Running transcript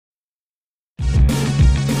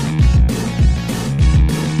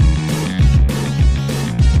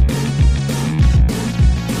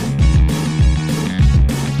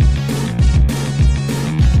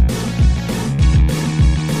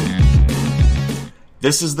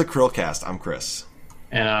This is the CHRILLCAST. I'm Chris.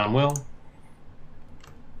 And I'm Will.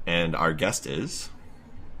 And our guest is...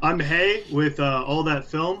 I'm Hay with All That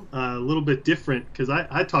Film. A little bit different because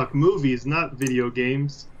I talk movies, not video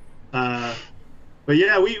games. But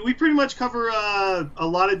yeah, we pretty much cover a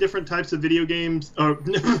lot of different types of video games, or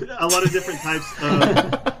a lot of different types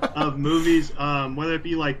of movies, whether it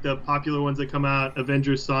be like the popular ones that come out,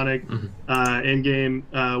 Avengers, Sonic,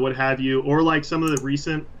 Endgame, what have you, or like some of the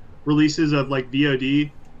recent releases of like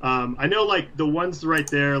VOD. I know like the ones right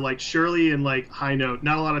there, like Shirley and like High Note,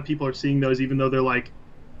 not a lot of people are seeing those, even though they're like,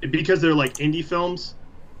 because they're like indie films.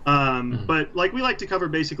 But like we like to cover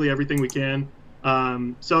basically everything we can.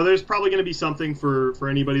 So there's probably going to be something for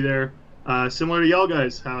anybody there, similar to y'all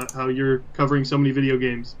guys, how you're covering so many video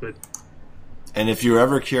games. And if you're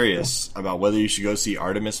ever curious about whether you should go see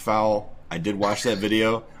Artemis Fowl, I did watch that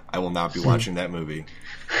video. I will not be watching that movie.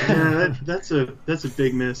 Yeah, that's a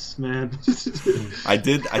big miss, man. I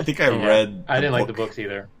think I read. I didn't like the books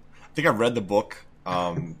either. I think I read the book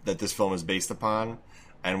that this film is based upon,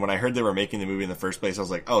 and when I heard they were making the movie in the first place, I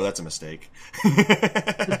was like, "Oh, that's a mistake."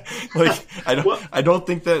 Like, I don't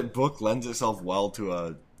think that book lends itself well to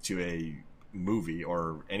a movie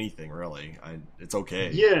or anything really. It's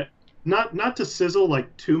okay. Yeah, not to sizzle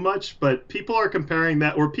like too much, but people are comparing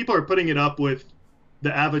that, or people are putting it up with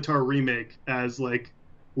the Avatar remake as like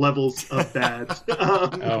levels of bad.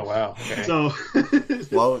 Oh wow! Okay. So,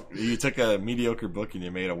 well, you took a mediocre book and you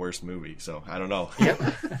made a worse movie. So I don't know. Yep.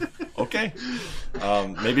 Okay.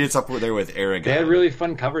 Maybe it's up there with Aragon. They had really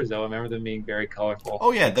fun covers though. I remember them being very colorful.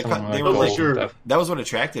 Oh yeah, they were like, sure. That was what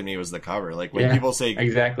attracted me, was the cover. Like when people say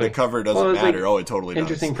exactly. the cover doesn't matter, it totally does.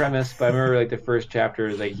 Interesting premise, but I remember like the first chapter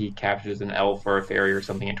is like he captures an elf or a fairy or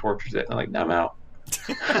something and tortures it, and I'm like, no, I'm out.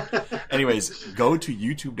 Anyways, go to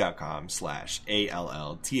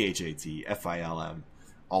youtube.com/ALLTHATFILM.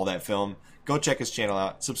 All That Film. Go check his channel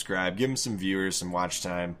out. Subscribe. Give him some viewers, some watch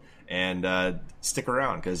time, and stick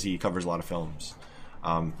around because he covers a lot of films.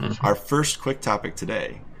 Our first quick topic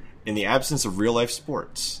today: in the absence of real life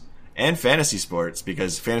sports and fantasy sports,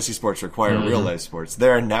 because fantasy sports require real life sports,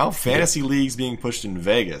 there are now fantasy leagues being pushed in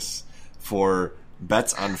Vegas for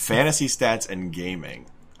bets on fantasy stats and gaming.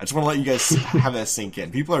 I just want to let you guys have that sink in.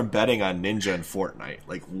 People are betting on Ninja and Fortnite.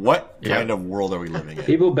 Like, what kind of world are we living in?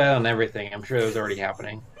 People bet on everything. I'm sure it was already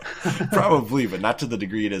happening. Probably, but not to the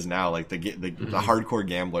degree it is now. Like the hardcore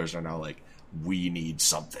gamblers are now like, we need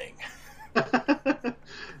something. Yeah,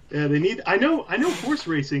 they need. I know. Horse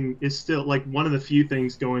racing is still like one of the few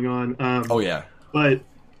things going on. Oh yeah. But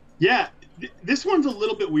yeah, this one's a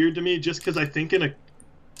little bit weird to me, just because I think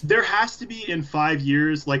there has to be in 5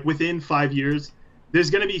 years, like within 5 years, there's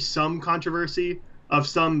going to be some controversy of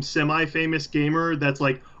some semi-famous gamer that's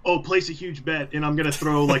like, oh, place a huge bet, and I'm going to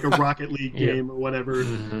throw like a Rocket League game or whatever.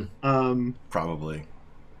 Probably.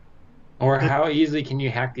 Or how easily can you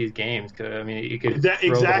hack these games? Because I mean, you could throw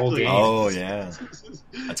the whole game. Oh yeah,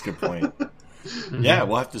 that's a good point. Yeah,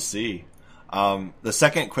 we'll have to see. The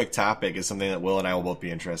second quick topic is something that Will and I will both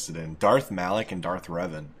be interested in. Darth Malik and Darth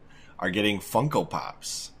Revan are getting Funko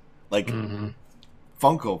Pops. Like...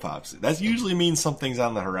 Funko Pops. That usually means something's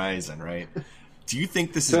on the horizon, right? Do you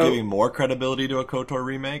think this is giving more credibility to a KOTOR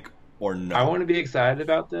remake, or no? I want to be excited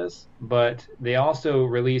about this, but they also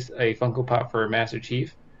released a Funko Pop for Master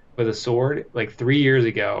Chief with a sword like 3 years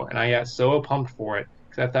ago, and I got so pumped for it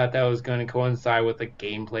because I thought that was going to coincide with the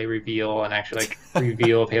gameplay reveal and actually like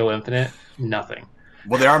reveal of Halo Infinite. Nothing.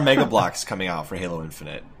 Well, there are Mega Blocks coming out for Halo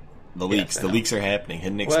Infinite. The leaks are happening.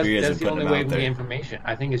 Hidden Xperia has been putting them out there. That's the only way we get information.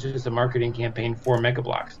 I think it's just a marketing campaign for Mega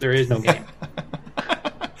Bloks. There is no game.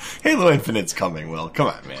 Halo Infinite's coming, Will. Come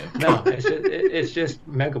on, man. No, it's just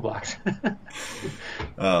Mega Bloks. Do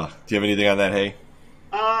you have anything on that, Hey?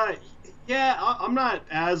 Yeah, I'm not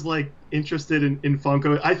as like interested in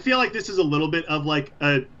Funko. I feel like this is a little bit of like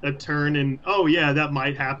a turn in, oh yeah, that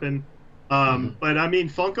might happen. But I mean,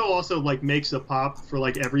 Funko also like makes a pop for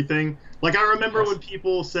like everything. Like I remember when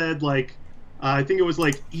people said like, I think it was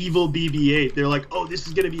like Evil BB-8. They're like, oh, this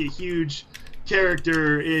is gonna be a huge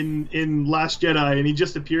character in Last Jedi, and he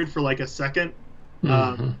just appeared for like a second.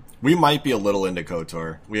 We might be a little into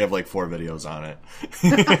KOTOR. We have like 4 videos on it.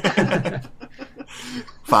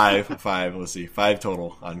 5. Let's see, 5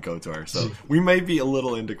 total on KOTOR. So we might be a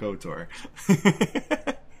little into KOTOR.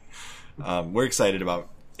 We're excited about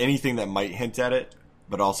anything that might hint at it,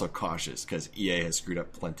 but also cautious because EA has screwed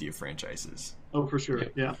up plenty of franchises. Oh, for sure,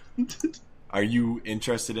 yeah. Are you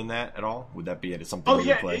interested in that at all? Would that be something you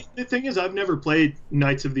would play? The thing is, I've never played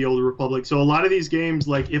Knights of the Old Republic, so a lot of these games,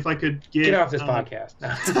 like if I could get off this podcast.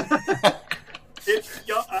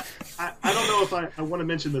 I don't know if I want to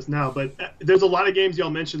mention this now, but there's a lot of games y'all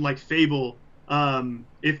mentioned, like Fable,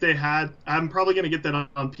 if they had, I'm probably going to get that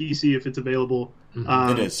on PC if it's available.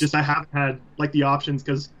 It is. Just I haven't had like the options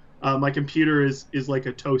because my computer is like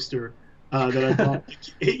a toaster that I bought like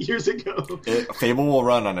 8 years ago. Fable will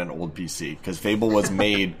run on an old PC because Fable was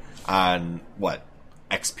made on what,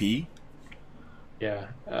 XP? Yeah,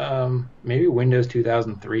 maybe Windows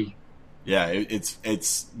 2003. Yeah,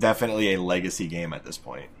 it's definitely a legacy game at this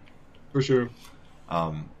point. For sure.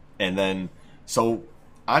 And then, so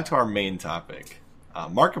on to our main topic.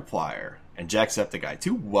 Markiplier and Jacksepticeye,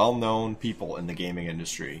 two well-known people in the gaming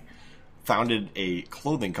industry, founded a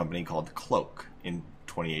clothing company called Cloak in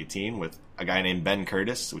 2018 with a guy named Ben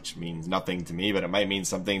Curtis, which means nothing to me, but it might mean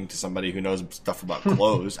something to somebody who knows stuff about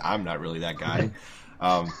clothes. I'm not really that guy.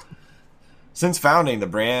 Since founding, the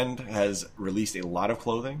brand has released a lot of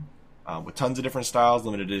clothing with tons of different styles,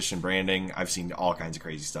 limited edition branding. I've seen all kinds of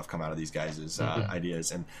crazy stuff come out of these guys'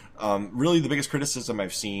 ideas. And really the biggest criticism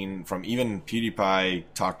I've seen from even PewDiePie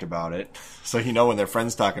talked about it. So when their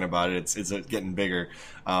friends talking about it, it's getting bigger.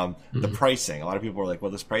 The pricing. A lot of people are like,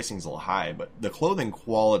 well, this pricing's a little high. But the clothing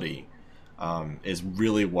quality is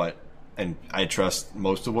really what... And I trust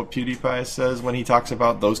most of what PewDiePie says when he talks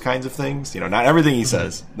about those kinds of things. Not everything he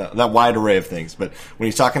says, that wide array of things. But when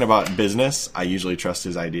he's talking about business, I usually trust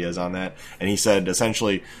his ideas on that. And he said,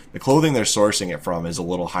 essentially, the clothing they're sourcing it from is a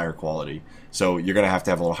little higher quality. So you're going to have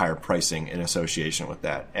a little higher pricing in association with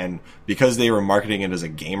that. And because they were marketing it as a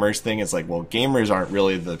gamers thing, it's like, well, gamers aren't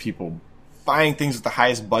really the people buying things with the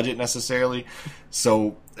highest budget necessarily.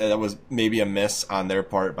 So that was maybe a miss on their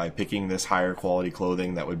part by picking this higher quality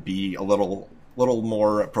clothing that would be a little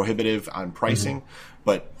more prohibitive on pricing.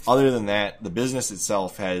 But other than that, the business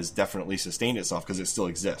itself has definitely sustained itself because it still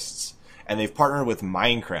exists. And they've partnered with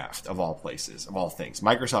Minecraft, of all places, of all things,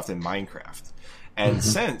 Microsoft and Minecraft. And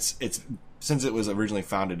since it was originally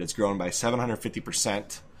founded, it's grown by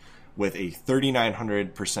 750% with a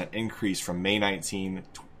 3,900% increase from May 2019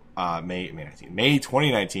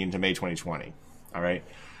 to May 2020. All right.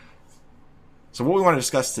 So what we want to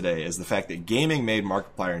discuss today is the fact that gaming made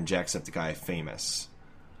Markiplier and Jacksepticeye famous.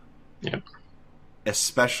 Yep.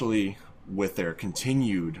 Especially with their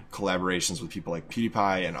continued collaborations with people like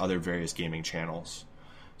PewDiePie and other various gaming channels.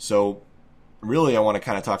 So really, I want to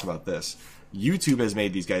kind of talk about this. YouTube has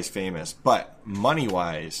made these guys famous, but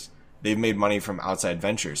money-wise, they've made money from outside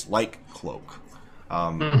ventures like Cloak.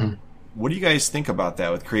 What do you guys think about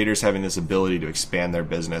that, with creators having this ability to expand their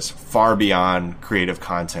business far beyond creative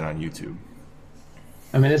content on YouTube?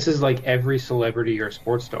 I mean, this is like every celebrity or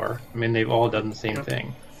sports star. I mean, they've all done the same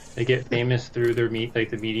thing. They get famous through their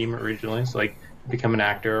the medium originally. So, like, you become an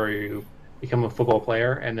actor or you become a football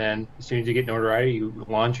player, and then as soon as you get notoriety, you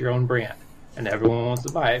launch your own brand, and everyone wants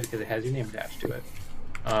to buy it because it has your name attached to it.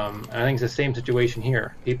 And I think it's the same situation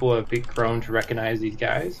here. People have grown to recognize these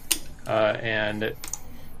guys, and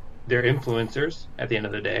they're influencers at the end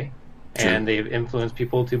of the day, and they've influenced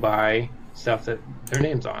people to buy stuff that their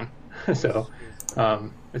name's on. So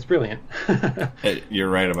it's brilliant. You're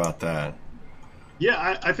right about that.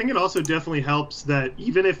 Yeah, I think it also definitely helps that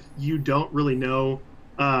even if you don't really know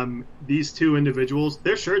these two individuals,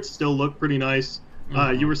 their shirts still look pretty nice.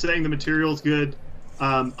 You were saying the material's good.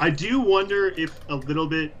 I do wonder if a little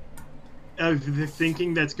bit of the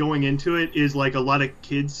thinking that's going into it is like a lot of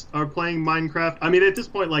kids are playing Minecraft. I mean, at this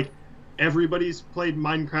point, like, everybody's played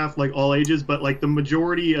Minecraft, like, all ages, but like the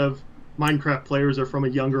majority of Minecraft players are from a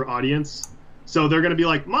younger audience. So they're going to be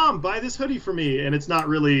like, Mom, buy this hoodie for me. And it's not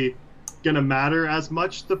really going to matter as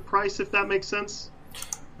much, the price, if that makes sense.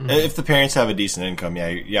 If the parents have a decent income,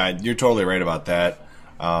 yeah, you're totally right about that.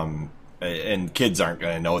 And kids aren't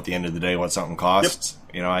going to know at the end of the day what something costs.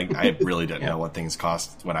 Yep. I really didn't know what things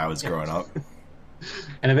cost when I was growing up.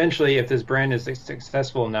 And eventually, if this brand is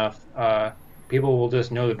successful enough, people will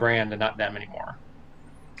just know the brand and not them anymore.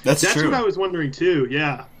 That's true. What I was wondering too,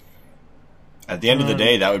 yeah. At the end of the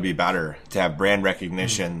day, that would be better to have brand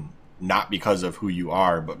recognition, not because of who you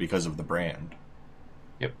are, but because of the brand.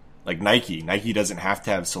 Yep. Like Nike. Nike doesn't have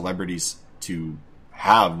to have celebrities to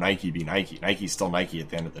have Nike be Nike. Nike's still Nike at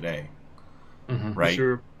the end of the day. Right?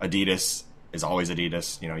 Sure. Adidas is always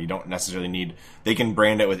Adidas. You don't necessarily need... They can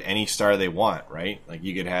brand it with any star they want, right? Like,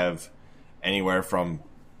 you could have anywhere from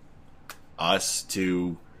us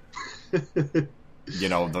to... the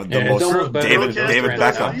most David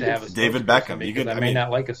Beckham. David Beckham. You could. I may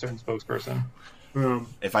not like a certain spokesperson.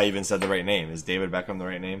 If I even said the right name, is David Beckham the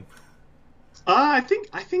right name? I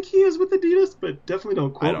think he is with Adidas, but definitely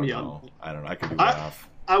don't quote me on. I don't know. I could be way off.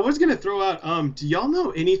 I was gonna throw out. Do y'all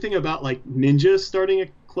know anything about like Ninja starting a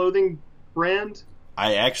clothing brand?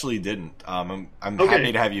 I actually didn't. I'm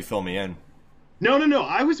happy to have you fill me in. No, no, no.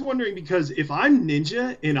 I was wondering because if I'm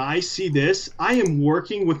Ninja and I see this, I am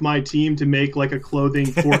working with my team to make like a clothing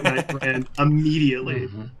Fortnite brand immediately.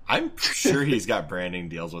 Mm-hmm. I'm sure he's got branding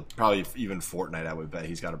deals with probably even Fortnite. I would bet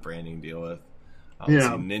he's got a branding deal with. Let's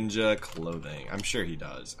see, Ninja clothing. I'm sure he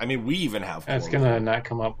does. I mean, we even have. That's gonna not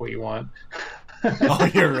come up what you want. Oh,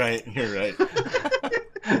 you're right. You're right.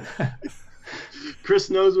 Chris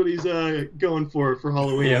knows what he's going for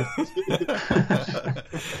Halloween. Yeah.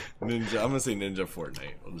 Ninja. I'm gonna say Ninja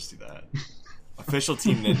Fortnite. We'll just do that. Official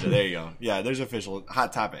Team Ninja. There you go. Yeah, there's official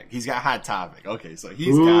Hot Topic. He's got Hot Topic. Okay, so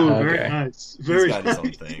he's got. Very nice. Very he's got nice. his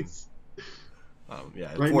own thing.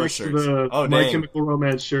 Yeah, right 4 next shirts. to the My Chemical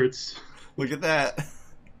Romance shirts. Look at that.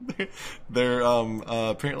 They're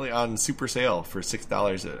apparently on super sale for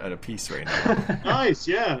 $6 at a piece right now. Nice,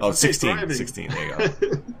 yeah. Oh, 16. 16. There you go.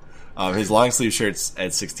 His long sleeve shirts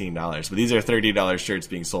at $16, but these are $30 shirts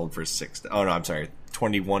being sold for $6. Oh no, I'm sorry,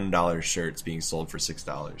 $21 shirts being sold for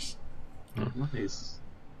 $6. Nice.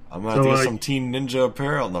 I'm gonna do some Teen Ninja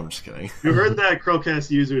apparel. No, I'm just kidding. You heard that, CHRILLCAST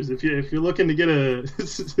users. If you're looking to get a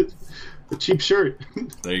cheap shirt,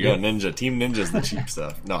 there you go. Ninja Team Ninja's the cheap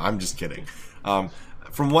stuff. No, I'm just kidding.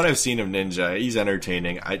 From what I've seen of Ninja, he's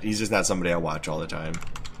entertaining. He's just not somebody I watch all the time.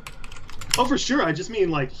 Oh, for sure. I just mean,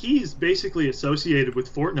 like, he's basically associated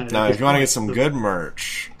with Fortnite. Now, if you want to get some good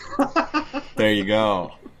merch, there you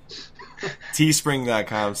go.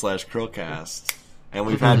 Teespring.com/CHRILLCAST. And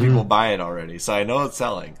we've had people buy it already, so I know it's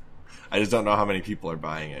selling. I just don't know how many people are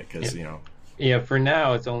buying it, because, you know. Yeah, for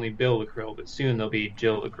now it's only Bill the Krill, but soon there'll be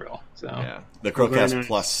Jill the Krill. So yeah, the CHRILLCAST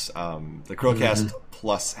Plus, the CHRILLCAST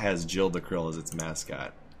Plus has Jill the Krill as its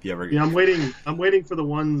mascot. If you ever... Yeah, I'm waiting for the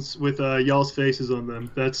ones with y'all's faces on them.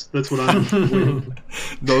 That's what I'm waiting.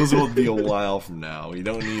 Those will be a while from now. We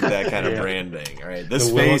don't need that kind of branding. All right,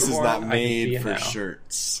 this face is not made for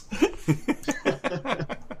shirts.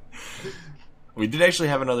 We did actually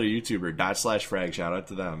have another YouTuber, /frag, shout out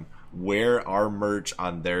to them, wear our merch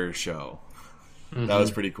on their show. That was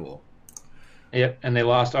pretty cool. Yep, and they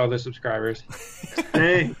lost all their subscribers.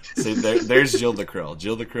 Dang. So there's Jill the Krill.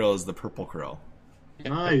 Jill the Krill is the purple Krill.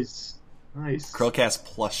 Nice. CHRILLCAST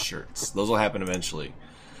Plus shirts. Those will happen eventually.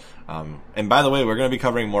 And by the way, we're going to be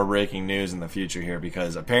covering more breaking news in the future here,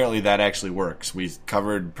 because apparently that actually works. We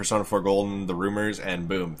covered Persona 4 Golden, the rumors, and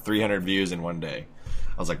boom, 300 views in one day.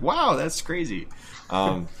 I was like, wow, that's crazy.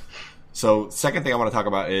 So second thing I want to talk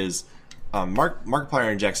about is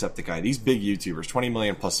Markiplier and Jacksepticeye, these big YouTubers, 20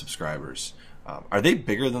 million plus subscribers. Are they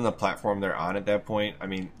bigger than the platform they're on at that point? I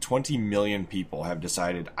mean, 20 million people have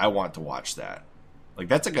decided, I want to watch that. Like,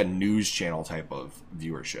 that's like a news channel type of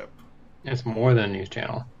viewership. It's more than a news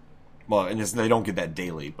channel. Well, and they don't get that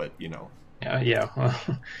daily, but, you know. Yeah.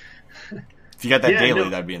 If you got that daily,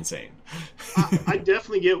 that'd be insane. I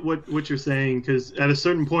definitely get what you're saying, because at a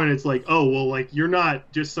certain point, it's like, oh, well, like, you're not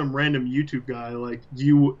just some random YouTube guy. Like,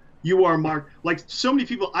 you are Mark. Like, so many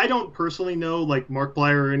people, I don't personally know, like,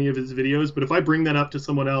 Markiplier or any of his videos, but if I bring that up to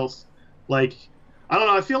someone else, like, I don't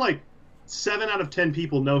know, I feel like 7 out of 10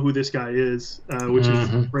 people know who this guy is, which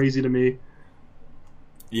is crazy to me.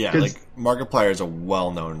 Yeah, like, Markiplier is a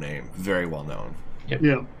well-known name. Very well-known. Yep.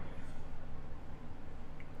 Yeah.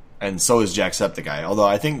 And so is Jacksepticeye. Although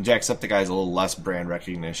I think Jacksepticeye is a little less brand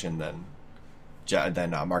recognition than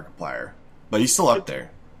Markiplier. But he's still up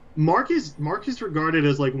there. Mark is regarded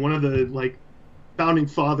as, like, one of the, like, founding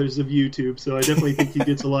fathers of YouTube, so I definitely think he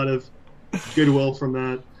gets a lot of goodwill from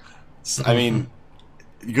that. I mean,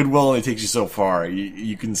 goodwill only takes you so far.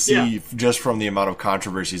 You can see just from the amount of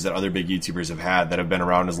controversies that other big YouTubers have had that have been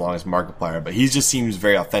around as long as Markiplier, but he just seems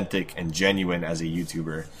very authentic and genuine as a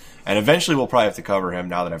YouTuber. And eventually we'll probably have to cover him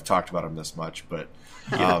now that I've talked about him this much. But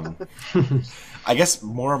I guess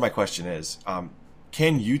more of my question is,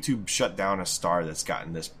 can YouTube shut down a star that's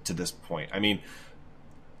gotten this to this point? I mean,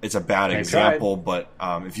 it's a bad example, but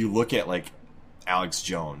if you look at, like, Alex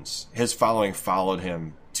Jones, his following followed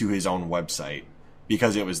him to his own website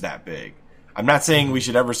because it was that big. I'm not saying we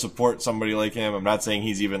should ever support somebody like him. I'm not saying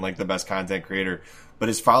he's even, like, the best content creator, but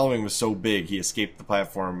his following was so big he escaped the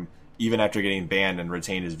platform even after getting banned and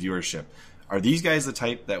retained his viewership. Are these guys the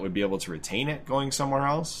type that would be able to retain it going somewhere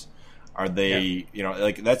else? Are they, you know,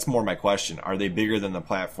 like, that's more my question. Are they bigger than the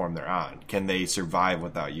platform they're on? Can they survive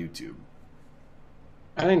without YouTube?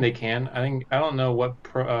 I think they can. I don't know what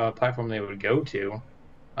platform they would go to,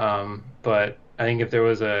 but I think if there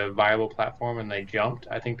was a viable platform and they jumped,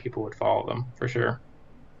 I think people would follow them for sure.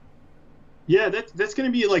 Yeah, that's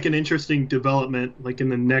going to be, like, an interesting development, like, in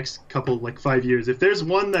the next couple, like, 5 years. If there's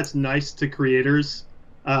one that's nice to creators,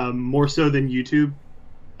 more so than YouTube,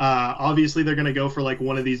 obviously they're going to go for, like,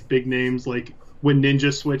 one of these big names, like when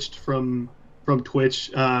Ninja switched from from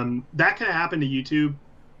Twitch. That could happen to YouTube.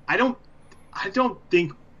 I don't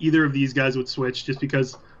think either of these guys would switch, just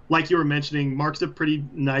because, like you were mentioning, Mark's a pretty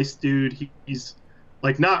nice dude. He's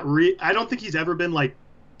like I don't think he's ever been like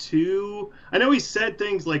too. I know he said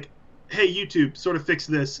things like, "Hey, YouTube, sort of fix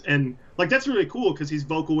this," and like that's really cool because he's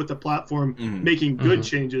vocal with the platform, making good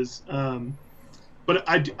changes. But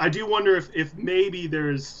I do wonder if maybe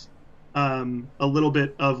there's a little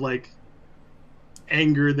bit of like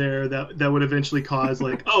anger there that would eventually cause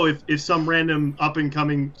like, oh, if some random up and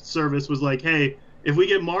coming service was like, hey, if we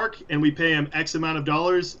get Mark and we pay him X amount of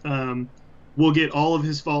dollars, we'll get all of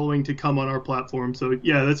his following to come on our platform. So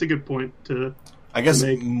yeah, that's a good point to. I guess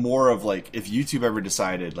more of like if YouTube ever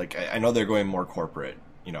decided, like I know they're going more corporate.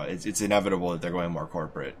 You know, it's inevitable that they're going more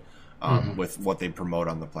corporate with what they promote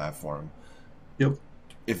on the platform. Yep.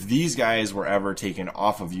 If these guys were ever taken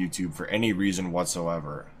off of YouTube for any reason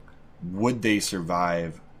whatsoever, would they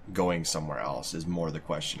survive going somewhere else? Is more the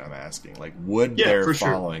question I'm asking. Like, would their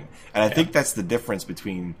following? Sure. And I think that's the difference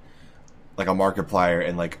between like a Markiplier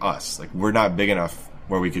and like us. Like, we're not big enough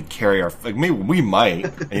where we could carry our. Like, maybe we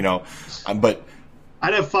might, you know, but.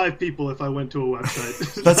 I'd have 5 people if I went to a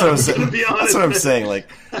website. That's what I'm saying. That's what I'm saying. Like,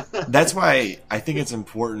 that's why I think it's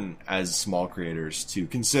important as small creators to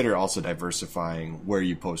consider also diversifying where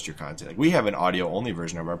you post your content. Like, we have an audio-only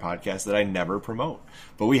version of our podcast that I never promote,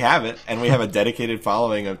 but we have it, and we have a dedicated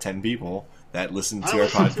following of 10 people that listen to our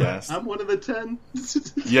podcast. I'm one of the 10.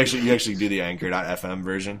 You actually do the Anchor.fm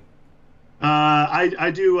version? I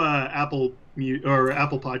do Apple Mute or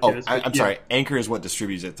Apple Podcasts. Oh, I'm sorry. Anchor is what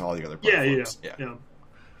distributes it to all the other platforms. Yeah.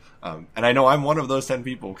 And I know I'm one of those 10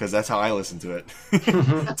 people because that's how I listen to it.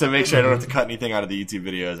 To make sure I don't have to cut anything out of the YouTube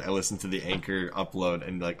videos, I listen to the Anchor upload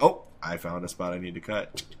and be like, oh, I found a spot I need to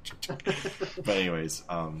cut. But anyways,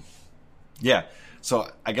 yeah.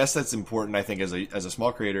 So I guess that's important, I think, as a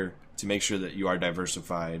small creator to make sure that you are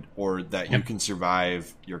diversified or that you can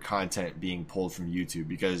survive your content being pulled from YouTube,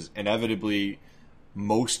 because inevitably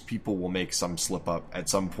most people will make some slip up at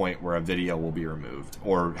some point where a video will be removed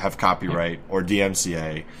or have copyright or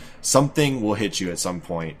DMCA. Something will hit you at some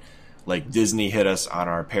point. Like Disney hit us on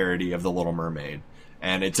our parody of The Little Mermaid,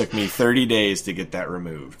 and it took me 30 days to get that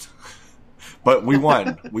removed. But we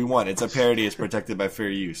won. We won. It's a parody. It's protected by fair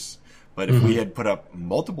use. But if we had put up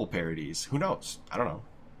multiple parodies, who knows? I don't know.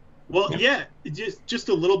 Well, yeah, just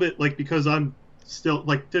a little bit, like, because I'm still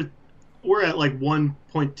like we're at like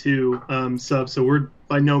 1.2 subs, so we're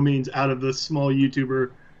by no means out of the small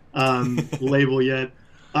YouTuber label yet.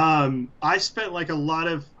 I spent like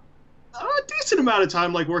a decent amount of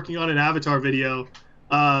time like working on an Avatar video,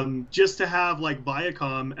 just to have like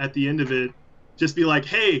Viacom at the end of it, just be like,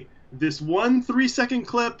 hey, this 1 3-second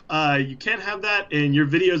clip, you can't have that, and your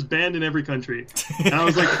video's banned in every country. And I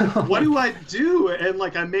was like, what do I do? And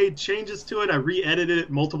like I made changes to it, I re-edited it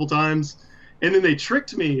multiple times, and then they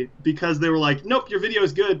tricked me because they were like, nope, your video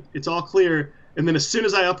is good, it's all clear. And then as soon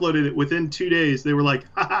as I uploaded it, within 2 days, they were like,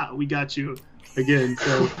 haha, we got you again. So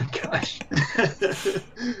oh my gosh.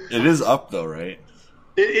 It is up though, right?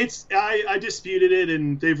 I disputed it,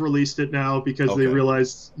 and they've released it now because they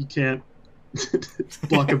realized you can't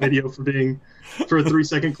block a video for a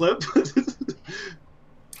 3-second clip.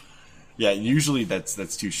 Yeah, usually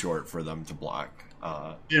that's too short for them to block.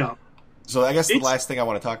 Yeah. So I guess the last thing I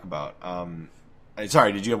want to talk about.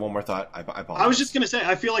 Sorry, did you have one more thought? I apologize. I was just gonna say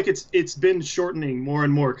I feel like it's been shortening more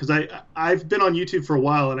and more, because I've been on YouTube for a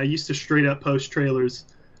while, and I used to straight up post trailers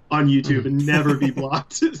on YouTube and never be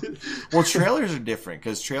blocked. Well, trailers are different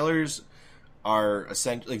because trailers are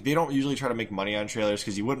essentially like, they don't usually try to make money on trailers,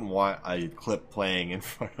 because you wouldn't want a clip playing in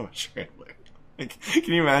front of a trailer. Like,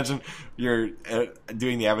 can you imagine you're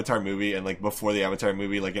doing the Avatar movie, and like before the Avatar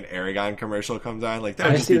movie, like an Aragon commercial comes on? Like, that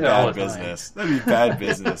would just be bad business. That'd be bad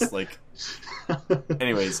business. Like,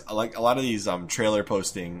 anyways, like a lot of these trailer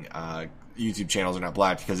posting YouTube channels are not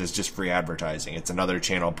blocked because it's just free advertising. It's another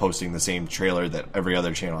channel posting the same trailer that every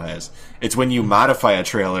other channel has. It's when you modify a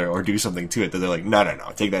trailer or do something to it that they're like, no,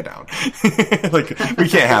 take that down. Like, we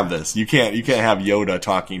can't have this. You can't have Yoda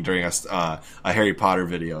talking during a Harry Potter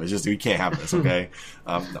video. It's just, we can't have this, okay?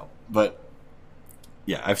 No, but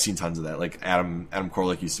yeah, I've seen tons of that. Like Adam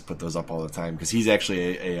Korlick used to put those up all the time because he's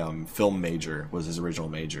actually a film major, was his original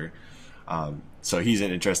major. So he's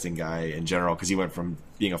an interesting guy in general because he went from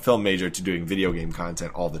being a film major to doing video game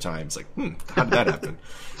content all the time. It's like, how did that happen?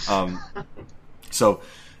 So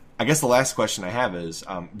I guess the last question I have is,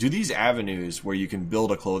 do these avenues where you can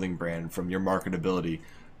build a clothing brand from your marketability,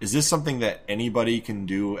 is this something that anybody can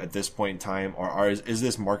do at this point in time, or is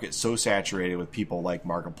this market so saturated with people like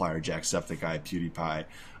Markiplier, Jacksepticeye, PewDiePie,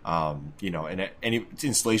 you know, and any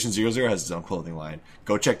Installation 00 has its own clothing line.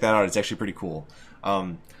 Go check that out. It's actually pretty cool.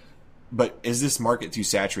 But is this market too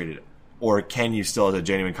saturated, or can you still, as a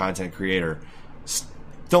genuine content creator,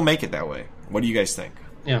 still make it that way? What do you guys think?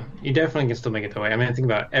 Yeah, you definitely can still make it that way. I mean, I think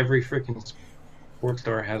about every freaking sports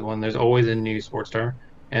star has one. There's always a new sports star,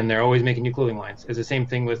 and they're always making new clothing lines. It's the same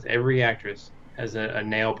thing with every actress has a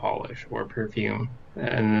nail polish or perfume.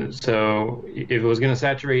 And so if it was going to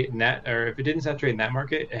saturate in that, or if it didn't saturate in that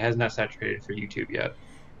market, it has not saturated for YouTube yet.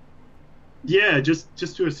 Yeah, just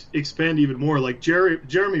to expand even more, like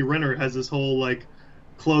Jeremy Renner has this whole like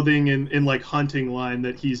clothing and like hunting line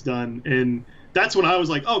that he's done, and that's when I was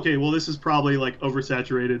like, okay, well, this is probably like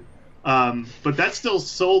oversaturated. But that still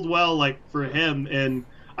sold well, like for him. And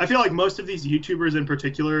I feel like most of these YouTubers in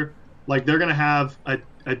particular, like they're gonna have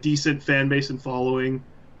a decent fan base and following.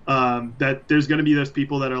 That there's gonna be those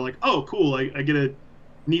people that are like, oh, cool, I get a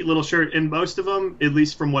neat little shirt. And most of them, at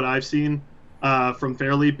least from what I've seen, from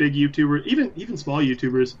fairly big YouTubers, even small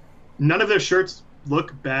YouTubers, none of their shirts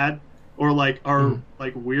look bad or like are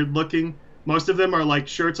like weird looking. Most of them are like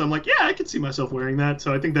shirts I'm like, yeah, I could see myself wearing that.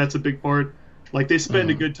 So I think that's a big part. Like they spend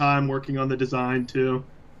a good time working on the design too.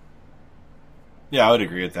 Yeah, I would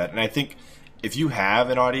agree with that. And I think if you have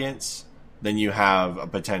an audience, then you have a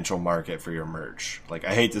potential market for your merch. Like,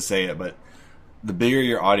 I hate to say it, but the bigger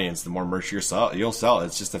your audience, the more merch you'll sell.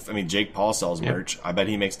 It's just, I mean, Jake Paul sells merch. I bet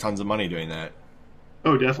he makes tons of money doing that.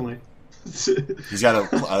 Oh, definitely. He's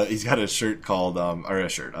got a shirt called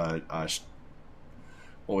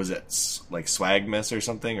what was it, like Swagmas or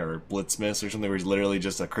something, or Blitzmas or something, where he's literally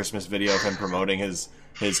just a Christmas video of him promoting his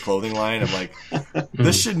clothing line. I'm like,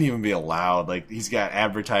 this shouldn't even be allowed. Like, he's got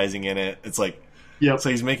advertising in it. It's like, so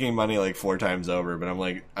he's making money like 4 times over. But I'm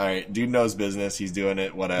like, all right, dude knows business. He's doing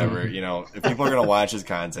it, whatever. You know, if people are gonna watch his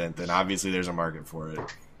content, then obviously there's a market for it.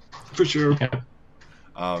 For sure.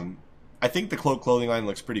 I think the clothing line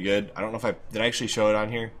looks pretty good. I don't know if did I actually show it on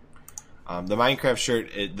here. The Minecraft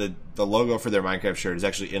shirt, the logo for their Minecraft shirt is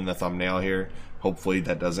actually in the thumbnail here. Hopefully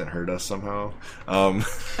that doesn't hurt us somehow.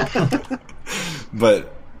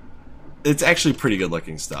 But it's actually pretty good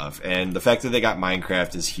looking stuff. And the fact that they got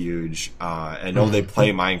Minecraft is huge. I know they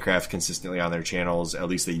play Minecraft consistently on their channels. At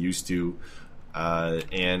least they used to.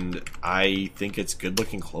 And I think it's good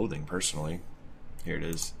looking clothing, personally. Here it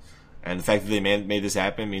is. And the fact that they made this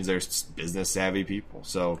happen means they're business savvy people.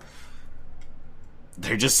 So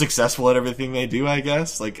they're just successful at everything they do, I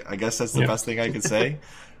guess. Like, I guess that's the best thing I could say.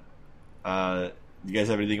 You guys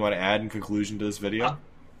have anything you want to add in conclusion to this video?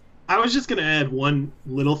 I was just going to add one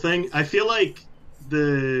little thing. I feel like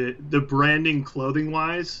the branding clothing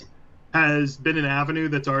wise has been an avenue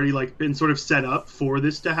that's already like been sort of set up for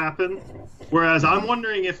this to happen. Whereas I'm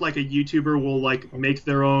wondering if like a YouTuber will like make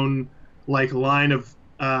their own like line of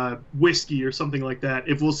whiskey or something like that.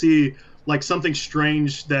 If we'll see like something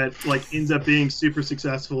strange that like ends up being super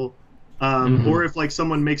successful, or if like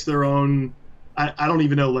someone makes their own, I don't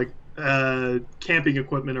even know, like camping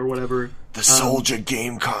equipment or whatever. The Soldier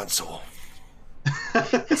game console.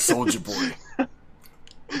 Soldier Boy.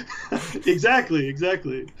 Exactly.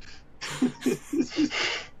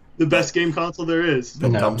 The best game console there is. The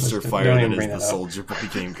dumpster fire that is the Soldier Boy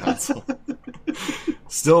game console.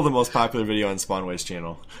 Still the most popular video on Spawnway's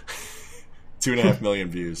channel. 2.5 million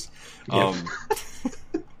views. We're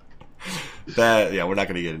not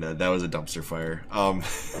going to get into that. That was a dumpster fire.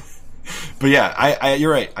 But yeah,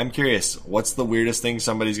 you're right. I'm curious. What's the weirdest thing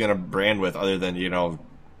somebody's going to brand with other than,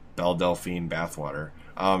 Belle Delphine bathwater?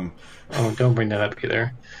 Don't bring that up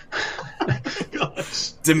either. Gosh.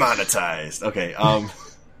 Demonetized. Okay. Do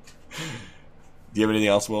you have anything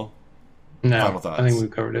else, Will? No. Final thoughts? I think we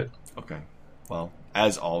covered it. Okay. Well,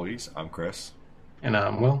 as always, I'm Chris. And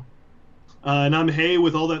I'm Will. And I'm Hay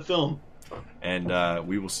with All That Film. And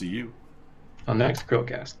we will see you on the next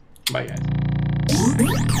CHRILLCAST. Bye, guys.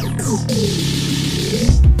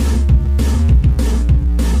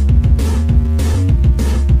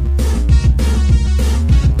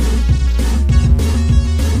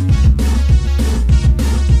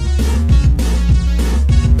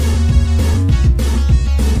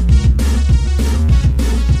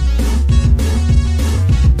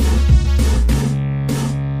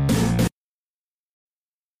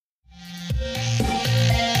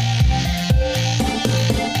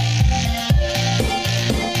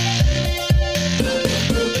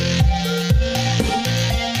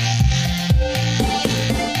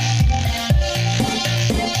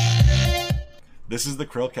 This is the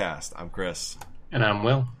CHRILLCAST. I'm Chris. And I'm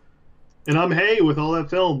Will. And I'm Hay with All That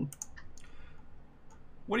Film.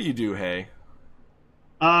 What do you do, Hey?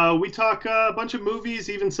 We talk a bunch of movies,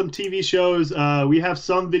 even some TV shows. We have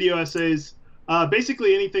some video essays.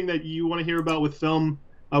 Basically anything that you want to hear about with film,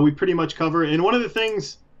 we pretty much cover. And one of the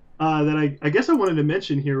things that I guess I wanted to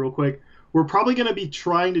mention here real quick, we're probably going to be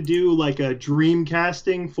trying to do like a dream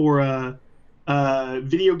casting for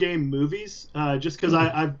video game movies, just because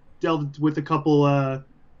I've dealt with a couple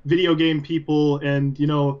video game people, and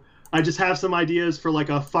I just have some ideas for like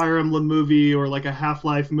a Fire Emblem movie or like a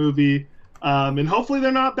Half-Life movie. And hopefully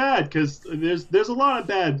they're not bad, because there's a lot of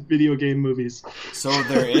bad video game movies. So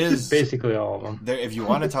there is basically all of them. If you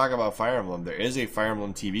want to talk about Fire Emblem, there is a Fire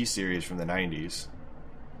Emblem TV series from the 90s.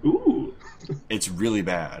 Ooh, it's really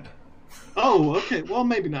bad. Oh, okay. Well,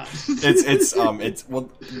 maybe not.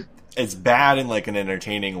 It's bad in like an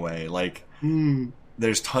entertaining way. Like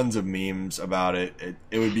there's tons of memes about it.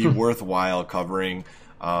 It would be worthwhile covering.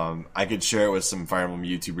 I could share it with some Fire Emblem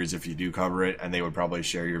YouTubers if you do cover it, and they would probably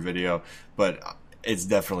share your video. But it's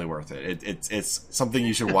definitely worth it. It's something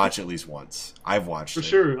you should watch at least once. I've watched it. For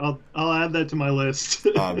sure. I'll add that to my list.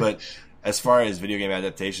 But as far as video game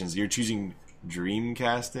adaptations, you're choosing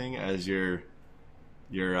Dreamcasting as your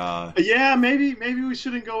yeah, maybe we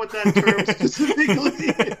shouldn't go with that term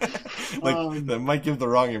specifically. That might give the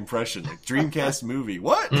wrong impression. Like Dreamcast movie.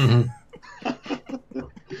 What?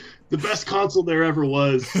 The best console there ever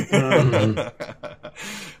was.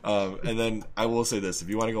 And then I will say this: if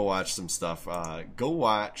you want to go watch some stuff, go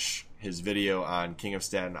watch his video on King of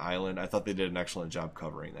Staten Island. I thought they did an excellent job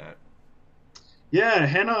covering that. Yeah,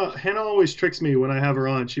 Hannah always tricks me when I have her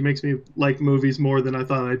on. She makes me like movies more than I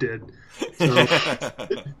thought I did. So.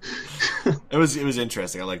 It was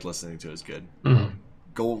interesting. I liked listening to it. It was good. Mm-hmm.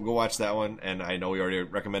 Go watch that one. And I know we already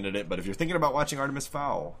recommended it, but if you're thinking about watching Artemis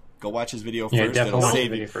Fowl, go watch his video first. Yeah, it'll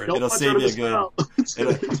save you. It'll save you a good.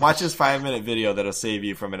 Watch his 5-minute video. That'll save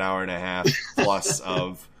you from an hour and a half plus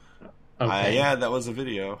of. Okay. Yeah, that was a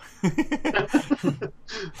video.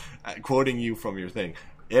 Quoting you from your thing.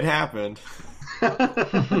 It happened.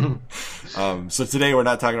 So today we're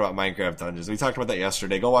not talking about Minecraft Dungeons. We talked about that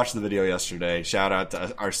yesterday. Go watch the video yesterday. Shout out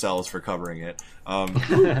to ourselves for covering it.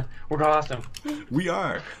 We're awesome. We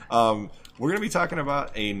are. We're going to be talking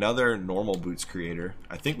about another Normal Boots creator.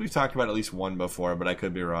 I think we've talked about at least one before, but I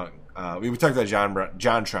could be wrong. We talked about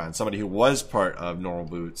John Tron, somebody who was part of Normal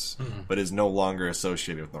Boots, but is no longer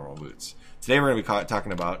associated with Normal Boots. Today we're going to be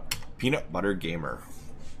talking about Peanut Butter Gamer.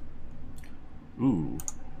 Ooh.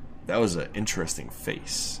 That was an interesting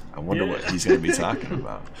face. I wonder what he's going to be talking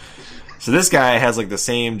about. So this guy has like the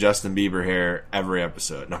same Justin Bieber hair every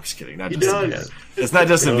episode. No, I'm just kidding. Not Justin Bieber. It's not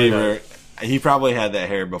Justin Bieber. He probably had that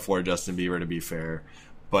hair before Justin Bieber, to be fair.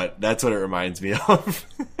 But that's what it reminds me of.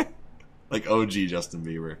 Like OG Justin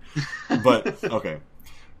Bieber. But, okay.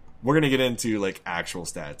 We're going to get into like actual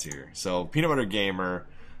stats here. So Peanut Butter Gamer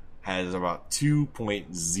has about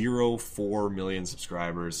 2.04 million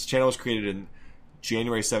subscribers. His channel was created in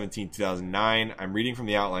January 17, 2009. I'm reading from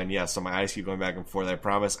the outline, yes, so my eyes keep going back and forth, I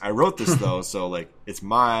promise. I wrote this, though, so, like, it's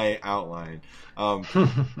my outline.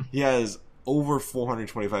 He has over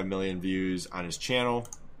 425 million views on his channel,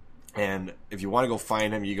 and if you want to go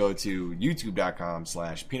find him, you go to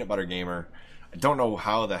youtube.com/peanutbuttergamer. I don't know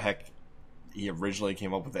how the heck he originally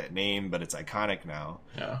came up with that name, but it's iconic now.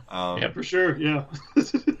 Yeah, yeah, for sure, yeah.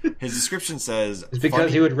 His description says... It's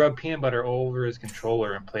because he would rub peanut butter all over his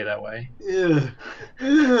controller and play that way. Yeah.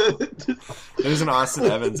 There's an Austin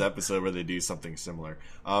Evans episode where they do something similar.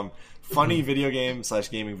 Funny video game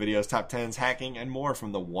 / gaming videos, top 10s, hacking, and more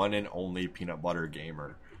from the one and only Peanut Butter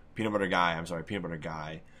Gamer. Peanut Butter Guy.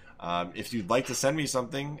 If you'd like to send me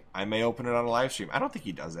something, I may open it on a live stream. I don't think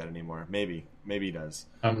he does that anymore. Maybe he does.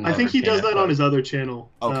 I think he does that on his other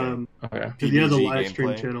channel. Okay. Because he has a live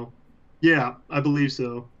stream channel. Yeah, I believe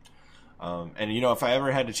so. And if I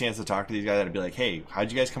ever had the chance to talk to these guys, I'd be like, hey,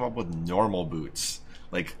 how'd you guys come up with Normal Boots?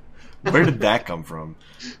 Like, where did that come from?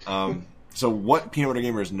 So what Peanut Butter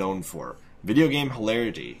Gamer is known for? Video game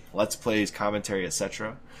hilarity, let's plays, commentary,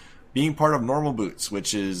 etc. Being part of Normal Boots,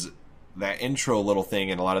 which is that intro little thing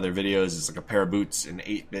in a lot of their videos. Is like a pair of boots in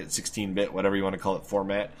 8-bit, 16-bit, whatever you want to call it,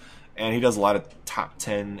 format. And he does a lot of top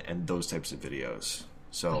 10 and those types of videos.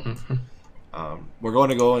 So we're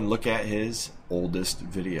going to go and look at his oldest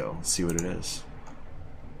video. Let's see what it is.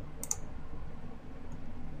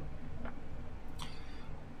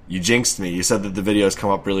 You jinxed me. You said that the videos come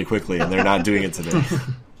up really quickly, and they're not doing it today.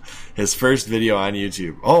 His first video on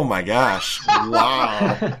YouTube. Oh my gosh.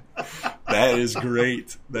 Wow. That is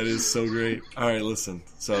great. That is so great. All right, listen.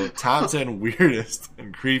 So, top 10 weirdest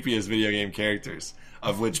and creepiest video game characters,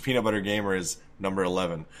 of which Peanut Butter Gamer is number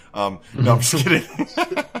 11. No, I'm just kidding.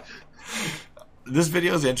 This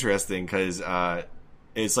video is interesting because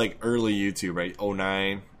it's like early YouTube, right?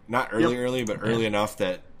 09. Not early, but early enough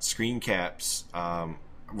that screen caps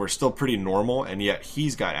were still pretty normal, and yet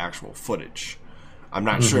he's got actual footage. I'm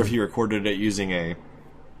not sure if he recorded it using a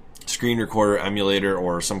screen recorder emulator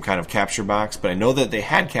or some kind of capture box, but I know that they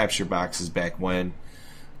had capture boxes back when,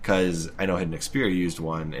 because I know Hidden Xperia used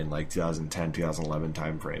one in like 2010, 2011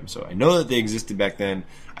 time frame. So I know that they existed back then.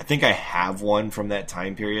 I think I have one from that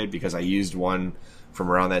time period because I used one from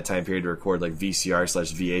around that time period to record like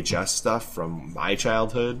VCR/VHS stuff from my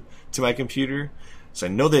childhood to my computer. So I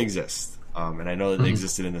know they exist, and I know that they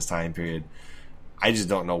existed in this time period. I just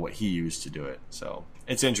don't know what he used to do it. So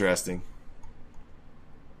it's interesting.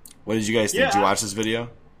 What did you guys think? Did you watch this video?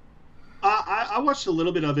 I watched a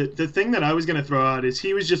little bit of it. The thing that I was going to throw out is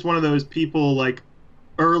he was just one of those people, like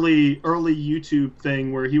early YouTube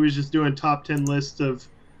thing, where he was just doing top 10 lists of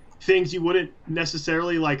things you wouldn't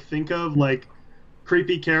necessarily like think of, like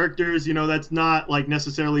creepy characters. You know, that's not like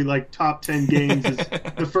necessarily like top 10 games is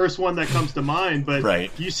the first one that comes to mind.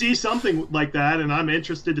 But you see something like that, and I'm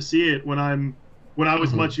interested to see it when I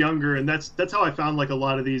was much younger, and that's how I found like a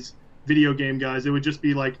lot of these video game guys. It would just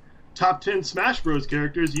be like top 10 Smash Bros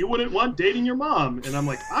characters you wouldn't want dating your mom, and I'm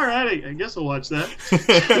like, all right, I guess I'll watch that.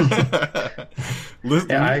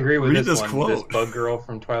 Yeah, I agree with this one. Quote. This bug girl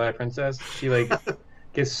from Twilight Princess, she like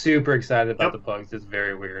gets super excited about the bugs. It's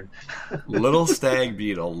very weird. Little stag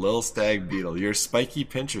beetle, your spiky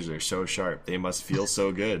pinchers are so sharp, they must feel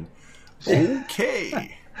so good.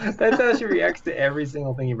 Okay. That's how she reacts to every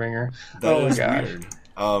single thing you bring her. That is weird.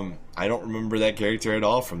 I don't remember that character at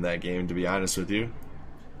all from that game, to be honest with you.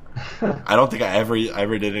 I don't think I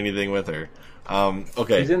ever did anything with her.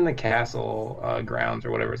 Okay. She's in the castle grounds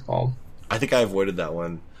or whatever it's called. I think I avoided that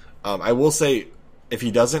one. I will say, if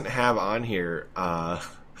he doesn't have on here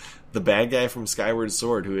the bad guy from Skyward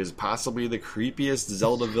Sword, who is possibly the creepiest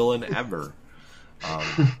Zelda villain ever.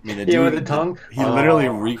 I mean, the dude, with the tongue? He literally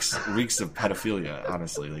reeks of pedophilia,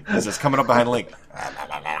 honestly. Like, he's just coming up behind Link.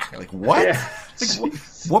 Like, what? Yeah. Like,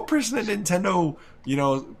 what person at Nintendo,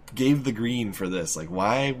 gave the green for this? Like,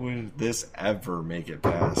 why would this ever make it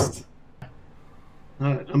past?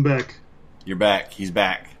 All right, I'm back. You're back. He's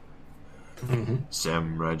back. Mm-hmm.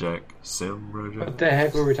 What the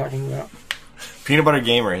heck were we talking about? Peanut Butter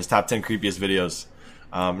Gamer, his top 10 creepiest videos.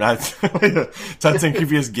 Not top 10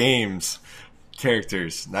 creepiest games.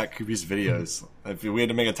 Characters, not creepiest videos. If we had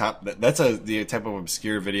to make a top, that's the type of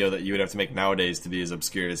obscure video that you would have to make nowadays to be as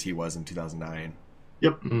obscure as he was in 2009.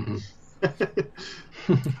 Yep.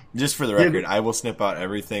 Just for the record, I will snip out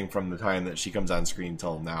everything from the time that she comes on screen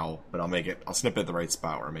till now, but I'll snip it at the right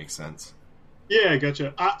spot where it makes sense. Yeah,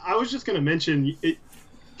 gotcha. I was just going to mention it,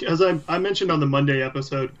 as I mentioned on the Monday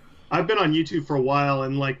episode, I've been on YouTube for a while,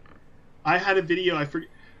 and like I had a video, I forget.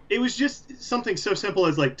 It was just something so simple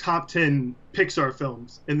as like top 10 Pixar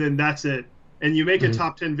films, and then that's it. And you make a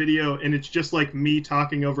top 10 video, and it's just like me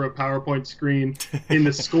talking over a PowerPoint screen, and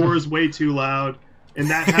the score is way too loud, and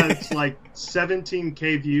that has like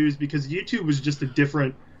 17K views because YouTube was just a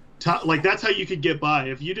different like that's how you could get by.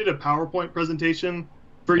 If you did a PowerPoint presentation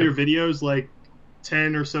for your videos like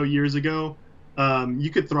 10 or so years ago, you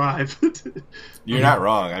could thrive. You're not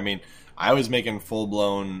wrong. I mean, I was making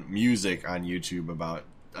full-blown music on YouTube about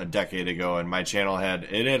a decade ago, and my channel had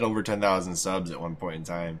over 10,000 subs at one point in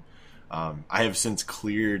time. I have since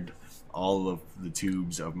cleared all of the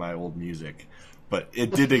tubes of my old music, but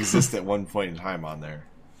it did exist at one point in time on there.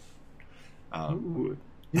 Ooh,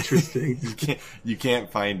 interesting. You can't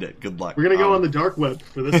find it. Good luck. We're gonna go on the dark web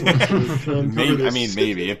for this one.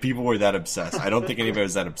 Maybe if people were that obsessed. I don't think anybody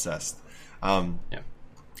was that obsessed.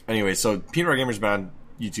 Anyway, so Peanut Butter Gamer's been on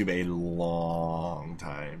YouTube a long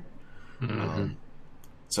time.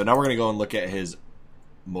 So now we're going to go and look at his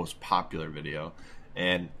most popular video.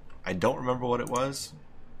 And I don't remember what it was.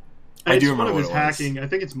 I do remember what it was. Hacking. I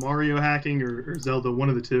think it's Mario hacking or Zelda, one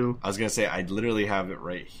of the two. I was going to say, I literally have it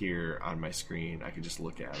right here on my screen. I could just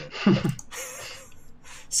look at it.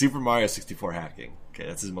 Super Mario 64 hacking. Okay,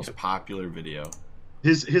 that's his most popular video.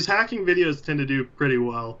 His hacking videos tend to do pretty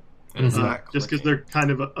well. Just because they're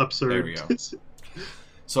kind of absurd. There we go.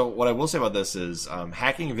 So what I will say about this is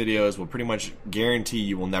hacking videos will pretty much guarantee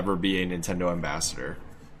you will never be a Nintendo ambassador.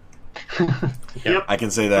 Yep. I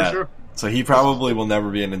can say that. Sure. So he probably will never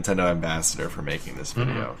be a Nintendo ambassador for making this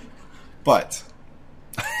video. But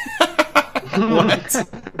what?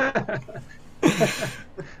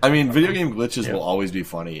 I mean, video game glitches will always be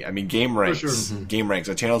funny. I mean, Game Ranks. Game Ranks.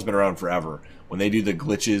 Our channel's been around forever. When they do the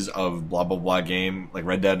glitches of blah blah blah game, like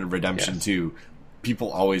Red Dead Redemption 2, people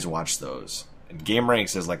always watch those. And Game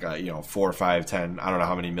Ranks is like a 4, 5, 10. I don't know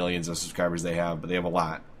how many millions of subscribers they have, but they have a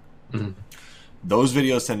lot. those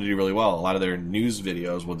videos tend to do really well. A lot of their news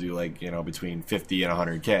videos will do like, between 50 and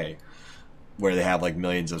 100K, where they have like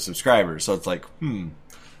millions of subscribers. So it's like,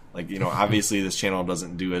 obviously this channel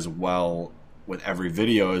doesn't do as well with every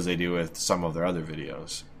video as they do with some of their other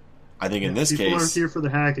videos. I think in this case, people aren't here for the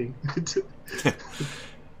hacking.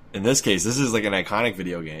 In this case, this is like an iconic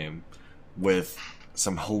video game with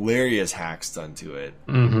some hilarious hacks done to it,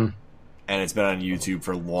 and it's been on YouTube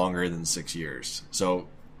for longer than 6 years. So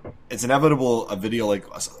it's inevitable a video like,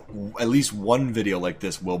 at least one video like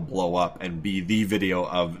this will blow up and be the video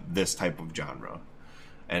of this type of genre.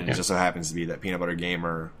 And it just so happens to be that Peanut Butter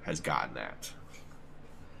Gamer has gotten that.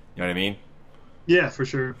 You know what I mean? Yeah, for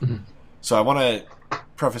sure. So I want to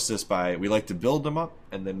preface this by, we like to build them up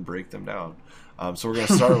and then break them down. So we're going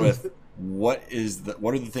to start with, what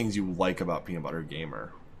are the things you like about Peanut Butter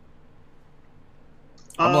Gamer?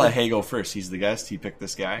 I'm going to let Hay go first. He's the guest. He picked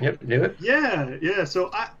this guy. Yep, do it. Yeah.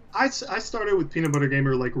 So I started with Peanut Butter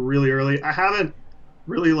Gamer like really early. I haven't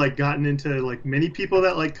really like gotten into like many people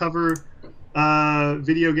that like cover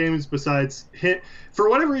video games besides him. For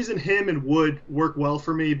whatever reason, him and Wood work well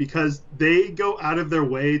for me because they go out of their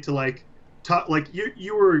way to like talk. Like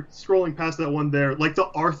you were scrolling past that one there, like the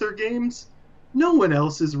Arthur games. No one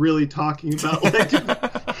else is really talking about like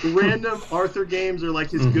random Arthur games or like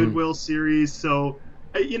his Goodwill series. So,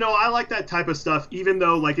 I like that type of stuff, even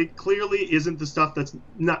though like it clearly isn't the stuff that's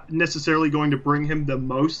not necessarily going to bring him the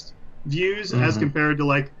most views as compared to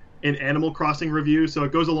like an Animal Crossing review. So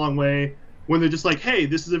it goes a long way when they're just like, hey,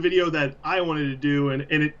 this is a video that I wanted to do, and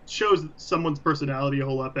it shows someone's personality a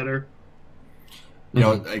whole lot better.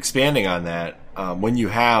 Expanding on that, when you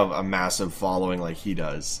have a massive following like he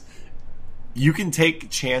does, you can take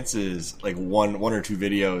chances, like one or two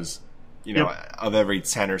videos, of every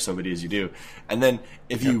 10 or so videos you do. And then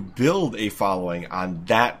if you build a following on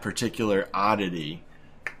that particular oddity,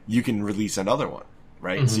 you can release another one,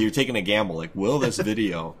 right? So you're taking a gamble. Like, will this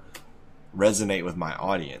video resonate with my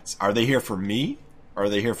audience? Are they here for me? Or are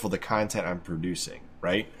they here for the content I'm producing,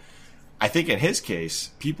 right? I think in his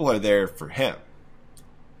case, people are there for him.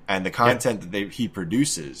 And the content that he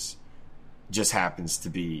produces just happens to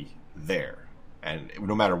be there. And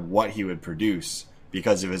no matter what he would produce,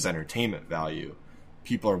 because of his entertainment value,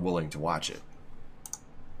 people are willing to watch it.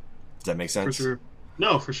 Does that make sense? For sure.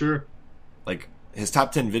 No, for sure. Like, his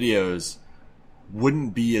top 10 videos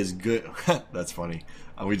wouldn't be as good. That's funny.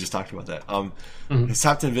 We just talked about that. His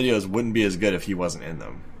top 10 videos wouldn't be as good if he wasn't in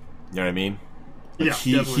them. You know what I mean? Like,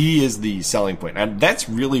 he is the selling point. And that's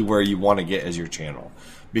really where you want to get as your channel.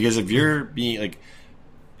 Because if you're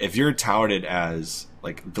if you're touted as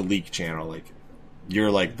like the leak channel, like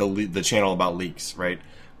you're like the channel about leaks, right?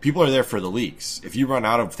 People are there for the leaks. If you run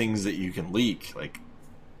out of things that you can leak, like,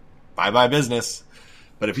 bye business.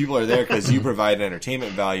 But if people are there because you provide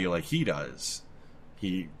entertainment value like he does,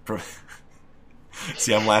 see,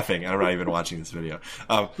 I'm laughing. I'm not even watching this video.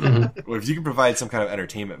 If you can provide some kind of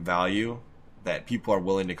entertainment value that people are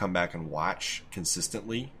willing to come back and watch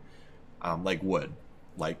consistently, like Wood,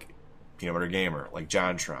 like Peanut Butter Gamer, like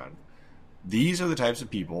JonTron, these are the types of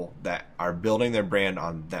people that are building their brand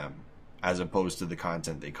on them as opposed to the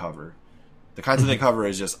content they cover. The content they cover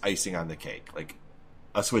is just icing on the cake. Like,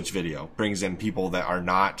 a Switch video brings in people that are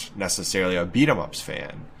not necessarily a beat-em-ups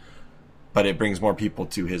fan, but it brings more people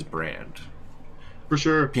to his brand. For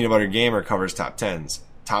sure. Peanut Butter Gamer covers top 10s.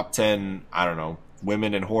 Top 10, I don't know,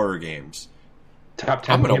 women in horror games. Top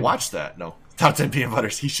 10. I'm going to watch that. No. Top 10 Peanut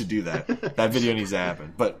Butters. He should do that. That video needs to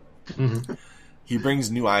happen. But he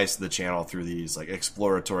brings new eyes to the channel through these like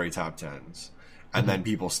exploratory top 10s. And then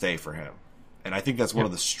people stay for him. And I think that's one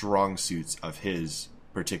of the strong suits of his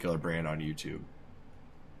particular brand on YouTube.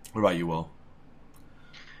 What about you, Will?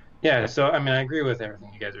 Yeah, so I mean, I agree with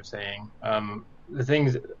everything you guys are saying. The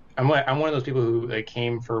things I'm one of those people who like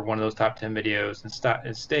came for one of those top 10 videos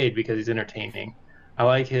and stayed because he's entertaining. I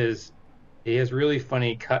like he has really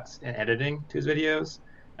funny cuts and editing to his videos,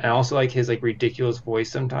 and I also like his like ridiculous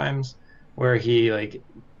voice sometimes, where he like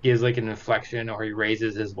gives like an inflection or he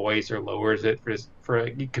raises his voice or lowers it for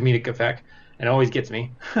a comedic effect. And it always gets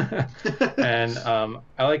me. And I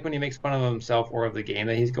like when he makes fun of himself or of the game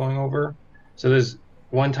that he's going over. So there's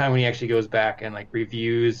one time when he actually goes back and like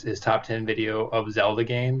reviews his top 10 video of Zelda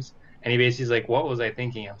games, and he basically is like, "What was I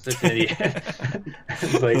thinking? I'm such an idiot."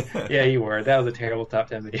 It's like, yeah, you were. That was a terrible top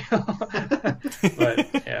 10 video.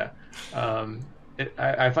 But yeah,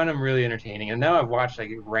 I find him really entertaining. And now I've watched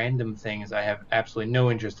like random things I have absolutely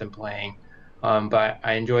no interest in playing, but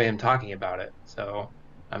I enjoy him talking about it. So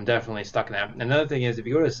I'm definitely stuck in that. Another thing is, if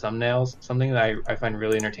you go to thumbnails, something that I find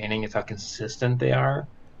really entertaining is how consistent they are.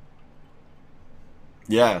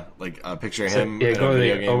 Yeah, like a picture of him. Yeah, in go a to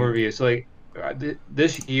video the game. overview. So like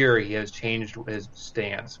this year he has changed his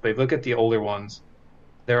stance. But if you look at the older ones,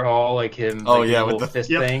 they're all like him. Oh, like yeah, little with the fist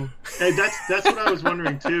Yep. thing. Hey, that's what I was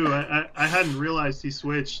wondering too. I hadn't realized he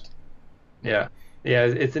switched. Yeah, yeah.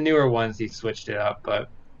 It's the newer ones he switched it up. But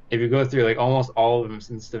if you go through like almost all of them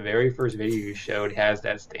since the very first video you showed has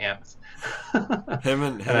that stance. Him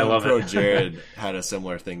and I love Pro it. Jared had a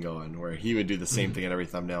similar thing going, where he would do the same thing in every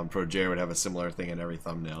thumbnail, and Pro Jared would have a similar thing in every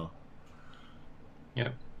thumbnail. Yeah.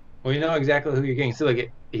 Well, you know exactly who you're getting. So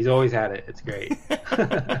like he's always had it. It's great.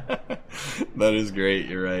 That is great.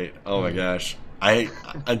 You're right. Oh my gosh.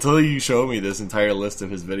 Until you showed me this entire list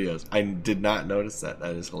of his videos, I did not notice that.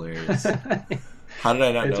 That is hilarious. How did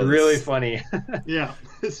I not It's notice? really funny. Yeah.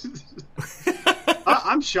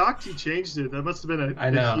 I'm shocked he changed it. That must have been I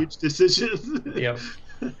a know. huge decision. Yep.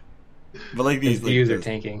 But like His these views are like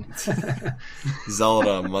tanking.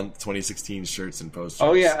 Zelda month 2016 shirts and posters.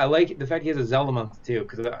 Oh yeah, I like the fact he has a Zelda month too,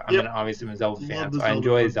 because obviously I'm a Zelda fan, Love the so I Zelda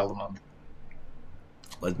enjoy month. Zelda month.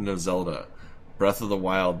 Legend of Zelda, Breath of the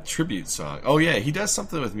Wild tribute song. Oh yeah, he does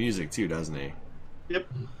something with music too, doesn't he? Yep.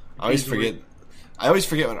 I always Usually. forget. I always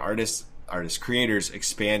forget when creators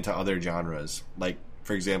expand to other genres. Like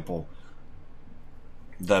for example,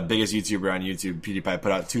 the biggest YouTuber on YouTube, PewDiePie,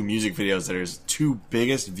 put out 2 music videos that are his 2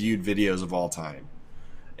 biggest viewed videos of all time.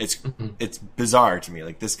 It's bizarre to me.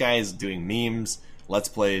 Like this guy is doing memes, let's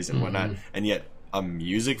plays, and whatnot, and yet a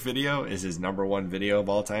music video is his #1 video of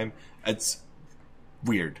all time. It's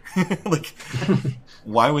weird. Like,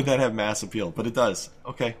 why would that have mass appeal? But it does.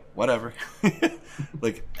 Okay, whatever.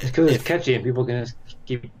 Like, It's because it's catchy and people can just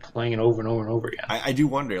keep playing it over and over and over again. I do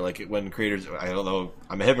wonder, like, when creators, I don't know,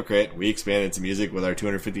 I'm a hypocrite. We expanded to music with our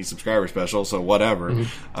 250 subscriber special, so whatever.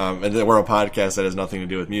 And then we're a podcast that has nothing to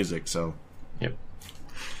do with music, so Yep.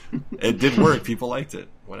 it did work. People liked it.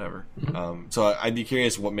 Whatever. So I'd be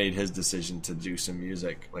curious what made his decision to do some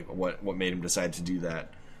music. Like, what made him decide to do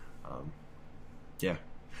that? Yeah.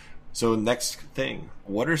 So next thing,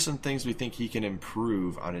 what are some things we think he can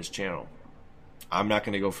improve on his channel? I'm not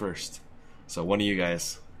going to go first. So one of you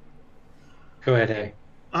guys. Go ahead, hey.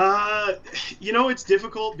 It's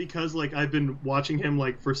difficult because like I've been watching him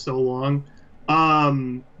like for so long.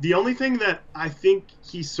 The only thing that I think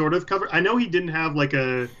he sort of covered, I know he didn't have like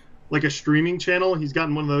a streaming channel. He's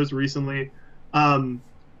gotten one of those recently.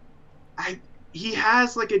 He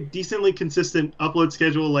has like a decently consistent upload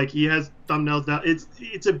schedule. Like he has thumbnails down.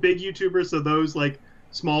 It's a big YouTuber, so those like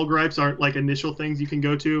small gripes aren't like initial things you can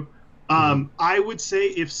go to. I would say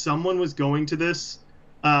if someone was going to this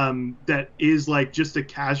that is like just a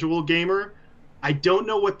casual gamer, I don't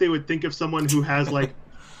know what they would think of someone who has like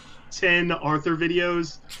 10 Arthur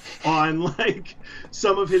videos on like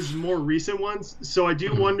some of his more recent ones. So I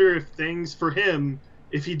do wonder if things for him,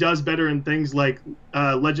 if he does better in things like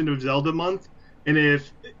Legend of Zelda month, and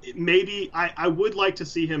if maybe I would like to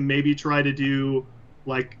see him maybe try to do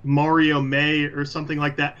like Mario May or something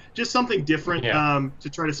like that, just something different to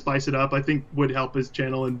try to spice it up. I think would help his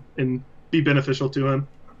channel and be beneficial to him.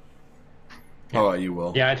 How about you,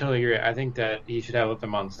 Will? Yeah, I totally agree. I think that he should have the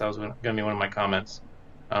months. That was going to be one of my comments.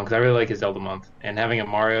 Because I really like his Zelda month. And having a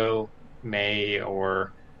Mario May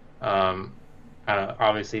or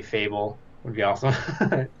obviously Fable would be awesome.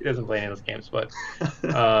 He doesn't play any of those games. But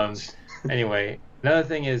anyway, another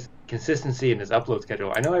thing is consistency in his upload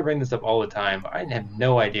schedule. I know I bring this up all the time, but I have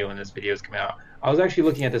no idea when this video is coming out. I was actually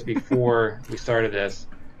looking at this before we started this.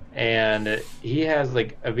 And he has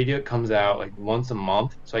like a video that comes out like once a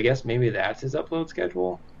month. So I guess maybe that's his upload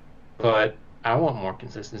schedule. But I want more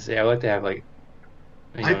consistency. I would like to have like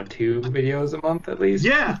 2 videos a month at least.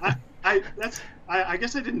 Yeah, I guess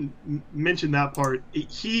I didn't mention that part.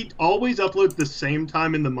 He always uploads the same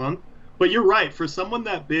time in the month. But you're right, for someone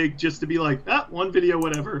that big, just to be like, one video,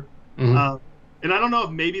 whatever. And I don't know if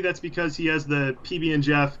maybe that's because he has the PB and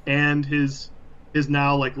Jeff and his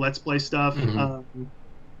now like Let's Play stuff.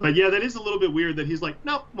 But yeah, that is a little bit weird that he's like,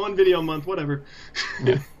 nope, 1 video a month, whatever.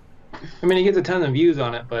 Yeah. I mean, he gets a ton of views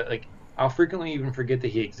on it, but like I'll frequently even forget that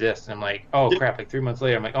he exists. And I'm like, oh crap! Like 3 months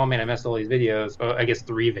later, I'm like, oh man, I missed all these videos. Oh, I guess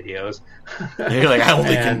 3 videos. You're like, I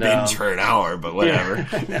only can binge for an hour, but whatever.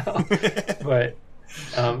 Yeah, I know. But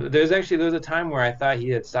there was a time where I thought he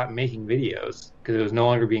had stopped making videos because it was no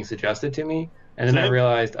longer being suggested to me, and then I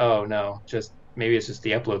realized, oh no, maybe it's just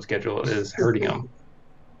the upload schedule is hurting him.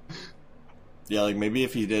 Yeah, like maybe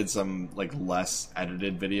if he did some like less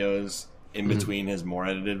edited videos in between his more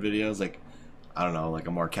edited videos, like I don't know, like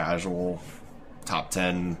a more casual top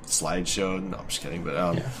 10 slideshow. No, I'm just kidding, but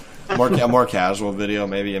a more casual video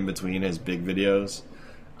maybe in between his big videos.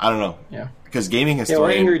 I don't know. Yeah. Because gaming Yeah, historian.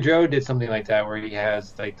 well, Angry Joe did something like that where he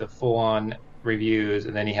has like the full-on reviews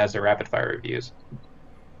and then he has the rapid-fire reviews.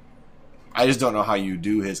 I just don't know how you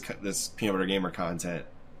do this Peanut Butter Gamer content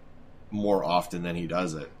more often than he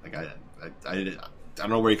does it. Like I don't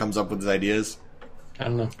know where he comes up with his ideas. I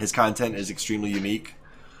don't know. His content is extremely unique.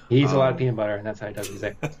 He eats a lot of peanut butter, and that's how he does it. He's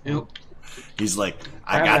like, nope. He's like,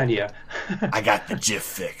 I have an idea. I got the GIF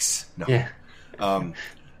fix. No. Yeah.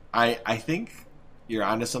 I think you're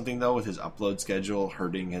onto something though with his upload schedule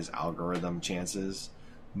hurting his algorithm chances.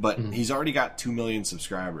 But he's already got 2 million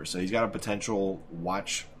subscribers, so he's got a potential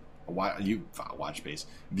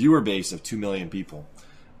viewer base of 2 million people.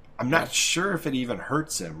 I'm not sure if it even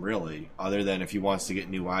hurts him really, other than if he wants to get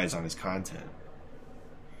new eyes on his content.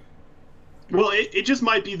 Well, it just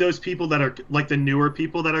might be those people that are like the newer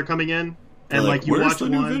people that are coming in, and like you watch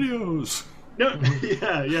one. New videos? No,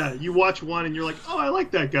 yeah. You watch one and you're like, oh, I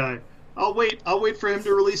like that guy. I'll wait for him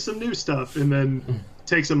to release some new stuff, and then it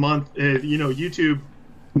takes a month. YouTube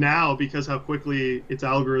now, because how quickly its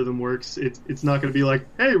algorithm works, it's not going to be like,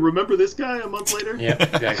 hey, remember this guy a month later? Yeah,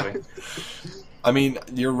 exactly. I mean,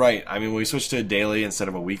 you're right. I mean, when we switched to a daily instead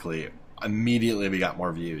of a weekly, immediately we got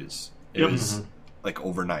more views. It was like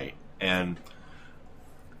overnight. And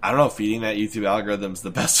I don't know, feeding that YouTube algorithm's the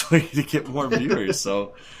best way to get more viewers.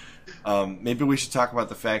 So maybe we should talk about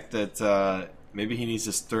the fact that maybe he needs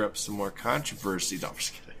to stir up some more controversy. No, I'm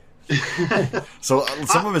just kidding. So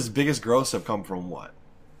some of his biggest growths have come from what?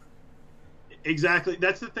 Exactly.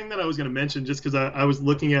 That's the thing that I was going to mention, just because I was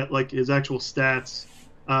looking at like his actual stats.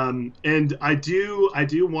 And I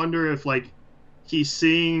do wonder if like he's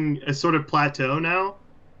seeing a sort of plateau now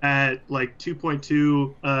at like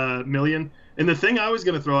 2.2 million. And the thing I was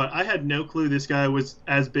going to throw out, I had no clue this guy was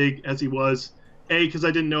as big as he was. A, because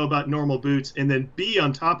I didn't know about normal boots, and then B,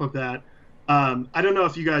 on top of that, I don't know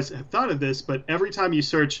if you guys have thought of this, but every time you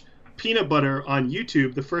search peanut butter on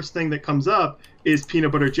YouTube, the first thing that comes up is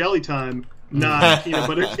Peanut Butter Jelly Time, not Peanut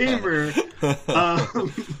Butter Gamer.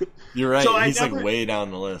 You're right. So he's like way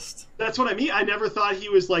down the list. That's what I mean. I never thought he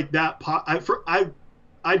was like that.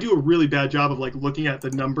 I do a really bad job of like looking at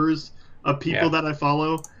the numbers of people that I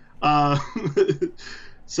follow.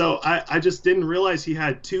 So I just didn't realize he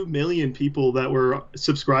had 2 million people that were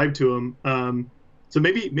subscribed to him. So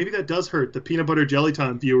maybe that does hurt the Peanut Butter Jelly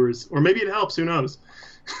Time viewers, or maybe it helps. Who knows?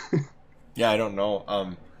 Yeah, I don't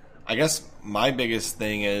know. I guess my biggest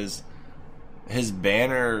thing is his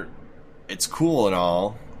banner. It's cool and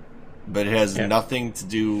all, but it has nothing to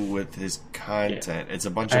do with his content. It's a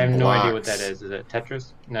bunch of blocks. I have no idea what that is. Is it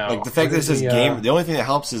Tetris? No. Like the fact that it says gamer. The only thing that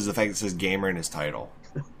helps is the fact that it says gamer in his title.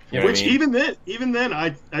 You know Which I mean? even then,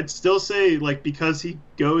 I'd still say, like, because he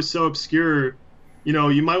goes so obscure,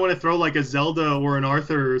 you might want to throw like a Zelda or an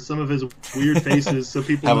Arthur or some of his weird faces so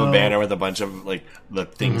people have know. A banner with a bunch of like the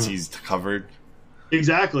things he's covered.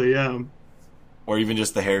 Exactly, yeah. Or even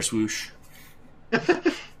just the hair swoosh.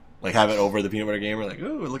 Like have it over the Peanut Butter Gamer, like, oh,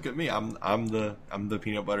 look at me, I'm the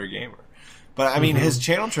Peanut Butter Gamer. But I mean, his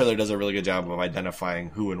channel trailer does a really good job of identifying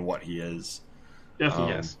who and what he is.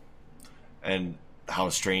 Definitely, yes. And how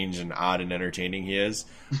strange and odd and entertaining he is.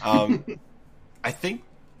 I think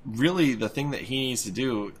really the thing that he needs to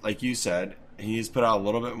do, like you said, he needs to put out a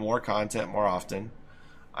little bit more content more often.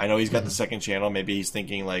 I know he's got the second channel. Maybe he's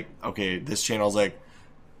thinking like, okay, this channel's like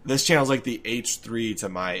the H3 to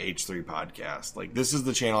my H3 podcast. Like, this is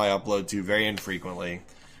the channel I upload to very infrequently.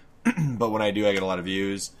 But when I do, I get a lot of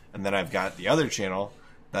views. And then I've got the other channel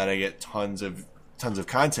that I get tons of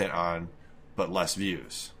content on, but less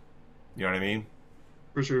views. You know what I mean?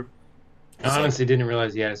 For sure. I honestly didn't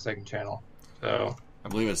realize he had a second channel. So I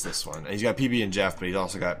believe it's this one. And he's got PB and Jeff, but he's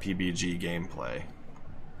also got PBG gameplay.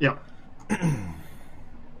 Yeah.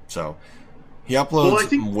 So he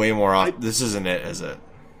uploads way more often. This isn't it, is it?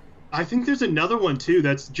 I think there's another one too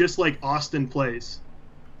that's just like Austin Plays.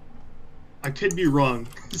 I could be wrong.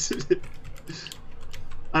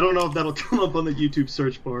 I don't know if that'll come up on the YouTube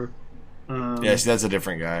search bar. Yeah, see, that's a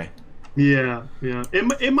different guy. Yeah.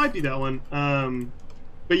 It might be that one.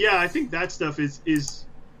 But yeah, I think that stuff is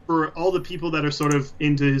for all the people that are sort of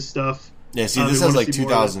into his stuff. Yeah, see, this has like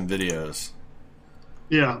 2,000 videos.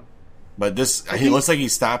 Yeah. But he looks like he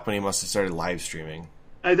stopped when he must have started live streaming.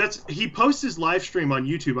 He posts his live stream on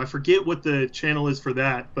YouTube. I forget what the channel is for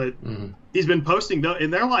that, but he's been posting though,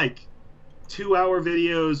 and they're like 2-hour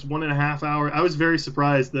videos, 1.5 hour. I was very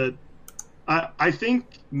surprised that I think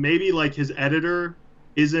maybe like his editor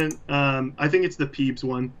isn't. I think it's the Peebs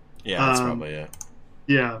one. Yeah, that's probably it.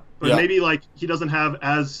 Yeah, but maybe like he doesn't have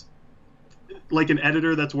as like an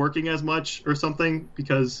editor that's working as much or something,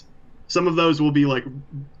 because some of those will be like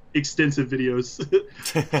extensive videos.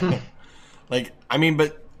 Like, I mean,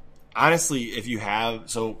 but honestly, if you have,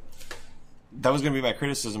 so that was going to be my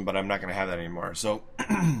criticism, but I'm not going to have that anymore. So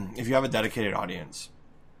if you have a dedicated audience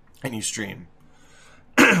and you stream.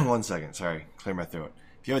 1 second, sorry, clear my throat.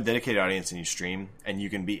 If you have a dedicated audience and you stream and you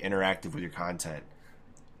can be interactive with your content,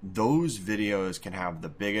 those videos can have the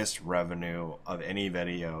biggest revenue of any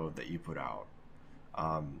video that you put out.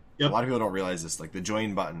 A lot of people don't realize this, like the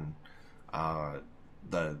join button,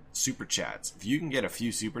 the super chats. If you can get a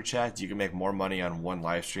few super chats, you can make more money on one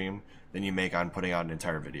live stream than you make on putting out an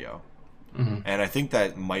entire video. And I think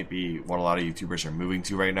that might be what a lot of YouTubers are moving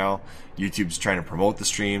to right now. YouTube's trying to promote the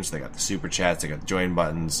streams. They got the super chats, they got the join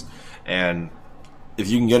buttons. And if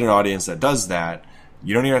you can get an audience that does that,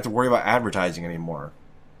 you don't even have to worry about advertising anymore.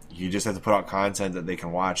 You just have to put out content that they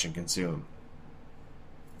can watch and consume.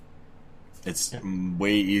 It's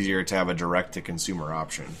way easier to have a direct-to-consumer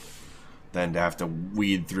option than to have to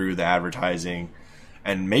weed through the advertising.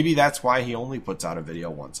 And maybe that's why he only puts out a video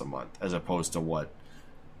once a month, as opposed to what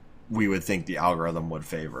we would think the algorithm would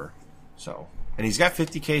favor. So, and he's got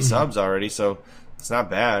 50K subs already, so it's not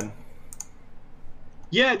bad.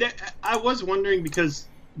 Yeah, I was wondering because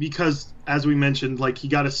as we mentioned, like he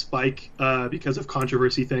got a spike because of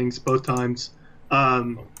controversy things both times.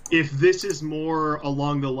 If this is more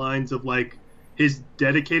along the lines of like his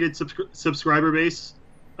dedicated subscriber base,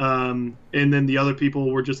 and then the other people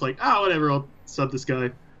were just like, whatever, I'll sub this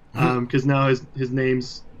guy, because now his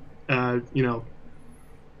name's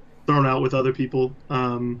thrown out with other people.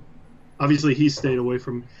 Obviously, he's stayed away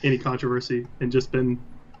from any controversy and just been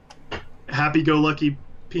happy-go-lucky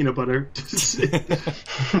peanut butter.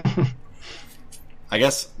 I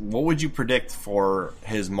guess, what would you predict for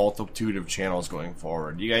his multitude of channels going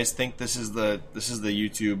forward? Do you guys think this is the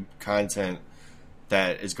YouTube content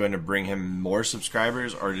that is going to bring him more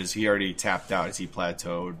subscribers, or is he already tapped out? Is he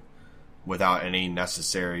plateaued without any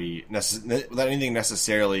without anything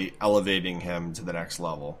necessarily elevating him to the next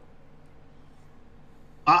level?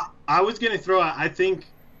 I was going to throw out, I think,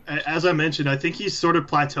 as I mentioned, I think he's sort of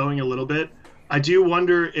plateauing a little bit. I do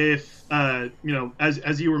wonder if,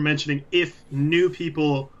 as you were mentioning, if new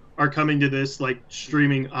people are coming to this like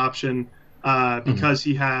streaming option because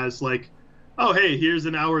he has like, oh, hey, here's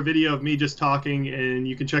an hour video of me just talking and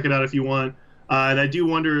you can check it out if you want. And I do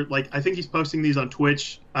wonder, like, I think he's posting these on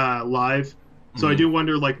Twitch live. So I do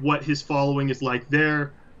wonder like what his following is like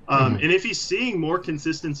there. And if he's seeing more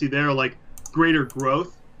consistency there, like greater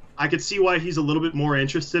growth, I could see why he's a little bit more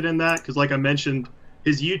interested in that. Because like I mentioned,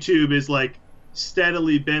 his YouTube is like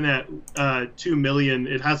steadily been at 2 million.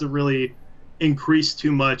 It hasn't really increased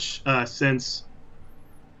too much since.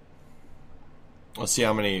 Let's see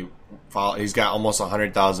how many he's got. Almost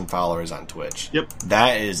 100,000 followers on Twitch. Yep,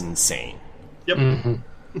 that is insane. Yep,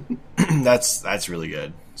 that's really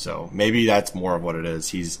good. So maybe that's more of what it is.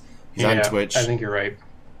 He's on Twitch. I think you're right.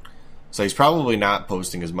 So he's probably not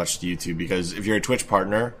posting as much to YouTube, because if you're a Twitch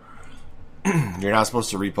partner, you're not supposed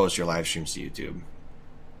to repost your live streams to YouTube.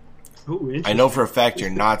 Ooh, I know for a fact you're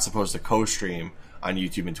not supposed to co-stream on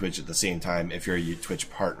YouTube and Twitch at the same time if you're a Twitch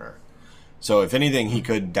partner. So if anything, he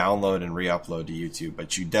could download and re-upload to YouTube,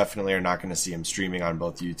 but you definitely are not going to see him streaming on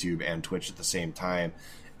both YouTube and Twitch at the same time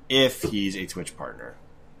if he's a Twitch partner.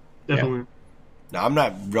 Definitely. Yeah. Now, I'm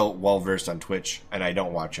not real well-versed on Twitch, and I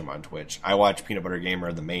don't watch him on Twitch. I watch Peanut Butter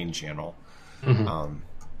Gamer, the main channel. And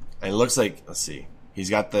it looks like, let's see, he's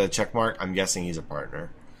got the check mark. I'm guessing he's a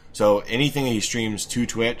partner. So anything he streams to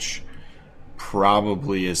Twitch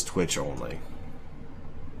probably is Twitch only.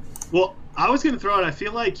 Well, I was going to throw out, I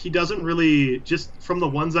feel like he doesn't really, just from the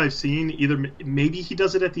ones I've seen, either maybe he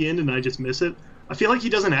does it at the end and I just miss it. I feel like he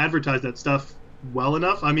doesn't advertise that stuff well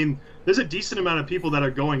enough. I mean, there's a decent amount of people that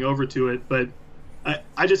are going over to it, but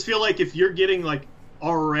I just feel like if you're getting like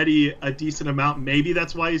already a decent amount, maybe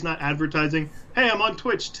that's why he's not advertising. Hey, I'm on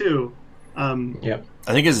Twitch too. Yep.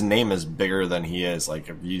 I think his name is bigger than he is. Like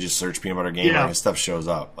if you just search Peanut Butter Gamer, his stuff shows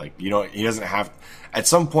up. Like he doesn't have. At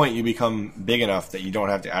some point, you become big enough that you don't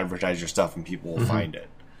have to advertise your stuff, and people will find it,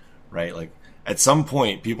 right? Like at some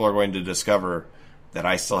point, people are going to discover that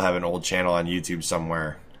I still have an old channel on YouTube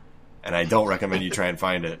somewhere, and I don't recommend you try and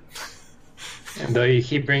find it. And though you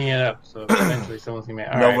keep bringing it up, so eventually someone's gonna be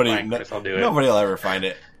I'll do it. Nobody will ever find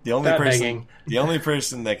it. The only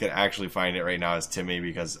person that could actually find it right now is Timmy,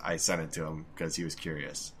 because I sent it to him because he was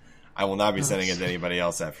curious. I will not be sending it to anybody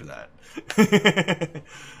else after that.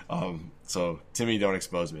 So Timmy, don't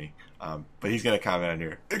expose me. But he's gonna comment on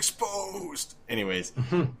here, exposed. Anyways,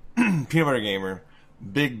 Peanut Butter Gamer,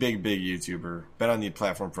 big YouTuber, been on the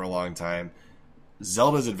platform for a long time.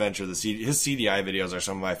 Zelda's Adventure, his CDI videos are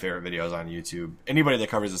some of my favorite videos on YouTube. Anybody that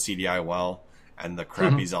covers the CDI well and the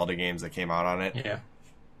crappy Zelda games that came out on it,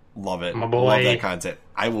 love it. My boy. Love that content.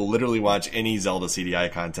 I will literally watch any Zelda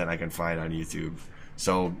CDI content I can find on YouTube.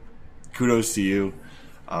 So kudos to you.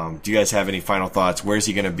 Do you guys have any final thoughts? Where's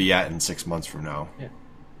he going to be at in 6 months from now? Yeah.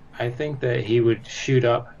 I think that he would shoot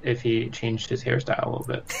up if he changed his hairstyle a little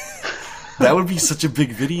bit. That would be such a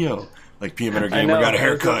big video. Like, Peanut Butter Gamer got a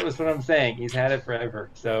haircut. That's what I'm saying. He's had it forever.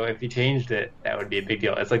 So if he changed it, that would be a big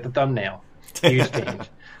deal. It's like the thumbnail. Huge change.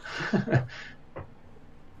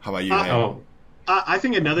 How about you, I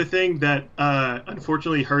think another thing that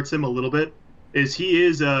unfortunately hurts him a little bit is he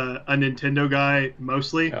is a Nintendo guy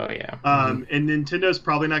mostly. Oh, yeah. And Nintendo's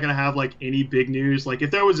probably not going to have, like, any big news. Like,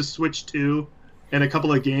 if there was a Switch 2 and a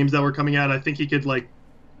couple of games that were coming out, I think he could, like,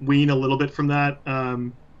 wean a little bit from that.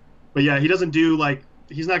 But, yeah, he doesn't do, like,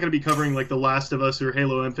 he's not going to be covering, like, The Last of Us or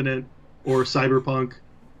Halo Infinite or Cyberpunk.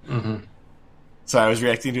 Mm-hmm. Sorry, I was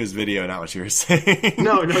reacting to his video, not what you were saying.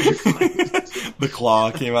 No, you're fine. The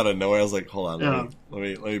claw came out of nowhere. I was like, hold on,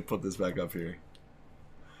 let me put this back up here.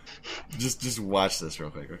 Just watch this real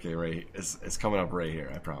quick. Okay, right, it's coming up right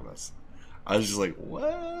here. I promise. I was just like,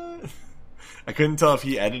 what? I couldn't tell if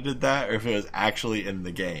he edited that or if it was actually in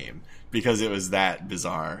the game because it was that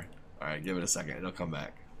bizarre. All right, give it a second. It'll come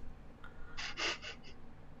back.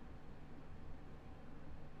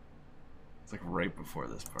 It's like right before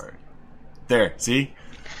this part. There, see?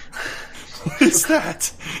 What is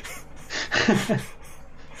that?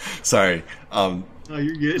 Sorry. Oh,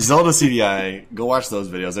 you're good. Zelda CDI, go watch those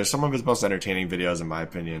videos. They're some of his most entertaining videos, in my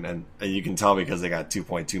opinion. And you can tell because they got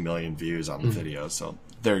 2.2 million views on the videos. So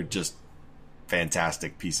they're just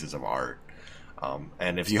fantastic pieces of art.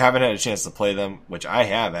 And if you haven't had a chance to play them, which I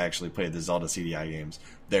have actually played the Zelda CDI games,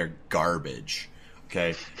 they're garbage.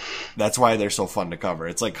 Okay, that's why they're so fun to cover.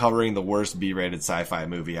 It's like covering the worst B-rated sci-fi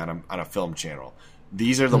movie on a film channel.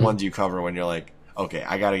 These are the ones you cover when you're like, okay,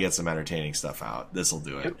 I got to get some entertaining stuff out. This will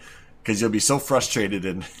do it. Because you'll be so frustrated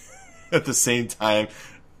and at the same time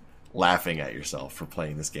laughing at yourself for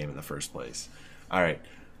playing this game in the first place. All right,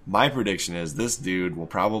 my prediction is this dude will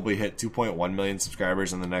probably hit 2.1 million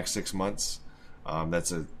subscribers in the next 6 months.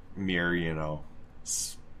 That's a mere,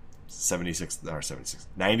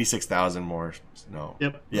 96,000 more. No.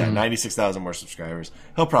 Yep. Yeah, 96,000 more subscribers.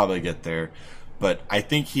 He'll probably get there. But I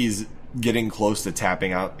think he's getting close to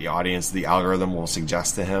tapping out the audience the algorithm will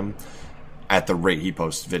suggest to him at the rate he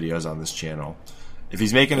posts videos on this channel. If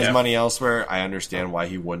he's making his money elsewhere, I understand why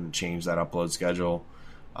he wouldn't change that upload schedule.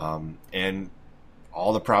 And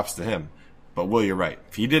all the props to him. But Will, you're right.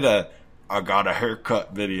 If he did a I got a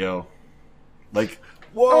haircut video, like,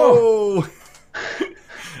 whoa!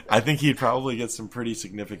 I think he'd probably get some pretty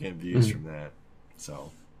significant views from that.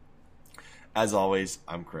 So, as always,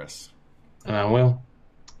 I'm Chris. And I'm Will.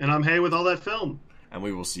 And I'm Hay with all that film. And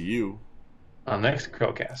we will see you on the next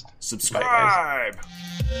CHRILLCAST. Subscribe! Bye,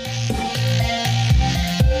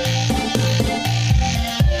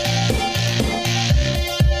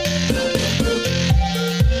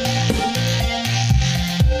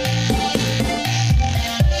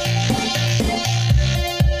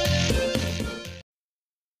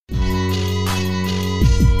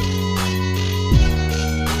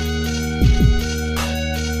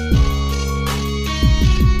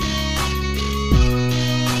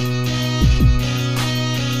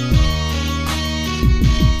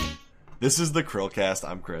 This is the CHRILLCAST.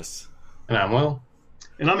 I'm Chris. And I'm Will.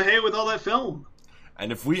 And I'm Hay with all that film.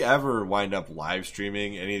 And if we ever wind up live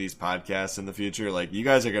streaming any of these podcasts in the future, like, you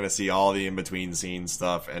guys are going to see all the in-between scene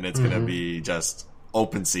stuff, and it's going to be just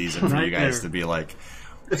open season for you guys to be like,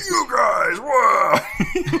 you guys, whoa!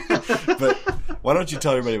 But why don't you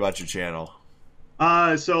tell everybody about your channel?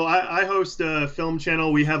 So I host a film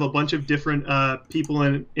channel. We have a bunch of different people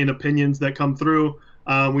and opinions that come through.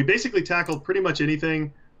 We basically tackle pretty much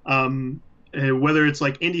anything. Whether it's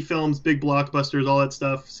like indie films, big blockbusters, all that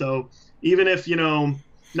stuff. So even if,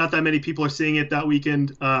 not that many people are seeing it that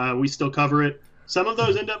weekend, we still cover it. Some of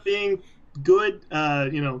those end up being good.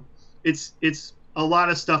 It's a lot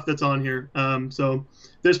of stuff that's on here. So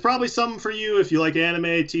there's probably some for you if you like anime,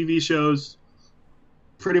 TV shows,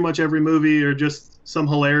 pretty much every movie, or just some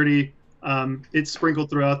hilarity. It's sprinkled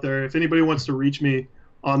throughout there. If anybody wants to reach me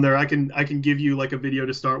on there, I can give you like a video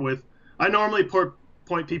to start with. I normally point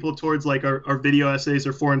people towards like our video essays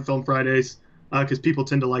or Foreign Film Fridays because people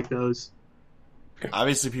tend to like those.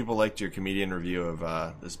 Obviously, people liked your comedian review of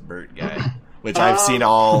this Bert guy, which I've seen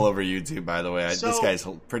all over YouTube, by the way. This guy's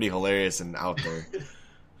pretty hilarious and out there.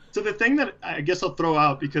 So the thing that I guess I'll throw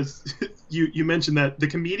out, because you mentioned that the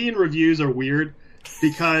comedian reviews are weird,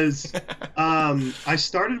 because I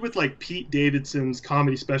started with like Pete Davidson's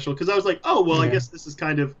comedy special because I was like, oh, well, I guess this is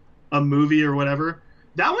kind of a movie or whatever.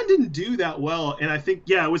 That one didn't do that well, and I think,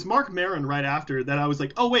 it was Mark Maron right after that I was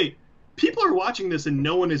like, oh, wait, people are watching this and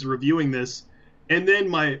no one is reviewing this. And then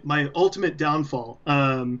my ultimate downfall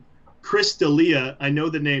Chris D'Elia. I know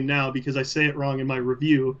the name now because I say it wrong in my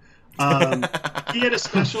review. He had a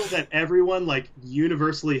special that everyone like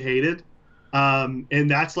universally hated. And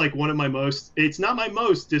that's like one of my most, it's not my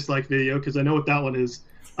most disliked video because I know what that one is.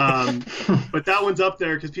 But that one's up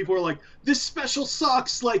there because people were like, this special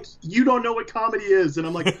sucks. Like, you don't know what comedy is. And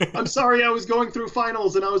I'm like, I'm sorry, I was going through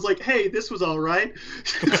finals and I was like, hey, this was all right.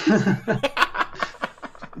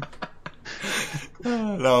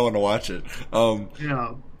 Now I want to watch it.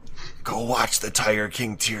 Yeah. Go watch the Tiger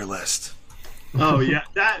King tier list. Oh, yeah.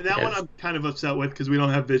 That one I'm kind of upset with because we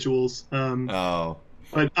don't have visuals.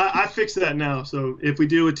 But I fixed that now, so if we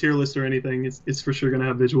do a tier list or anything, it's for sure going to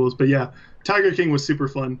have visuals. But yeah, Tiger King was super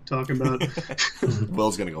fun talking about.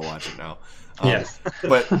 Will's going to go watch it now. Yes.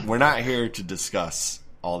 But we're not here to discuss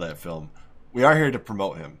all that film. We are here to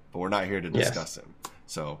promote him, but we're not here to discuss him.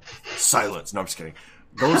 So, silence. No, I'm just kidding.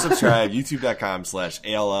 Go subscribe,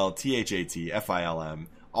 youtube.com/ALLTHATFILM,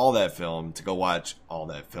 all that film, to go watch all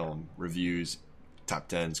that film, reviews, top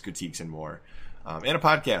 10s, critiques, and more. And a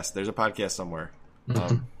podcast. There's a podcast somewhere.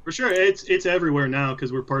 For sure, it's everywhere now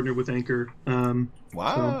because we're partnered with Anchor.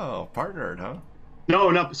 Wow, partnered, huh?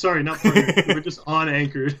 No, not partnered. We're just on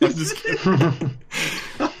Anchor. I'm just kidding.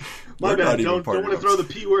 My bad. Don't want to throw the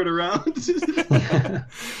P word around.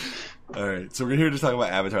 All right, so we're here to talk about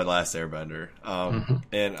Avatar: The Last Airbender,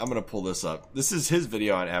 and I'm gonna pull this up. This is his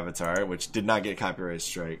video on Avatar, which did not get copyright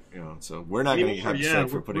strike. So we're not gonna get copyright strike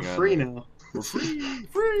for putting we're on. Free now. We're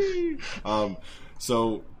free.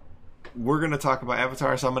 So we're going to talk about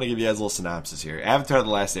Avatar, so I'm going to give you guys a little synopsis here. Avatar: The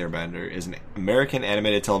Last Airbender is an American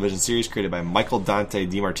animated television series created by Michael Dante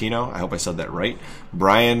DiMartino. I hope I said that right.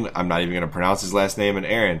 Brian, I'm not even going to pronounce his last name, and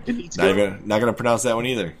Aaron, not going to pronounce that one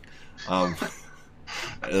either.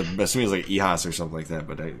 Assuming it's like Ehas or something like that,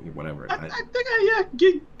 but whatever. I think I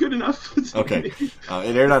get good enough. Okay. It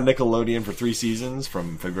aired on Nickelodeon for 3 seasons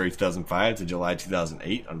from February 2005 to July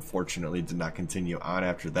 2008. Unfortunately, did not continue on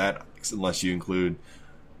after that, unless you include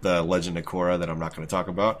the Legend of Korra that I'm not going to talk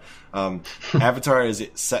about. Avatar is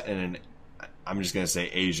set in I'm just going to say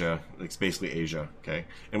Asia. It's basically Asia, okay?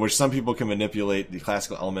 In which some people can manipulate the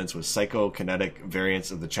classical elements with psychokinetic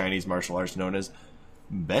variants of the Chinese martial arts known as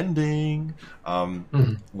bending.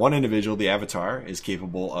 One individual, the Avatar, is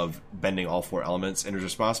capable of bending all 4 elements and is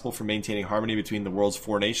responsible for maintaining harmony between the world's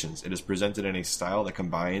 4 nations. It is presented in a style that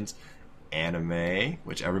combines anime,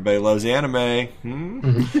 which everybody loves anime.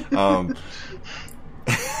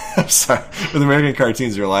 I'm sorry. With American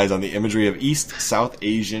cartoons, it relies on the imagery of East, South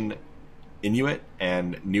Asian, Inuit,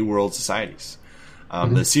 and New World societies.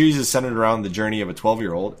 The series is centered around the journey of a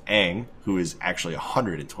 12-year-old, Aang, who is actually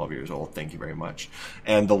 112 years old, thank you very much,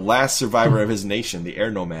 and the last survivor of his nation, the Air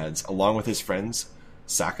Nomads, along with his friends,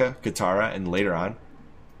 Sokka, Katara, and later on...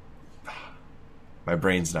 My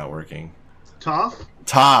brain's not working. Toph?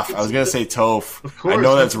 Toph! I was going to say Toph. Of course, I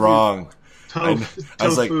know that's wrong. Toph. I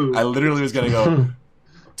was like, I literally was going to go...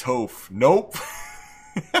 Toph. Nope.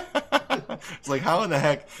 It's like, how in the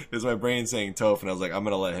heck is my brain saying Toph? And I was like, I'm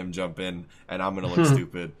going to let him jump in, and I'm going to look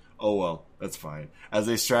stupid. Oh, well, that's fine. As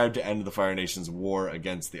they strive to end the Fire Nation's war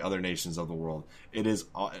against the other nations of the world,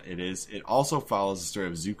 it also follows the story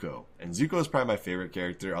of Zuko. And Zuko is probably my favorite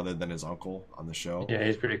character other than his uncle on the show. Yeah,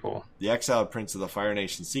 he's pretty cool. The exiled prince of the Fire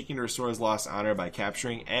Nation seeking to restore his lost honor by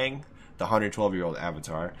capturing Aang, the 112-year-old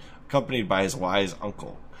Avatar, accompanied by his wise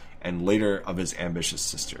uncle, and later of his ambitious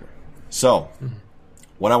sister. So,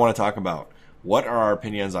 what I want to talk about, what are our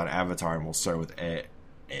opinions on Avatar? And we'll start with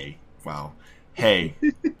Wow. Hey.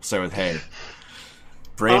 Start with hey.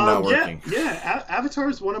 Brain not working. Yeah. Avatar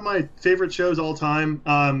is one of my favorite shows all time.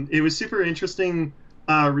 It was super interesting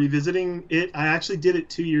revisiting it. I actually did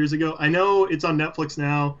it 2 years ago. I know it's on Netflix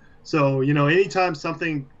now, so, anytime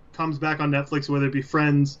something comes back on Netflix, whether it be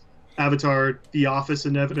Friends, Avatar, The Office,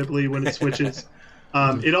 inevitably when it switches...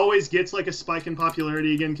 it always gets like a spike in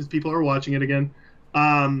popularity again because people are watching it again.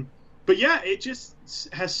 But yeah, it just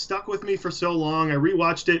has stuck with me for so long. I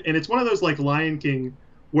rewatched it, and it's one of those like Lion King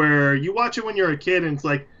where you watch it when you're a kid and it's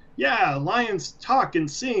like, yeah, lions talk and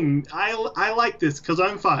sing. I like this because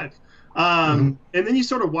I'm 5. And then you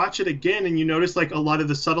sort of watch it again and you notice like a lot of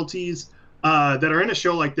the subtleties that are in a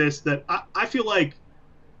show like this that I feel like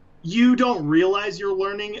you don't realize you're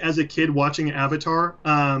learning as a kid watching Avatar,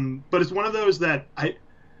 but it's one of those that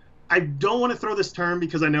I don't want to throw this term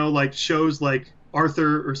because I know like shows like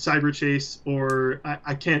Arthur or Cyber Chase or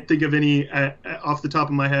I can't think of any off the top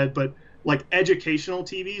of my head, but like educational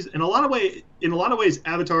TVs. In a lot of ways,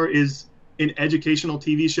 Avatar is an educational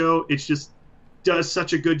TV show. It just does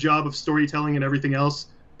such a good job of storytelling and everything else.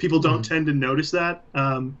 People don't tend to notice that.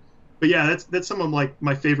 but yeah, that's some of like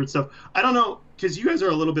my favorite stuff. I don't know, because you guys are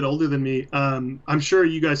a little bit older than me. I'm sure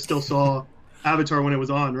you guys still saw Avatar when it was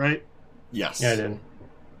on, right? Yes. Yeah, I did.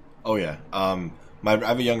 Oh yeah. I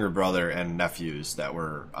have a younger brother and nephews that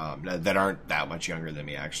were that aren't that much younger than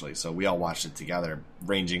me actually. So we all watched it together,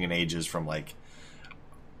 ranging in ages from like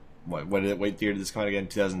what year did this come out again?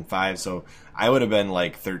 2005. So I would have been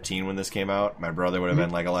like 13 when this came out. My brother would have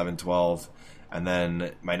been like 11, 12, and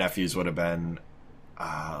then my nephews would have been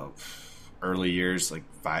early years, like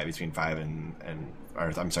between 5 and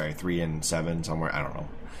or I'm sorry, 3 and 7 somewhere. I don't know.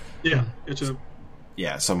 Yeah, it's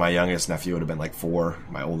yeah. So my youngest nephew would have been like 4.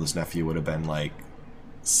 My oldest nephew would have been like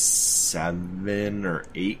 7 or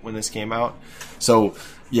 8 when this came out. So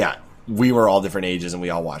yeah, we were all different ages and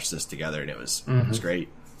we all watched this together, and it was great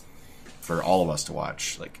for all of us to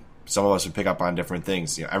watch. Like some of us would pick up on different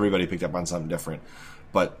things. You know, everybody picked up on something different.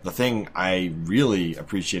 But the thing I really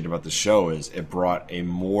appreciated about the show is it brought a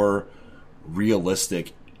more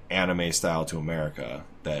realistic anime style to America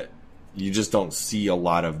that you just don't see a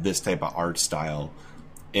lot of this type of art style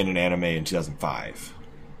in an anime in 2005.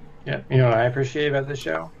 Yeah, you know what I appreciate about this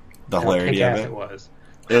show? The hilarity of it. It was.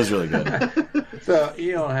 It was really good. So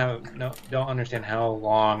you don't understand how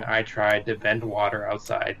long I tried to vent water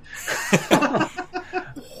outside.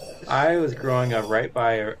 I was growing up right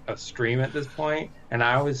by a stream at this point, and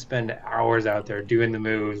I would spend hours out there doing the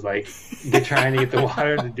moves, like trying to get the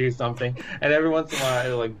water to do something. And every once in a while, it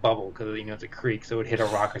would like bubble because it's a creek, so it would hit a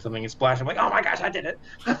rock or something and splash. I'm like, oh my gosh, I did it!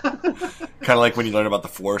 Kind of like when you learn about the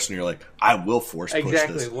Force, and you're like, I will force push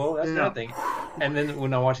exactly. this. Well, that's nothing. And then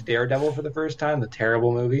when I watched Daredevil for the first time, the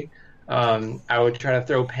terrible movie, I would try to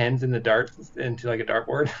throw pens in the darts into like a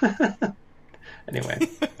dartboard. Anyway.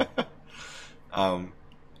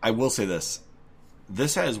 I will say this.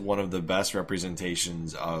 This has one of the best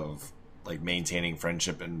representations of like maintaining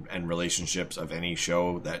friendship and relationships of any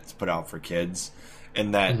show that's put out for kids,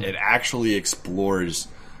 in that it actually explores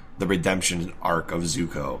the redemption arc of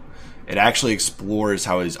Zuko. It actually explores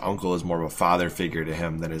how his uncle is more of a father figure to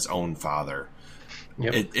him than his own father.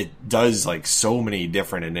 Yep. It does like so many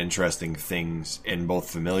different and interesting things in both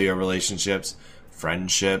familiar relationships,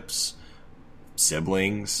 friendships,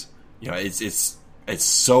 siblings. You know, it's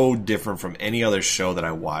so different from any other show that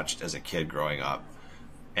I watched as a kid growing up,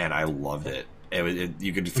 and I loved it.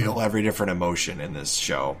 You could feel every different emotion in this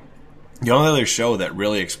show. The only other show that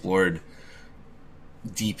really explored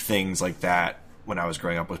deep things like that when I was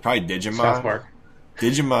growing up was probably Digimon. South Park.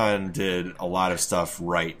 Digimon did a lot of stuff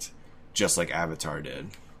right, just like Avatar did,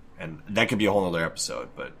 and that could be a whole other episode.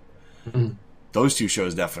 But those two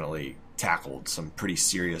shows definitely tackled some pretty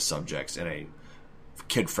serious subjects in a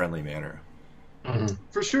kid-friendly manner.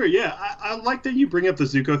 For sure, yeah. I like that you bring up the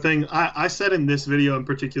Zuko thing. I said in this video in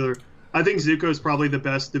particular, I think Zuko is probably the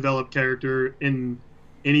best developed character in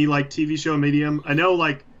any like TV show medium. I know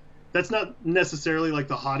like that's not necessarily like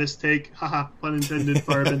the hottest take, haha, pun intended,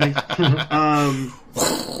 firebending.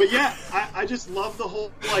 But yeah, I just love the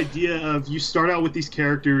whole idea of you start out with these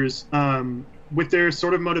characters with their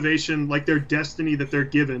sort of motivation, like their destiny that they're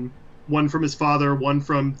given. One from his father, one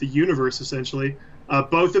from the universe, essentially.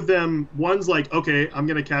 Both of them, one's like, okay, I'm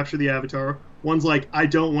going to capture the Avatar. One's like, I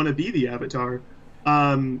don't want to be the Avatar.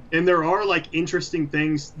 And there are, like, interesting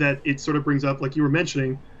things that it sort of brings up, like you were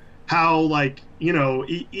mentioning, how, like, you know,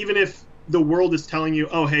 even if the world is telling you,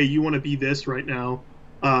 oh, hey, you want to be this right now,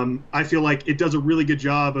 I feel like it does a really good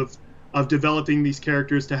job of developing these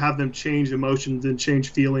characters to have them change emotions and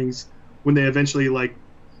change feelings when they eventually, like,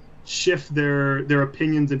 shift their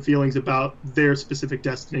opinions and feelings about their specific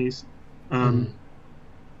destinies.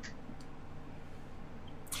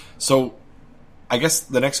 So, I guess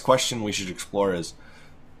the next question we should explore is,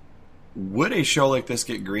 would a show like this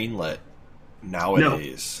get greenlit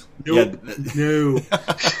nowadays? No. No.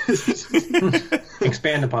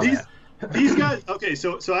 Expand upon that. These guys, okay,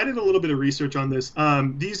 so I did a little bit of research on this.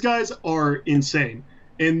 These guys are insane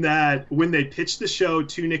in that when they pitched the show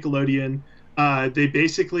to Nickelodeon, they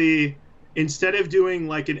basically, instead of doing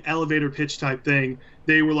like an elevator pitch type thing,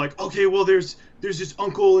 they were like, okay, well, there's this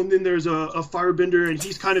uncle, and then there's a firebender, and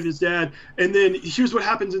he's kind of his dad, and then here's what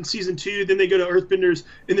happens in season 2. Then they go to earthbenders,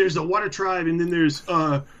 and there's a water tribe, and then there's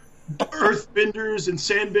earthbenders and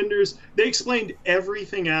sandbenders. They explained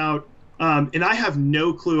everything out, and I have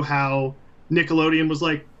no clue how Nickelodeon was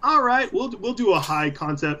like, all right, we'll do a high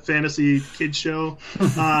concept fantasy kids show,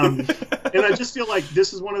 and I just feel like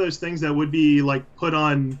this is one of those things that would be like put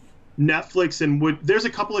on Netflix, and there's a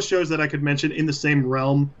couple of shows that I could mention in the same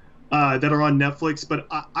realm that are on Netflix, but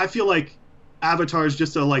I feel like Avatar is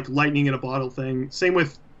just a like lightning in a bottle thing. Same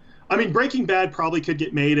with, I mean, Breaking Bad probably could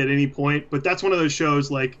get made at any point, but that's one of those shows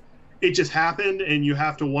like it just happened, and you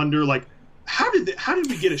have to wonder like, how did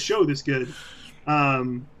we get a show this good?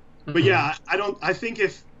 But yeah, I think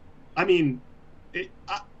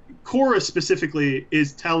Korra specifically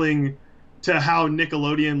is telling to how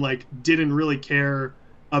Nickelodeon like didn't really care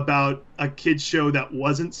about a kids show that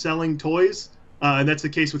wasn't selling toys, and that's the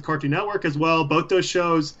case with Cartoon Network as well. Both those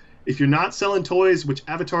shows, if you're not selling toys, which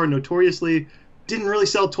Avatar notoriously didn't really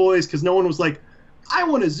sell toys because no one was like, I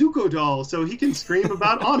want a Zuko doll so he can scream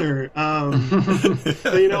about honor. So,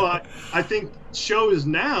 I think shows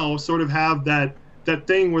now sort of have that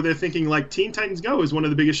thing where they're thinking like Teen Titans Go is one of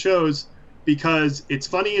the biggest shows because it's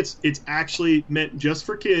funny, it's actually meant just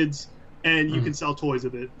for kids, and you can sell toys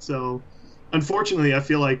of it. So unfortunately, I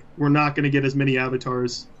feel like we're not going to get as many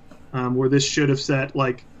Avatars, where this should have set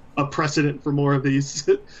like a precedent for more of these.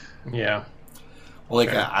 Yeah. Well,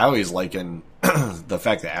 like I always liken the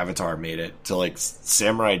fact that Avatar made it to like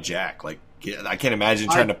Samurai Jack. Like I can't imagine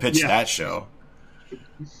trying to pitch that show.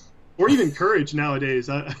 Or even Courage nowadays.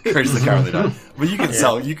 Courage the Cowardly Dog. Well, you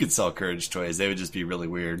could sell Courage toys. They would just be really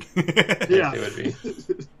weird. Yeah, they would be.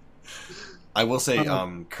 I will say,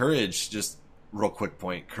 Courage. Just real quick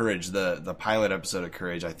point. Courage, the pilot episode of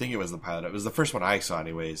Courage. I think it was the pilot. It was the first one I saw,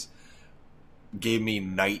 anyways. Gave me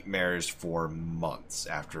nightmares for months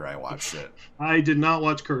after I watched it. I did not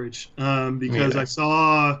watch Courage because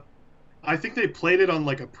I think they played it on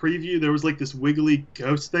like a preview. There was like this wiggly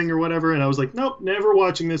ghost thing or whatever, and I was like, nope, never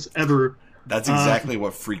watching this ever. That's exactly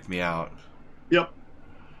what freaked me out. Yep.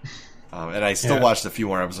 And I still watched a few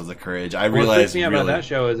more episodes of Courage. I what realized freaks me out about that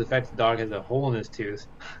show is the fact the dog has a hole in his tooth.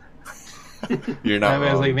 You're not wrong.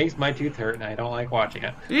 I was like, it makes my tooth hurt, and I don't like watching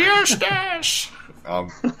it. Eustace!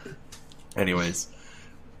 Anyways,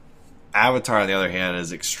 Avatar, on the other hand,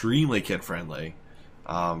 is extremely kid-friendly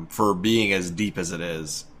for being as deep as it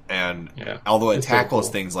is. And although it tackles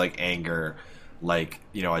things like anger, like,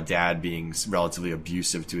 a dad being relatively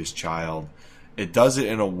abusive to his child, it does it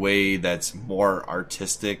in a way that's more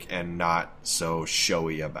artistic and not so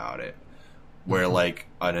showy about it. Where, like,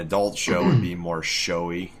 an adult show would be more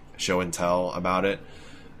showy, show and tell about it.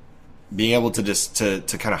 Being able to just to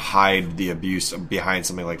kind of hide the abuse behind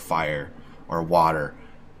something like fire or water,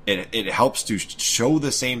 it helps to show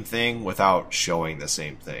the same thing without showing the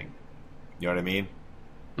same thing. You know what I mean?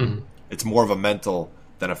 Mm-hmm. It's more of a mental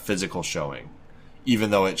than a physical showing,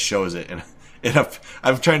 even though it shows it.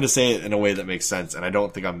 I'm trying to say it in a way that makes sense, and I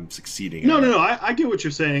don't think I'm succeeding. No. I get what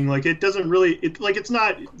you're saying. Like, it doesn't really. It's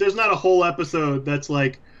not. There's not a whole episode that's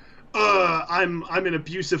like, I'm an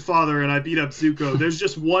abusive father and I beat up Zuko. There's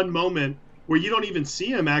just one moment where you don't even see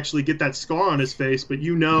him actually get that scar on his face, but what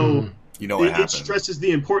happened. It stresses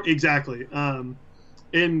the exactly.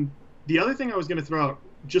 And the other thing I was going to throw out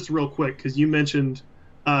just real quick, because you mentioned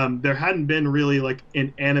there hadn't been really like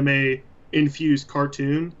an anime infused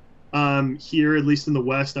cartoon here, at least in the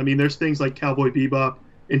West. I mean, there's things like Cowboy Bebop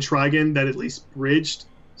and Trigun that at least bridged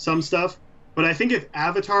some stuff. But I think if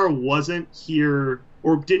Avatar wasn't here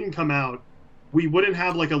or didn't come out, we wouldn't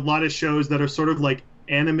have like a lot of shows that are sort of like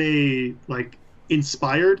anime like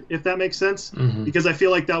inspired, if that makes sense. Mm-hmm. Because I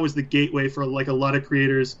feel like that was the gateway for like a lot of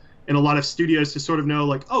creators and a lot of studios to sort of know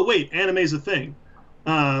like, oh wait, anime's a thing.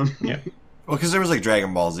 Yeah. Well, because there was like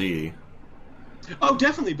Dragon Ball Z. Oh,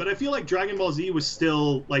 definitely. But I feel like Dragon Ball Z was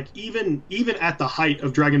still like even at the height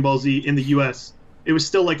of Dragon Ball Z in the US, it was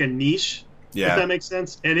still like a niche. Yeah. If that makes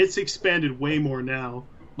sense. And it's expanded way more now.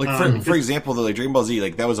 Like for example, though, like Dragon Ball Z,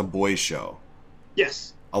 like that was a boys' show.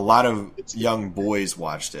 Yes. A lot of young boys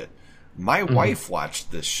watched it. My wife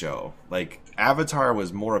watched this show. Like, Avatar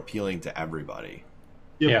was more appealing to everybody.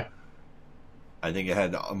 Yep. Yeah. I think it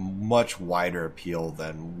had a much wider appeal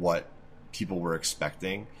than what people were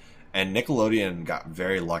expecting. And Nickelodeon got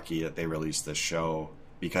very lucky that they released this show,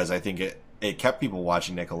 because I think it kept people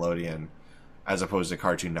watching Nickelodeon as opposed to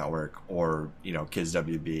Cartoon Network or, Kids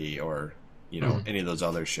WB or, any of those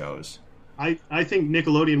other shows. I think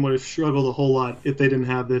Nickelodeon would have struggled a whole lot if they didn't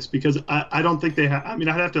have this, because I don't think they have. I mean,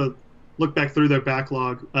 I'd have to look back through their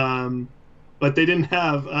backlog, but they didn't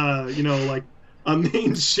have, like a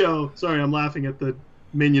main show. Sorry, I'm laughing at the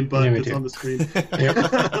minion butt that's on the screen.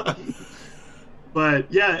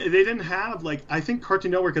 But yeah, they didn't have like, I think Cartoon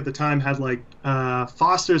Network at the time had like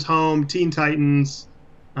Foster's Home, Teen Titans.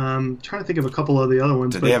 Trying to think of a couple of the other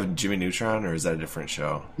ones. Did they have Jimmy Neutron, or is that a different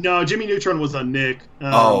show? No, Jimmy Neutron was on Nick.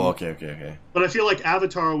 Okay. But I feel like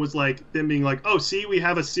Avatar was like them being like, oh, see, we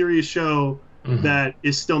have a serious show that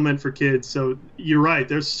is still meant for kids. So you're right.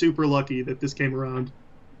 They're super lucky that this came around.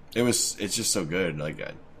 It's just so good. Like,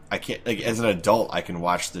 I can't, like, as an adult, I can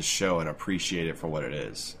watch this show and appreciate it for what it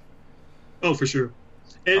is. Oh, for sure.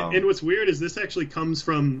 And what's weird is this actually comes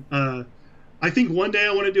from I think one day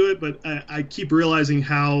I want to do it, but I keep realizing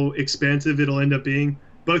how expansive it'll end up being.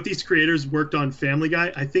 Both these creators worked on Family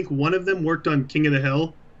Guy. I think one of them worked on King of the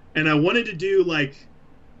Hill, and I wanted to do like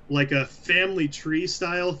a family tree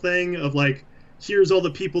style thing of like, here's all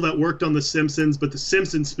the people that worked on The Simpsons, but The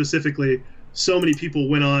Simpsons specifically, so many people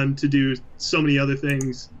went on to do so many other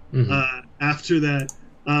things after that.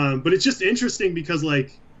 But it's just interesting because,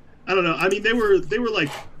 like, I don't know. I mean, they were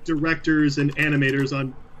like directors and animators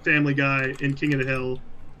on Family Guy and King of the Hill.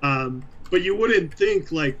 But you wouldn't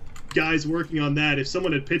think, like, guys working on that, if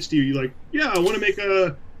someone had pitched to you, you're like, yeah, I want to make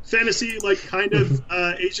a fantasy, like, kind of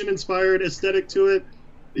Asian-inspired aesthetic to it.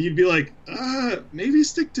 You'd be like, maybe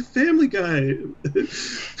stick to Family Guy.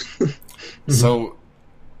 So,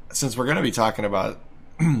 since we're going to be talking about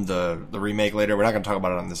the remake later, we're not going to talk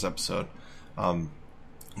about it on this episode.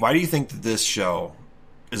 Why do you think that this show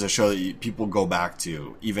is a show that people go back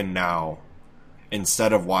to even now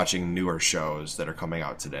instead of watching newer shows that are coming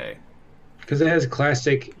out today? Because it has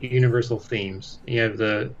classic universal themes. You have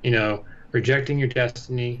the, rejecting your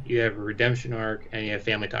destiny, you have a redemption arc, and you have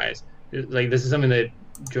family ties. Like, this is something that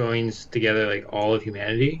joins together, like, all of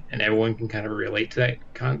humanity, and everyone can kind of relate to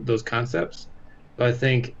those concepts. But I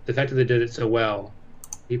think the fact that they did it so well,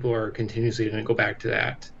 people are continuously going to go back to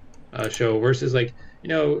that show versus, like,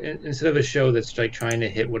 instead of a show that's like trying to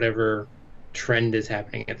hit whatever trend is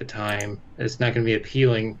happening at the time, it's not going to be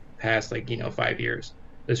appealing past 5 years.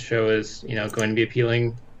 This show is going to be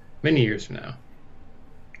appealing many years from now.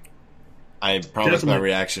 I promise my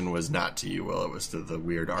reaction was not to you, Will. It was to the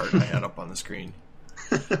weird art I had up on the screen.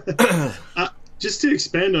 Just to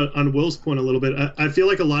expand on Will's point a little bit, I feel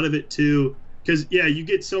like a lot of it too, because you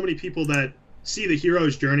get so many people that see the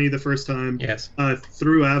hero's journey the first time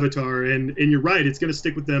through Avatar, and you're right, it's going to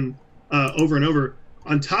stick with them over and over.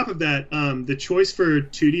 On top of that, the choice for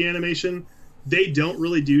 2D animation, they don't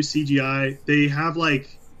really do CGI. They have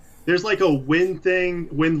there's like a wind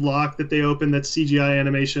lock that they open that's CGI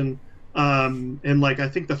animation, and I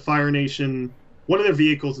think the Fire Nation, one of their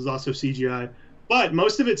vehicles is also CGI, but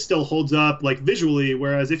most of it still holds up visually.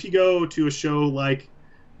 Whereas if you go to a show like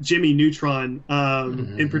Jimmy Neutron,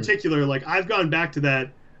 in particular, I've gone back to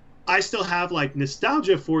that. I still have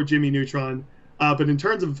nostalgia for Jimmy Neutron, but in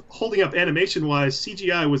terms of holding up animation wise,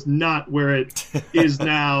 CGI was not where it is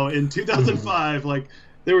now in 2005.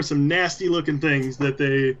 There were some nasty looking things that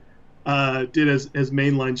they did as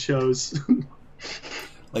mainline shows.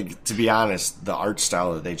 To be honest, the art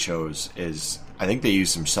style that they chose is, I think they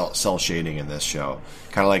used some cell shading in this show,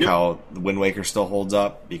 kind of like how the Wind Waker still holds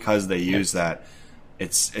up because they use that.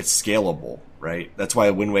 It's scalable, right? That's why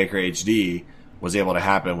Wind Waker HD was able to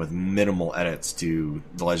happen with minimal edits to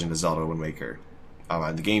The Legend of Zelda Wind Waker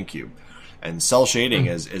on the GameCube. And cell shading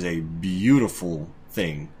is a beautiful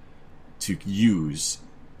thing to use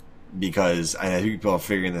because I think people are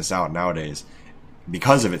figuring this out nowadays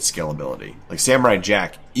because of its scalability. Like Samurai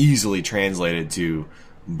Jack easily translated to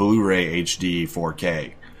Blu-ray HD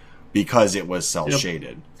 4K because it was cell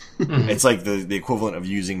shaded. It's like the equivalent of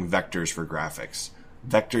using vectors for graphics.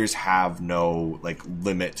 Vectors have no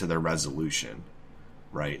limit to their resolution,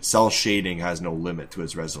 right? Cell shading has no limit to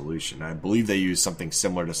its resolution. I believe they use something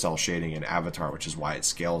similar to cell shading in Avatar, which is why it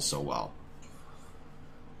scales so well.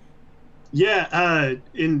 Yeah,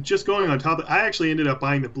 in just going on top, I actually ended up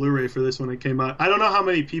buying the Blu-ray for this when it came out. I don't know how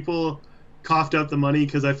many people coughed up the money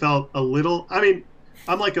because I felt a little. I mean,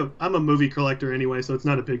 I'm a movie collector anyway, so it's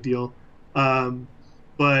not a big deal.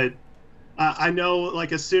 But I know,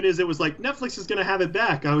 as soon as it was Netflix is going to have it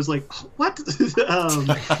back, I was like, what?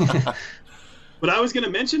 But I was going to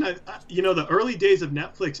mention, the early days of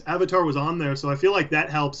Netflix, Avatar was on there, so I feel like that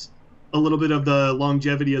helps a little bit of the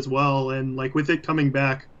longevity as well. And with it coming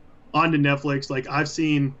back onto Netflix, I've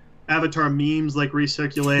seen Avatar memes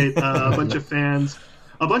recirculate, a bunch of fans,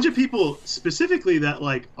 a bunch of people specifically that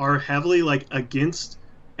are heavily against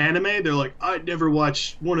anime. They're like, I'd never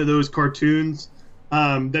watch one of those cartoons.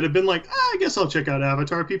 That have been I guess I'll check out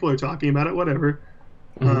Avatar. People are talking about it, whatever.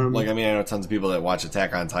 I know tons of people that watch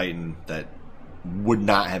Attack on Titan that would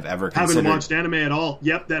not have ever considered... Haven't watched anime at all.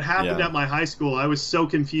 Yep, that happened at my high school. I was so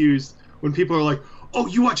confused when people are like, oh,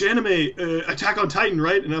 you watch anime, Attack on Titan,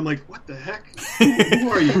 right? And I'm like, what the heck? Who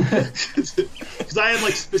are you? Because I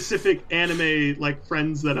had specific anime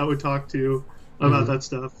friends that I would talk to about that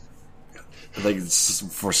stuff.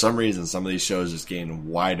 For some reason, some of these shows just gain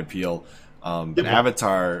wide appeal. But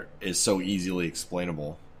Avatar is so easily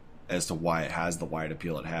explainable as to why it has the wide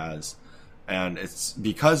appeal it has. And it's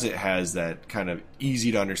because it has that kind of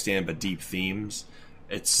easy to understand but deep themes.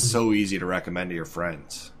 It's so easy to recommend to your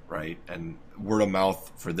friends, right? And word of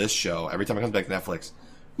mouth for this show, every time it comes back to Netflix,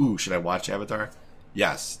 ooh, should I watch Avatar?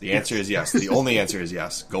 Yes. The answer is yes. The only answer is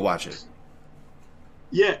yes. Go watch it.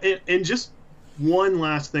 Yeah, and just one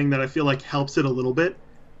last thing that I feel like helps it a little bit,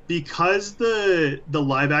 because the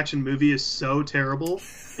live action movie is so terrible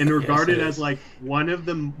and regarded as like one of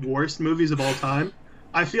the worst movies of all time.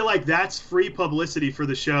 I feel like that's free publicity for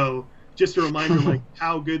the show, just a reminder like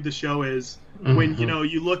how good the show is. When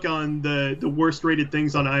you look on the worst rated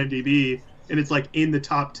things on IMDb and it's like in the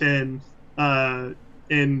top 10,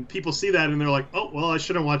 and people see that and they're like, oh well, I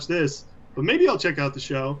shouldn't watch this, but maybe I'll check out the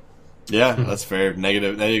show. Yeah, that's fair.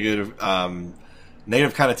 Negative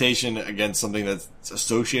connotation against something that's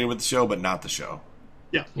associated with the show, but not the show.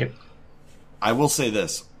 Yeah. Yep. I will say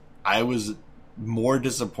this: I was more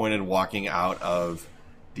disappointed walking out of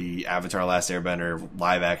the Avatar: Last Airbender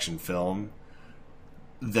live action film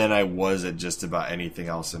than I was at just about anything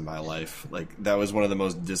else in my life. Like, that was one of the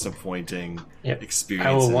most disappointing experiences.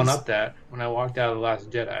 I will one up that when I walked out of The Last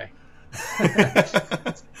Jedi.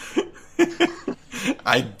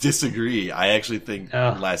 I disagree. I actually think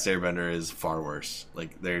Last Airbender is far worse.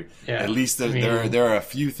 Like, at least there are a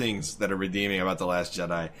few things that are redeeming about The Last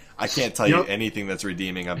Jedi. I can't tell you anything that's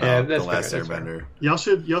redeeming about The Last Airbender. Y'all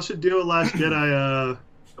should do a Last Jedi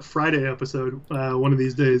Friday episode one of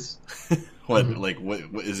these days. What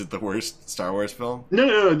is it, the worst Star Wars film?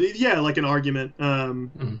 No, yeah, like an argument,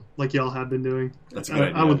 like y'all have been doing. That's a good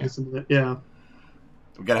idea. I would listen to that. Yeah,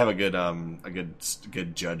 we gotta have a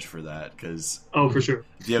good judge for that, because for sure.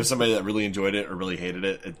 If you have somebody that really enjoyed it or really hated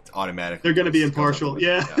it, it automatically they're gonna be impartial.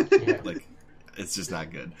 Yeah. Like, it's just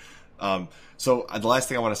not good. So the last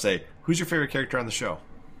thing I want to say: who's your favorite character on the show?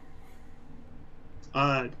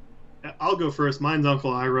 I'll go first. Mine's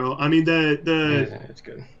Uncle Iroh. I mean, it's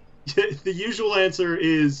good. The usual answer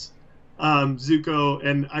is Zuko,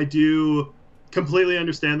 and I do completely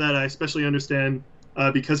understand that. I especially understand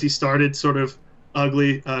because he started sort of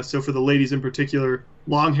ugly. So for the ladies in particular,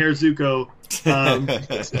 long hair Zuko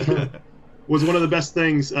was one of the best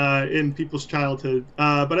things in people's childhood.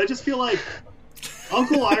 But I just feel like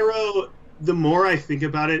Uncle Iroh, the more I think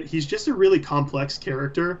about it, he's just a really complex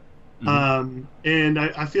character. And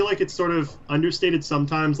I feel like it's sort of understated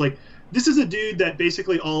sometimes. Like, this is a dude that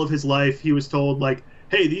basically all of his life he was told, like,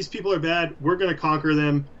 hey, these people are bad, we're going to conquer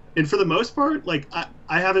them. And for the most part, like,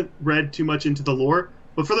 I haven't read too much into the lore,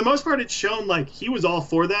 but for the most part it's shown like he was all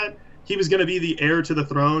for that. He was going to be the heir to the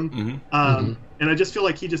throne. And I just feel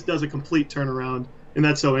like he just does a complete turnaround, and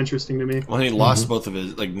that's so interesting to me. Well, he lost both of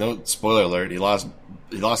his, like, no spoiler alert, he lost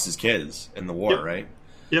his kids in the war, right?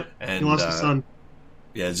 Yep. And he lost his son.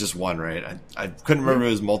 Yeah, it's just one, right? I couldn't remember it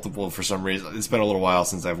was multiple for some reason. It's been a little while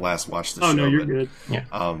since I've last watched the show. Oh no, you're good.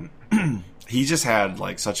 Yeah. He just had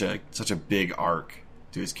like such a big arc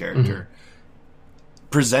to his character,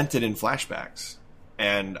 presented in flashbacks,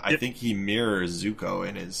 and I think he mirrors Zuko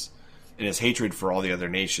in his hatred for all the other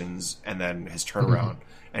nations, and then his turnaround.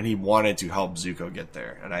 And he wanted to help Zuko get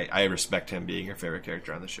there, and I respect him being your favorite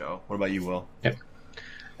character on the show. What about you, Will? Yep.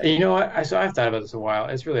 You know what? I've thought about this a while.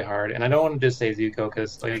 It's really hard, and I don't want to just say Zuko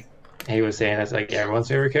because, like he was saying, that's like everyone's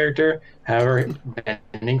favorite character. However,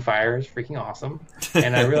 bending fire is freaking awesome,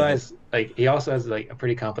 and I realize like he also has like a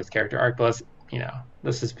pretty complex character arc. But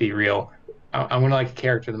let's just be real. I'm gonna like a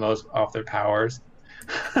character the most off their powers.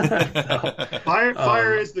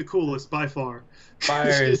 Fire is the coolest by far.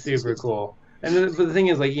 Fire is super cool, but the thing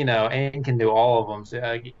is, like Aang can do all of them. So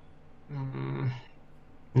like.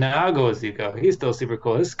 No, I'll go with Zuko. He's still super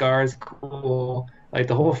cool. His scar is cool. Like,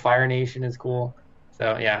 the whole Fire Nation is cool.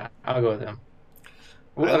 So, yeah, I'll go with him.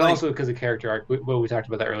 And also because of character arc. We talked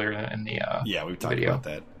about that earlier in the yeah, we've talked about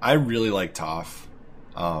that. I really like Toph.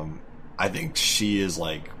 I think she is,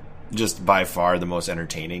 like, just by far the most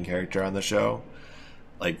entertaining character on the show.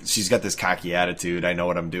 Like, she's got this cocky attitude. I know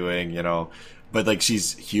what I'm doing, But, like,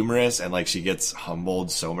 she's humorous, and, like, she gets humbled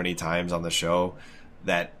so many times on the show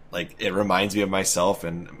that... Like, it reminds me of myself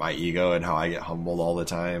and my ego and how I get humbled all the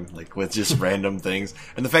time, like, with just random things.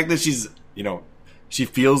 And the fact that she's, she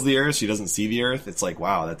feels the earth, she doesn't see the earth. It's like,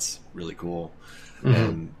 wow, that's really cool.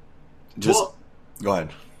 And just, go ahead.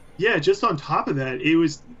 Yeah, just on top of that, it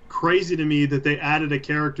was crazy to me that they added a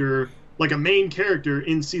character, like a main character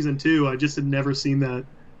in season 2. I just had never seen that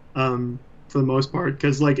for the most part.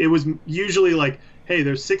 Because, like, it was usually like, hey,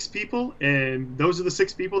 there's 6 people, and those are the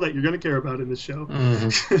 6 people that you're going to care about in this show.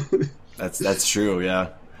 That's true, yeah.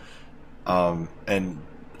 And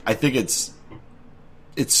I think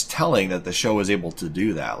it's telling that the show was able to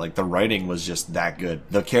do that. Like, the writing was just that good.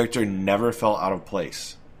 The character never felt out of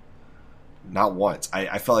place. Not once.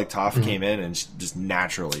 I felt like Toph came in and just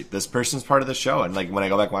naturally, this person's part of the show. And, like, when I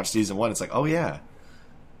go back and watch season 1, it's like, oh, yeah.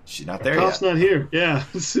 She's not there Top's yet. not here. Yeah.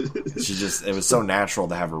 It was so natural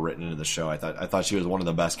to have her written into the show. I thought she was one of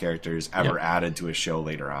the best characters ever added to a show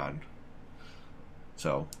later on.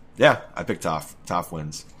 So yeah, I picked Toph. Toph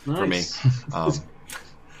wins for me.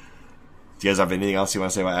 Do you guys have anything else you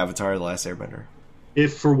want to say about Avatar: The Last Airbender?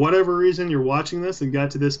 If for whatever reason you're watching this and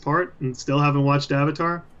got to this part and still haven't watched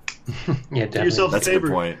Avatar, yeah, do yourself That's a a good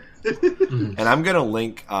favor. point. And I'm gonna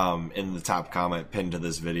link in the top comment pinned to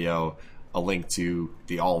this video a link to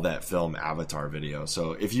the All That Film Avatar video.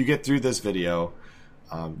 So if you get through this video,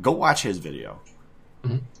 go watch his video.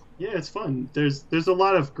 Yeah, it's fun. There's a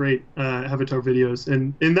lot of great Avatar videos,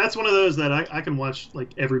 and that's one of those that I can watch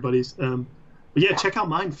like everybody's. But yeah, check out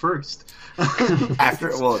mine first.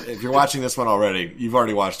 If you're watching this one already, you've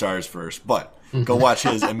already watched ours first, but go watch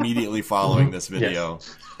his immediately following this video.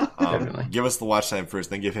 Definitely. Give us the watch time first,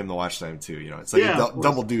 then give him the watch time too. It's like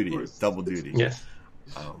double duty. Double duty. Yes.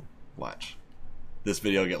 Watch this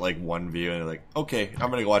video, get like one view, and you're like, okay, I'm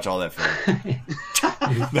gonna go watch All That Film.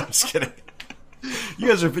 No, I'm just kidding. You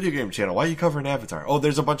guys are a video game channel. Why are you covering Avatar? Oh,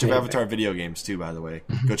 there's a bunch of Avatar video games too, by the way.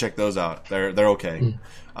 Go check those out. They're okay.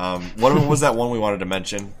 What was that one we wanted to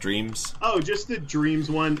mention? Dreams? Oh, just the Dreams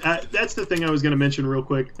one. That's the thing I was going to mention real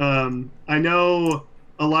quick. I know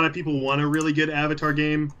a lot of people want a really good Avatar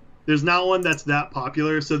game. There's not one that's that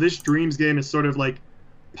popular, so this Dreams game is sort of like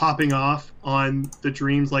popping off on the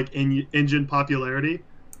Dreams like engine popularity,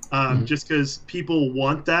 just because people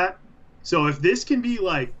want that. So if this can be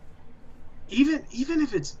like, even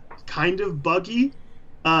if it's kind of buggy,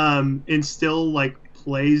 and still like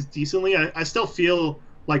plays decently, I still feel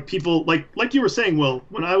like people like you were saying, Will.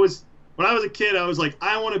 When I was a kid, I was like,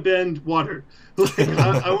 I want to bend water, like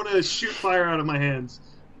I want to shoot fire out of my hands.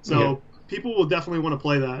 So people will definitely want to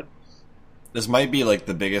play that. This might be like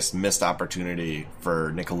the biggest missed opportunity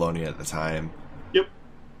for Nickelodeon at the time. Yep.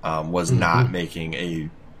 Was not making a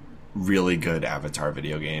really good Avatar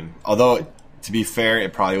video game. Although, to be fair,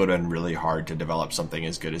 it probably would have been really hard to develop something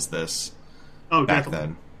as good as this back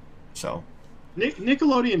then. So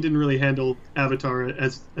Nickelodeon didn't really handle Avatar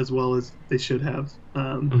as well as they should have.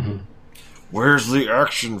 Where's the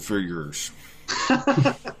action figures?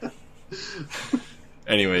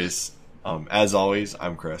 Anyways, as always,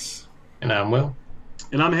 I'm Chris. And I'm Will.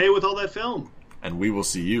 And I'm Hay with All That Film. And we will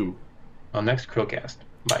see you on next CHRILLCAST.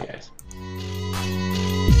 Bye, guys.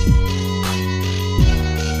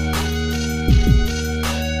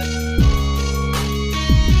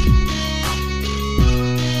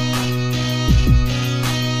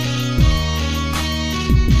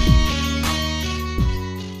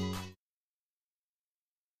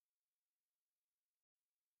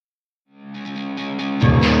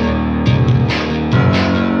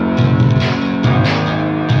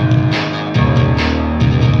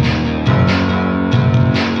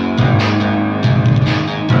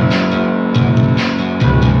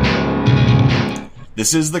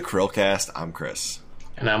 This is the CHRILLCAST. I'm Chris.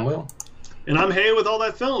 And I'm Will. And I'm Hay with All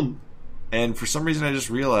That Film. And for some reason I just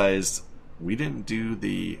realized we didn't do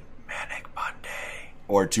the Manic Monday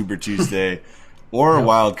or Tuber Tuesday or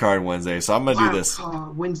Wild Card Wednesday. So I'm going to do this.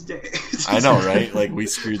 Wednesday. I know, right? Like, we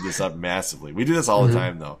screwed this up massively. We do this all the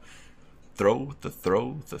time, though.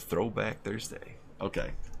 Throwback Thursday. Okay.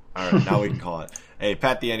 All right, now we can call it. Hey,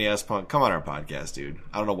 Pat the NES Punk, come on our podcast, dude.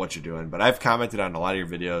 I don't know what you're doing, but I've commented on a lot of your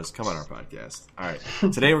videos. Come on our podcast. All right.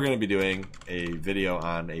 Today we're going to be doing a video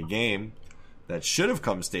on a game that should have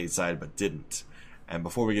come stateside but didn't. And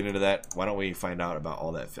before we get into that, why don't we find out about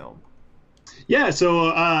All That Film? Yeah,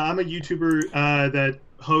 so I'm a YouTuber that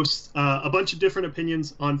hosts a bunch of different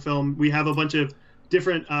opinions on film. We have a bunch of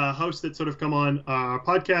different hosts that sort of come on our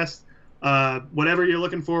podcast. Whatever you're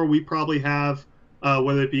looking for, we probably have.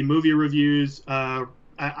 Whether it be movie reviews,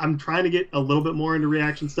 I'm trying to get a little bit more into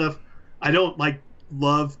reaction stuff. I don't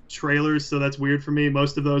love trailers, so that's weird for me.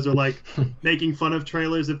 Most of those are like making fun of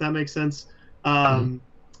trailers, if that makes sense.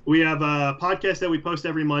 We have a podcast that we post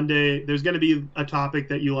every Monday. There's going to be a topic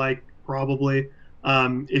that you like, probably.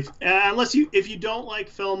 If you don't like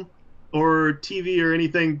film or TV or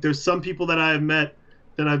anything, there's some people that I have met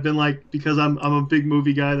that I've been like, because I'm a big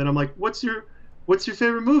movie guy, that I'm like, what's your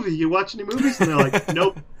favorite movie? You watch any movies? And they're like,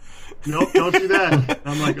 nope, don't do that. And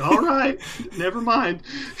I'm like, all right, never mind.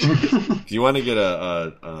 If you want to get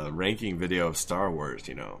a ranking video of Star Wars,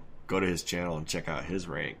 go to his channel and check out his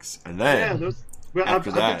ranks. And then I've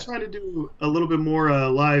been trying to do a little bit more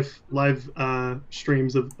live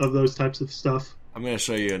streams of those types of stuff. I'm going to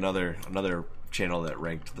show you another channel that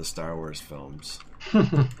ranked the Star Wars films.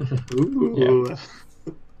 Ooh. Yeah.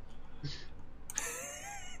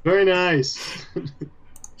 Very nice.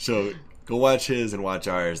 So Go watch his and watch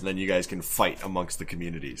ours, and then you guys can fight amongst the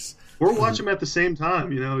communities. Or watch them at the same time,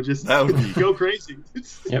 just that would be... go crazy.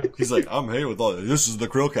 Yep. He's like, I'm here with all this is the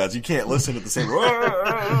CHRILLCAST. You can't listen at the same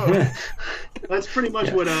That's pretty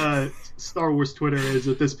much what Star Wars Twitter is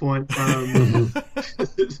at this point.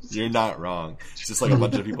 You're not wrong. It's just like a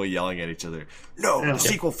bunch of people yelling at each other. No, the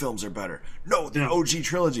sequel films are better. No, the OG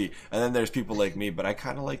trilogy. And then there's people like me, but I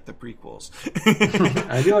kind of like the prequels.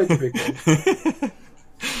 I do like the prequels.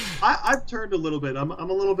 I've turned a little bit. I'm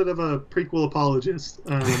a little bit of a prequel apologist.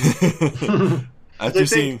 After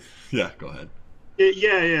seeing... Yeah, go ahead.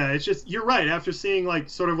 Yeah. It's just, you're right. After seeing like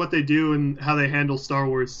sort of what they do and how they handle Star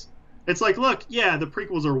Wars, it's like, look, yeah, the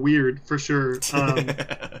prequels are weird for sure.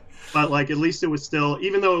 But like, at least it was still,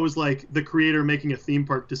 even though it was like the creator making a theme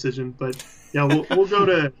park decision. But yeah, we'll go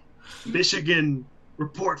to Michigan,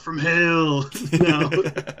 report from hell.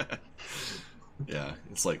 Yeah,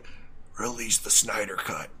 it's like, release the Snyder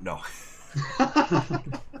Cut. No.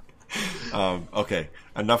 Okay,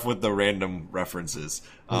 enough with the random references.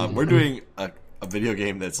 We're doing a video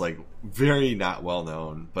game that's like very not well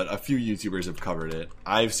known, but a few YouTubers have covered it.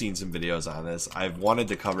 I've seen some videos on this. I've wanted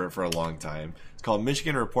to cover it for a long time. It's called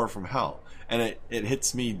Michigan Report from Hell, and it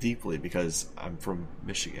hits me deeply because I'm from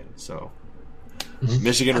Michigan. So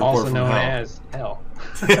Michigan Report also from known Hell. as Hell.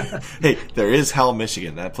 Hey, there is Hell,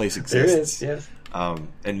 Michigan. That place exists. There is, yes.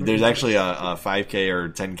 And there's actually a 5K or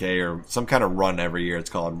 10K or some kind of run every year. It's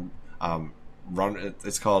called Run.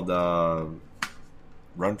 It's called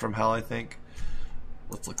Run from Hell, I think.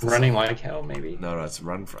 Let's look. This Running up. Like Hell, maybe. No, it's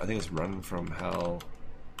Run. I think it's Run from Hell,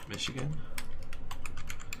 Michigan.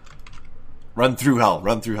 Run through Hell.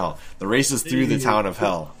 Run through Hell. The race is through the town of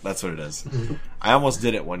Hell. That's what it is. I almost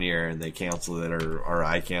did it one year and they canceled it, or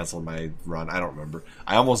I canceled my run. I don't remember.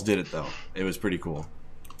 I almost did it though. It was pretty cool.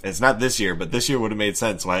 It's not this year, but this year would have made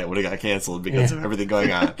sense why it would have got canceled because of everything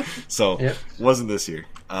going on. So it wasn't this year.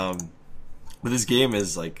 But this game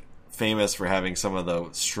is like famous for having some of the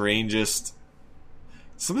strangest,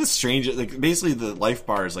 like basically the life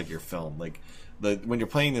bar is like your film. Like when you're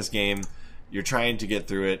playing this game, you're trying to get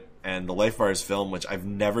through it, and the life bar is film, which I've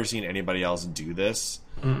never seen anybody else do this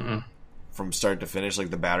from start to finish. Like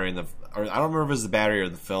the battery and or I don't remember if it was the battery or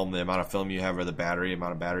the film, the amount of film you have, or the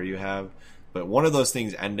amount of battery you have. But one of those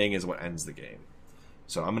things ending is what ends the game.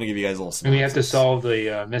 So I'm going to give you guys a little synopsis. And we have to solve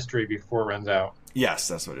the mystery before it runs out. Yes,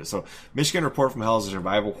 that's what it is. So Michigan Report from Hell is a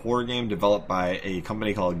survival horror game developed by a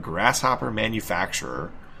company called Grasshopper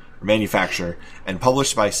Manufacturer, and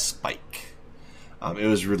published by Spike. It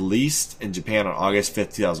was released in Japan on August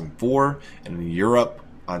 5th, 2004, and in Europe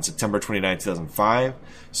on September 29, 2005.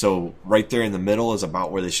 So right there in the middle is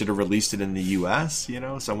about where they should have released it in the U.S.,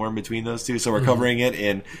 somewhere in between those two. So we're covering it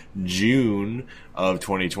in June of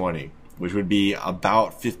 2020, which would be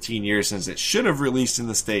about 15 years since it should have released in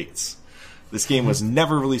the States. This game was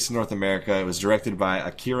never released in North America. It was directed by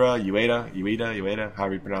Akira Ueda,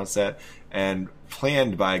 however you pronounce that, and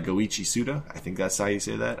planned by Goichi Suda. I think that's how you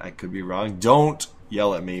say that. I could be wrong. Don't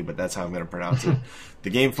yell at me, but that's how I'm going to pronounce it. The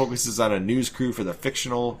game focuses on a news crew for the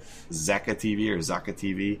fictional Zaka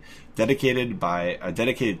TV,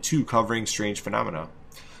 dedicated to covering strange phenomena.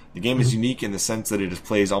 The game is unique in the sense that it is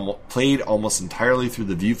played almost entirely through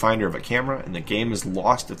the viewfinder of a camera, and the game is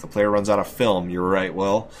lost if the player runs out of film, you're right,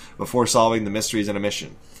 Will, before solving the mysteries in a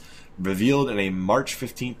mission. Revealed in a March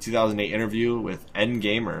 15, 2008 interview with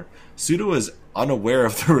N-Gamer, Suda was unaware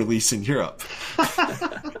of the release in Europe.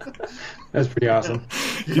 That's pretty awesome.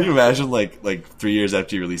 Can you imagine, like 3 years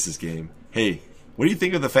after you release this game, hey, what do you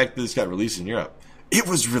think of the fact that this got released in Europe? It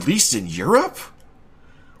was released in Europe?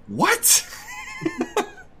 What?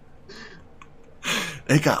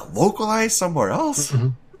 It got localized somewhere else?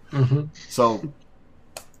 So,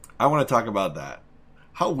 I want to talk about that.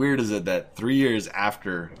 How weird is it that 3 years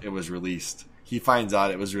after it was released, he finds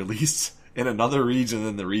out it was released in another region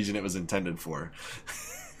than the region it was intended for?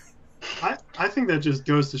 I think that just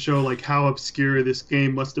goes to show like how obscure this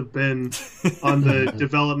game must have been on the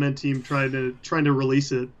development team trying to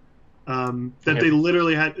release it. They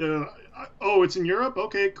literally had, it's in Europe?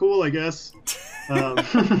 Okay, cool, I guess.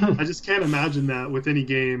 I just can't imagine that with any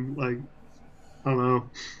game. Like, I don't know.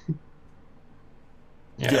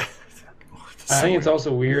 Yeah. I think it's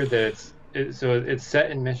also weird that it's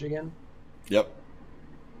set in Michigan. Yep.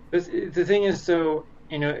 The thing is,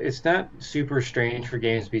 it's not super strange for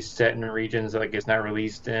games to be set in regions like it's not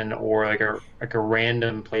released in, or like a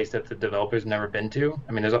random place that the developer's never been to.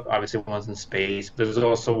 I mean, there's obviously ones in space, but there's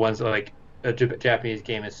also ones that, like a Japanese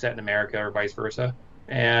game is set in America or vice versa.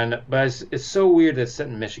 But it's so weird that it's set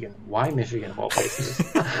in Michigan. Why Michigan of all places?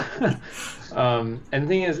 And the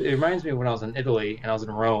thing is, it reminds me of when I was in Italy and I was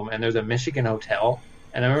in Rome, and there's a Michigan hotel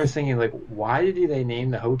And I remember thinking, like, why did they name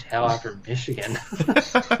the hotel after Michigan?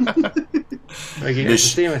 Like, it's the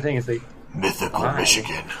same thing. It's like mythical why?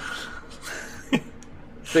 Michigan.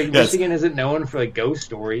 It's like Michigan isn't known for like ghost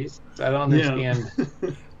stories, so I don't understand.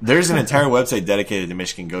 There's an entire website dedicated to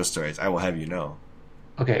Michigan ghost stories. I will have you know.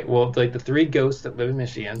 Okay, well, like the 3 ghosts that live in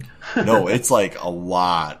Michigan. No, it's like a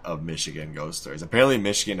lot of Michigan ghost stories. Apparently,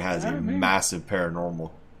 Michigan has a massive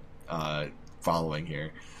paranormal following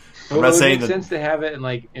here. Well, it would make sense to have it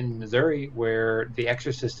in Missouri, where The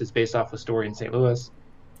Exorcist is based off a story in St. Louis.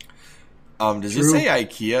 Does it say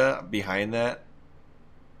IKEA behind that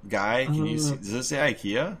guy? Can you see? Does it say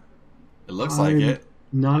IKEA? It looks like it.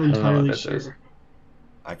 Not entirely sure.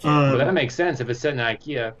 I can't. But that makes sense if it's set in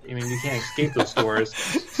IKEA. I mean, you can't escape those stores,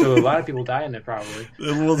 so a lot of people die in there probably.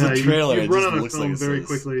 It was a trailer. You run out of film very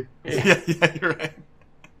quickly. Yeah, you're right.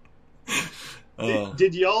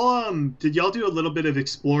 Did y'all do a little bit of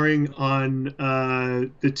exploring on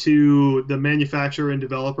the manufacturer and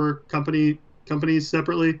developer companies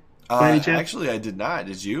separately? By any chance? Actually, I did not.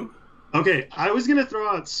 Did you? Okay, I was gonna throw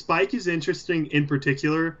out Spike is interesting in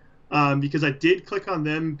particular because I did click on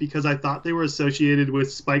them because I thought they were associated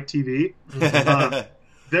with Spike TV.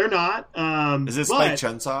 They're not. Is it Spike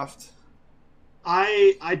Chunsoft?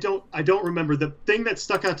 I don't remember. The thing that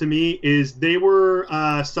stuck out to me is they were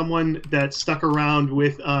someone that stuck around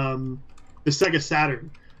with the Sega Saturn.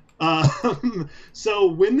 So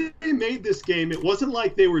when they made this game, it wasn't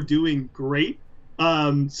like they were doing great.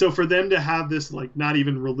 So for them to have this not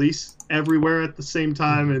even release everywhere at the same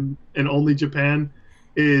time and only Japan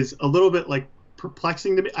is a little bit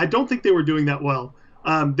perplexing to me. I don't think they were doing that well.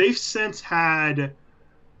 They've since had,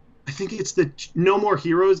 I think it's the No More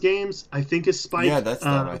Heroes games, I think is Spike. Yeah, that's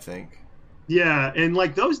them, I think. Yeah, and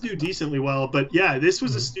those do decently well, but yeah, this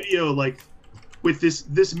was a studio with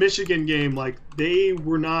this Michigan game, they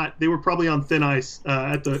were probably on thin ice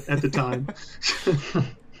at the time.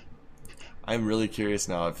 I'm really curious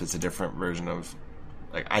now if it's a different version of,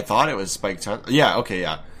 I thought it was Spike Chunsoft. Yeah, okay,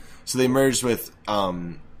 yeah. So they merged with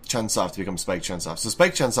Chunsoft to become Spike Chunsoft. So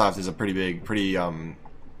Spike Chunsoft is a pretty big, pretty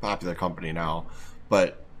popular company now,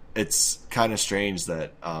 but it's kind of strange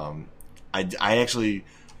that I actually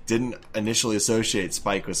didn't initially associate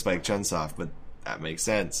Spike with Spike Chunsoft, but that makes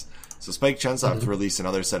sense. So Spike Chunsoft released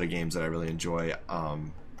another set of games that I really enjoy.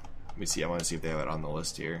 Let me see. I want to see if they have it on the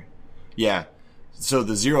list here. Yeah. So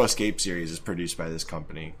the Zero Escape series is produced by this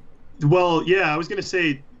company. Well, yeah, I was going to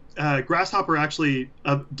say Grasshopper actually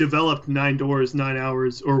developed 9 Doors, 9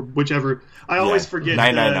 Hours, or whichever. I always forget.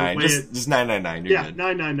 999. Just 999. Yeah,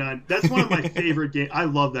 999. That's one of my favorite games. I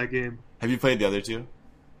love that game. Have you played the other two?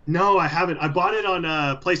 No, I haven't. I bought it on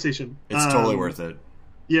PlayStation. It's totally worth it.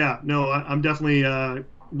 Yeah, no, I'm definitely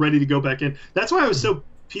ready to go back in. That's why I was so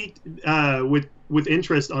piqued with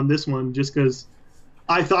interest on this one, just because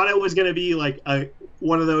I thought it was going to be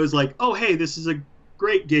one of those oh, hey, this is a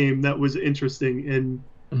great game that was interesting and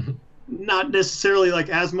not necessarily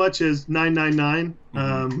as much as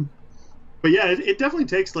 999. But yeah, it definitely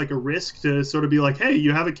takes a risk to sort of be hey,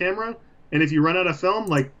 you have a camera, and if you run out of film,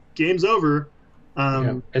 game's over.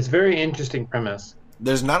 It's a very interesting premise.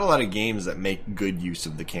 There's not a lot of games that make good use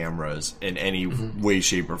of the cameras in any way,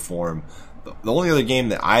 shape, or form. The only other game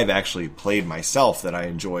that I've actually played myself that I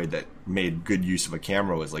enjoyed that made good use of a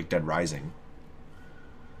camera was Dead Rising.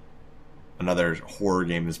 Another horror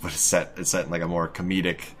game is, but it's set in a more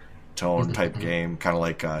comedic tone type game, kind of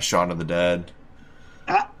like Shaun of the Dead.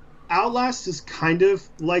 Outlast is kind of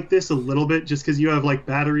like this a little bit, just because you have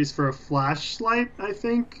batteries for a flashlight, I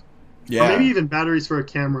think. Yeah. Or maybe even batteries for a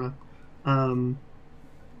camera.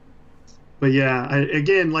 But yeah,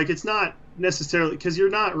 again, it's not necessarily because you're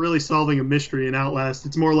not really solving a mystery in Outlast.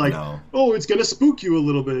 It's more oh, it's gonna spook you a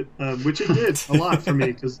little bit, which it did a lot for me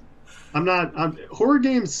because horror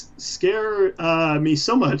games scare me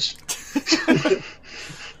so much.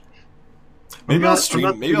 Maybe I'll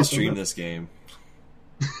stream this game.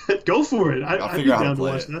 Go for it. I'll figure out how to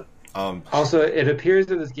watch that. Also, it appears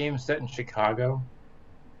that this game is set in Chicago.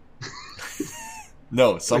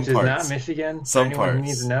 No, some which parts. Is not Michigan. Some parts. Who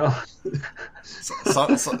needs to know.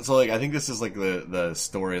 So I think this is the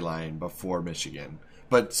storyline before Michigan.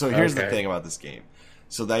 But so here's the thing about this game.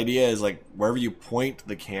 So the idea is wherever you point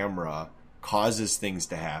the camera causes things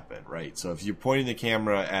to happen, right? So if you're pointing the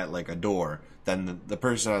camera at a door, then the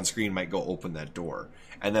person on screen might go open that door,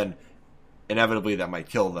 and then inevitably that might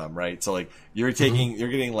kill them, right? So you're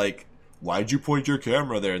getting why'd you point your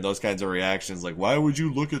camera there? And those kinds of reactions, why would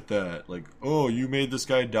you look at that? Oh, you made this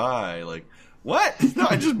guy die. What? No,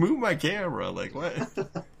 I just moved my camera. What?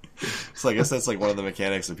 So I guess that's one of the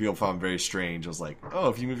mechanics that people found very strange. It was oh,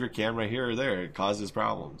 if you move your camera here or there, it causes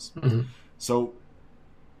problems. So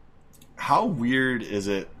how weird is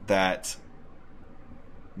it that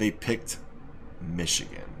they picked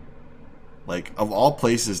Michigan? Like, of all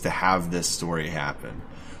places to have this story happen.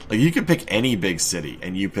 Like, you could pick any big city,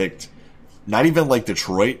 and you picked not even like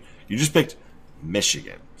Detroit. You just picked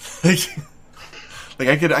Michigan. Like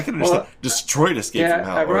I could understand. Well, Detroit escaped from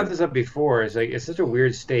hell. I brought this up before. It's like it's such a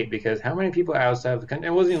weird state because how many people outside of the country?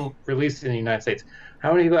 It wasn't even released in the United States.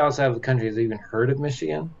 How many people outside of the country has even heard of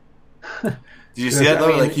Michigan? Did you see that though?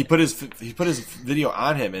 I mean, like he put his video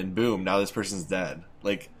on him, and boom, now this person's dead.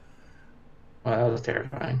 Like, well, that was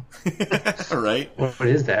terrifying. Right? What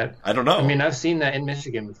is that? I don't know. I mean, I've seen that in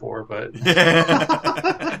Michigan before, but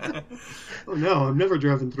oh no, I've never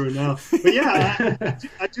driven through now. But yeah,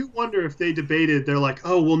 I do wonder if they debated. They're like,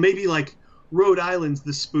 oh well, maybe like Rhode Island's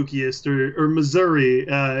the spookiest, or Missouri,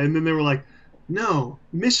 and then they were like, no,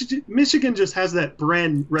 Michigan just has that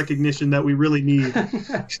brand recognition that we really need.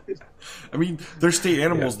 I mean, their state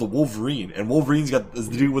animal's the Wolverine, and Wolverine's got the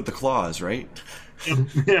dude with the claws, right?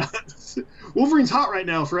 Yeah. Wolverine's hot right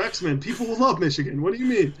now for X-Men. People will love Michigan. What do you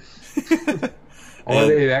mean? Or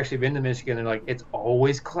they've actually been to Michigan and like, it's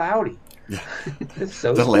always cloudy. Yeah. It's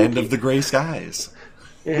so the spooky. land of the gray skies.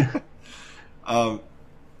 Yeah. I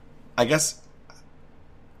guess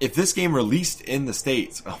if this game released in the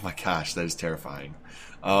States, oh my gosh, that is terrifying.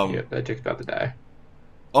 Yeah, that chick's about to die.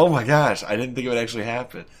 Oh my gosh, I didn't think it would actually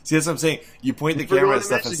happen. See, that's what I'm saying. You point the camera at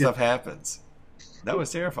stuff and stuff happens. That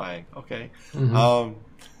was terrifying. Okay. Mm-hmm.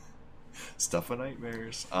 Stuff of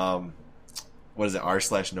nightmares. What is it?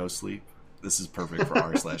 r/no sleep. This is perfect for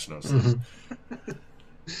r/no sleep. Mm-hmm.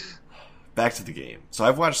 Back to the game. So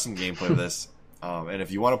I've watched some gameplay of this. And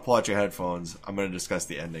if you want to pull out your headphones, I'm going to discuss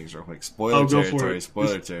the endings real quick. Spoiler territory.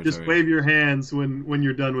 Spoiler territory. Just wave your hands when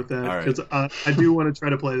you're done with that, because I do want to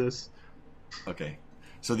try to play this. Okay.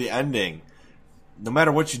 So the ending, no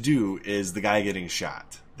matter what you do, is the guy getting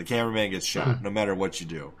shot. The cameraman gets shot, no matter what you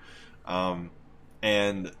do.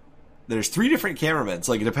 And there's 3 different cameramen.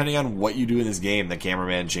 So, like, depending on what you do in this game, the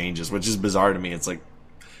cameraman changes, which is bizarre to me. It's like,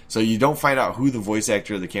 so you don't find out who the voice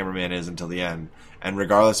actor of the cameraman is until the end. And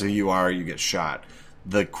regardless of who you are, you get shot.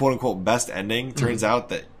 The quote-unquote best ending turns out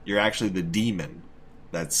that you're actually the demon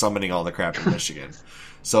that's summoning all the crap in Michigan.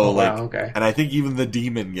 So okay. And I think even the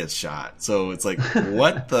demon gets shot. So it's like,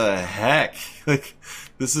 what the heck? Like,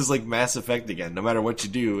 this is like Mass Effect again. No matter what you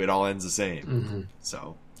do, it all ends the same. Mm-hmm.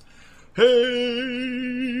 So, hey,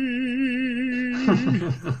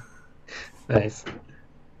 nice.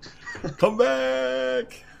 Come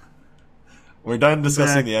back. We're done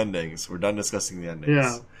discussing the endings.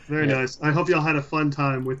 Yeah, very nice. I hope y'all had a fun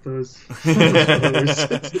time with those.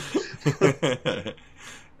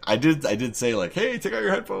 I did say, like, hey, take out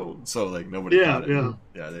your headphones. So, like, nobody got it. Yeah,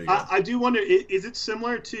 there you go. I do wonder, is it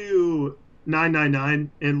similar to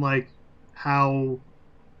 999 in, like, how,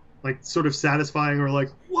 like, sort of satisfying or, like,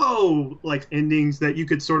 whoa, like, endings that you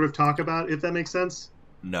could sort of talk about, if that makes sense?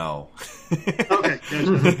 No. Okay,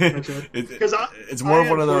 gotcha. It's more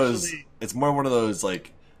one of those. It's more one of those,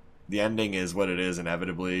 like, the ending is what it is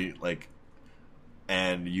inevitably, like,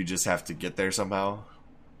 and you just have to get there somehow.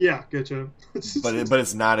 Yeah, gotcha. but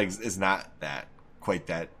it's not that quite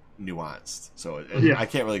that nuanced. So I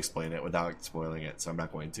can't really explain it without spoiling it. So I'm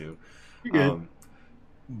not going to. You're good.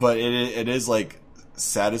 But it is, like,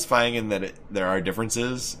 satisfying in that there are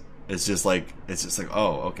differences. It's just like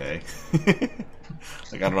oh, okay.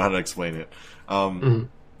 Like, I don't know how to explain it.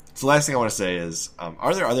 So the last thing I want to say is,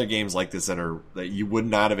 are there other games like this that you would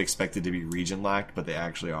not have expected to be region locked, but they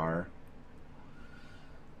actually are,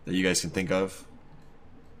 that you guys can think of?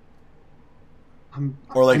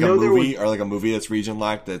 Or like a movie that's region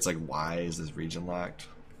locked that's like, why is this region locked?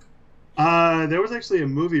 There was actually a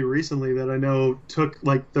movie recently that I know took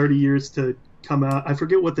like 30 years to come out. I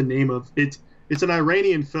forget what the name of it. It's an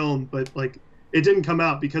Iranian film, but like it didn't come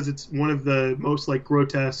out because it's one of the most like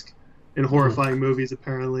grotesque and horrifying movies,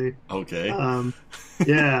 apparently. Okay.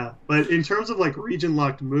 Yeah, but in terms of like region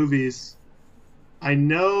locked movies, I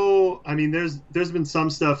know. I mean, there's been some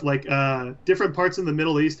stuff like different parts in the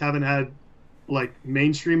Middle East haven't had like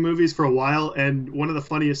mainstream movies for a while, and one of the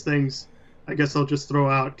funniest things, I guess I'll just throw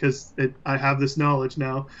out because I have this knowledge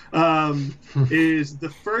now, is the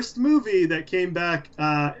first movie that came back.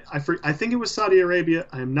 I think it was Saudi Arabia.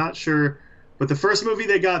 I'm not sure, but the first movie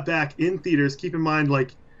they got back in theaters. Keep in mind,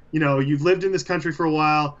 like, you know, you've lived in this country for a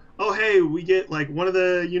while. Oh, hey, we get like one of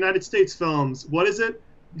the United States films. What is it?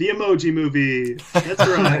 The Emoji Movie. That's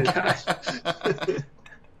right.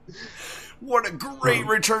 What a great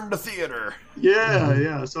return to theater.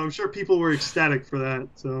 Yeah. So I'm sure people were ecstatic for that.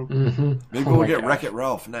 So maybe we'll get Wreck-It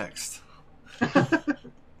Ralph next.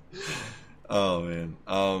 Oh man.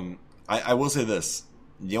 I will say this: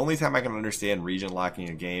 the only time I can understand region locking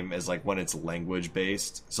a game is like when it's language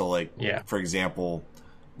based. So like, for example,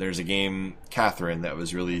 there's a game Catherine that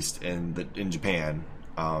was released in Japan,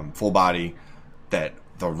 full body, that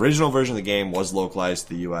the original version of the game was localized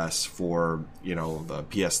to the US for, you know, the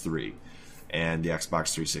PS3 and the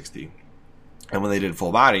Xbox 360. And when they did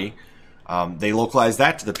full body, they localized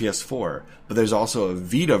that to the PS4. But there's also a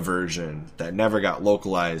Vita version that never got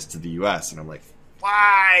localized to the US. And I'm like,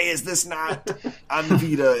 why is this not on the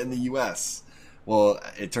Vita in the US? Well,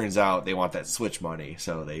 it turns out they want that Switch money,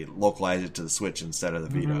 so they localize it to the Switch instead of the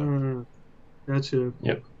Vita. Gotcha.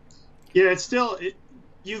 Yep. Yeah, it's still...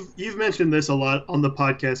 You've mentioned this a lot on the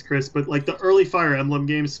podcast, Chris, but like the early Fire Emblem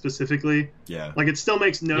games specifically, like it still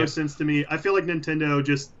makes no sense to me. I feel like Nintendo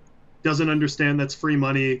just doesn't understand that's free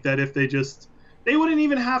money, that if they wouldn't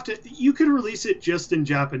even have to, you could release it just in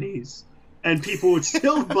Japanese and people would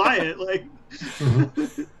still buy it. Like,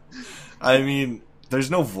 I mean,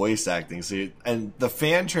 there's no voice acting, and the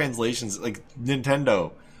fan translations, like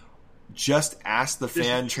Nintendo just ask the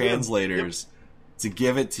fan translators to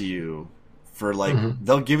give it to you for like,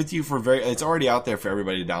 they'll give it to you for it's already out there for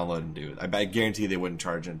everybody to download and do. I guarantee they wouldn't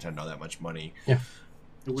charge Nintendo that much money. It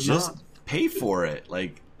would just not. pay for it.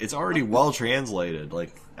 Like, it's already well translated,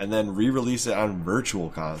 like, and then re-release it on Virtual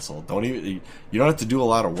Console. You don't have to do a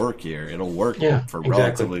lot of work here. It'll work for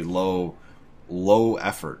relatively low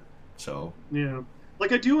effort. So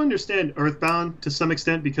like I do understand Earthbound to some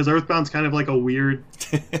extent, because Earthbound's kind of like a weird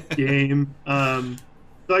game.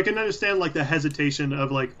 So I can understand like the hesitation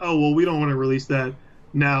of like, oh well, we don't want to release that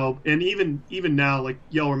now. And even now, like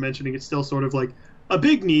y'all were mentioning, it's still sort of like a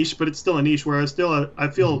big niche, but it's still a niche. Whereas I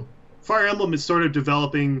feel Fire Emblem is sort of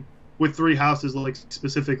developing with Three Houses, like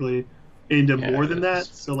specifically into more than that.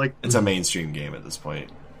 So like, it's a mainstream game at this point.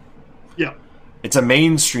 Yeah, it's a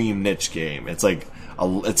mainstream niche game. It's like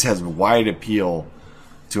it has wide appeal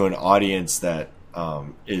to an audience that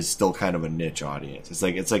is still kind of a niche audience.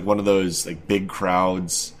 It's like one of those like big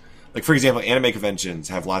crowds. Like for example, anime conventions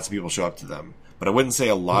have lots of people show up to them, but I wouldn't say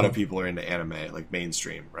a lot of people are into anime like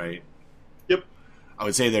mainstream, right? Yep. I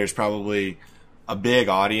would say there's probably a big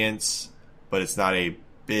audience, but it's not a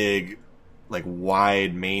big, like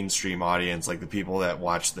wide mainstream audience like the people that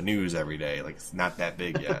watch the news every day. Like it's not that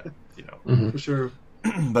big yet, you know. For sure.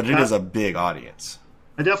 But it is a big audience.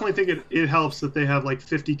 I definitely think it helps that they have like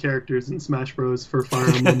 50 characters in Smash Bros. For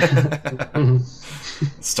Fire Emblem.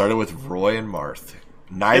 Started with Roy and Marth,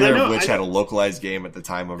 neither of which had a localized game at the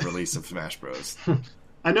time of release of Smash Bros.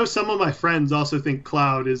 I know some of my friends also think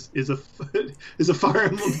Cloud is a Fire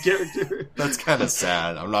Emblem character. That's kind of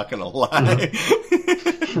sad. I'm not gonna lie.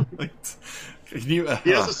 Like, he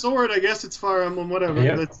has a sword. I guess it's Fire Emblem. Whatever.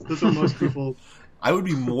 Yeah. That's what most people. I would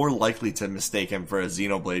be more likely to mistake him for a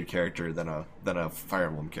Xenoblade character than a Fire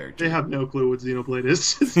Emblem character. They have no clue what Xenoblade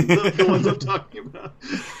is. the ones I'm talking about.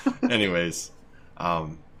 Anyways,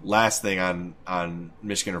 last thing on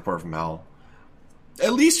Michigan Report from Hell.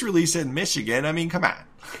 At least release it in Michigan. I mean, come on.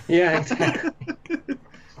 Yeah, exactly.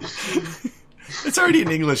 It's already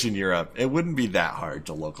in English in Europe. It wouldn't be that hard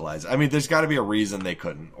to localize. I mean, there's got to be a reason they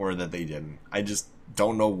couldn't or that they didn't. I just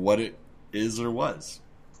don't know what it is or was.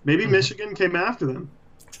 Maybe Michigan came after them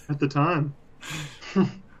at the time.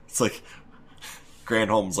 It's like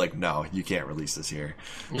Granholm's like, no, you can't release this here.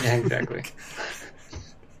 Yeah, exactly.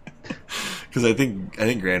 Because I think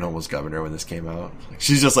Granholm was governor when this came out.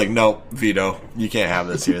 She's just like, no, veto. You can't have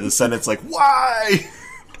this here. The Senate's like, why?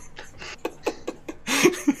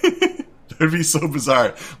 That would be so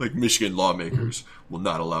bizarre. Like, Michigan lawmakers will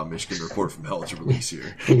not allow Michigan Report from Hell to release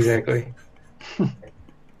here. Exactly.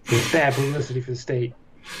 It's bad publicity for the state.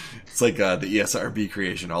 It's like the ESRB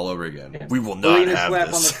creation all over again. Yeah. We will not Putting have a slap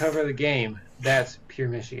this. on the cover of the game. That's pure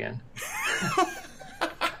Michigan.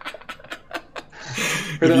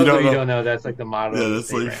 For those of you who don't know, that's like the motto of the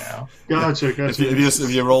state right now. Gotcha.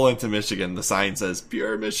 If you roll into Michigan, the sign says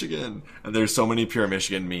Pure Michigan. And there's so many Pure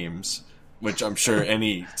Michigan memes, which I'm sure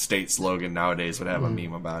any state slogan nowadays would have a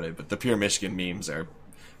meme about it. But the Pure Michigan memes are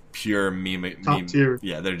pure meme. Tier.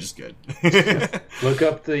 Yeah, they're just good. Look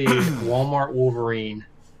up the Walmart Wolverine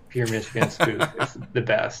Pure Michigan spoof. It's the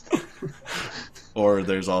best. Or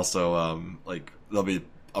there's also like there'll be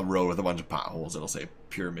a road with a bunch of potholes. It'll say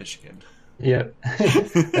Pure Michigan. Yeah,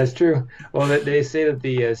 that's true. Well, they say that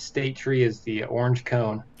the state tree is the orange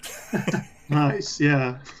cone. Nice,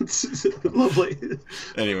 yeah. Lovely.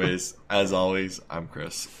 Anyways, as always, I'm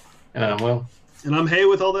Chris. And I'm Will. And I'm Hay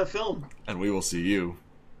with all that film. And we will see you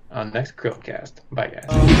on the next CHRILLCAST. Bye, guys.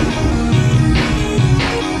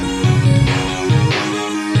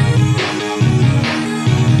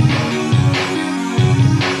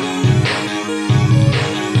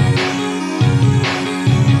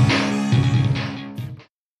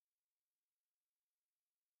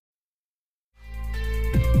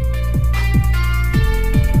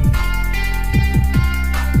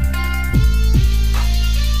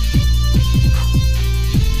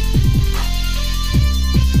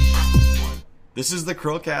 This is the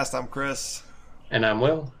CHRILLCAST. I'm Chris. And I'm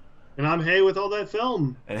Will. And I'm Hey with All That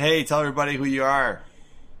Film. And hey, tell everybody who you are.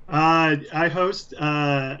 I host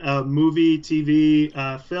a movie,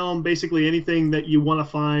 TV, film, basically anything that you want to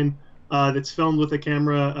find that's filmed with a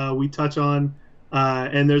camera, we touch on.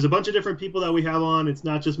 And there's a bunch of different people that we have on. It's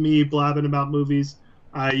not just me blabbing about movies.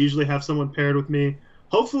 I usually have someone paired with me.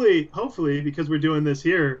 Hopefully, because we're doing this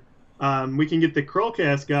here, we can get the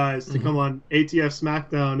CHRILLCAST guys to come on ATF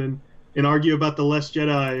SmackDown and argue about The Last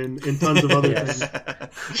Jedi and tons of other things.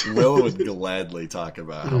 Will would gladly talk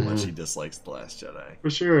about how much he dislikes The Last Jedi. For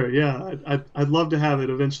sure, yeah. I'd love to have it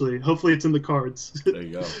eventually. Hopefully it's in the cards. There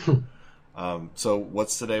you go. So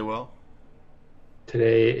what's today, Will?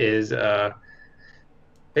 Today is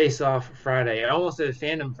Face Off Friday. I almost said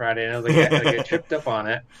Fandom Friday, and I was like, I tripped up on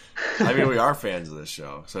it. I mean, we are fans of this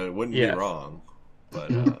show, so it wouldn't be wrong.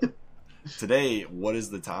 But today, what is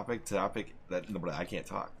the topic? I can't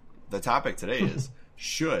talk. The topic today is,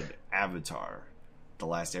 should Avatar, The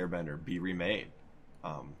Last Airbender, be remade?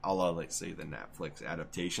 I'll like say the Netflix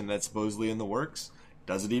adaptation that's supposedly in the works.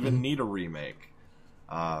 Does it even need a remake?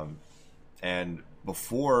 And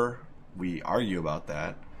before we argue about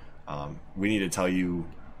that, we need to tell you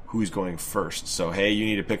who's going first. So, hey, you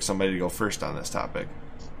need to pick somebody to go first on this topic.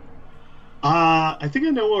 I think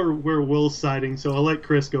I know where Will's siding, so I'll let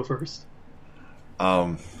Chris go first.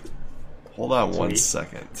 Hold on one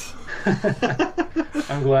second.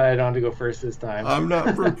 I'm glad I don't have to go first this time. I'm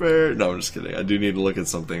not prepared. No, I'm just kidding. I do need to look at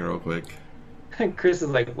something real quick. Chris is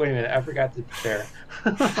like, wait a minute, I forgot to prepare.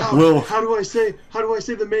 How do I say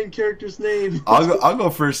the main character's name? I'll go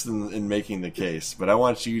first in making the case, but I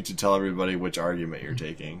want you to tell everybody which argument you're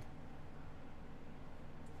taking.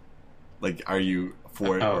 Like, are you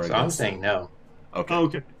for it or against it? I'm saying no. Okay. Oh,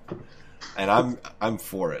 okay. And I'm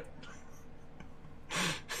for it.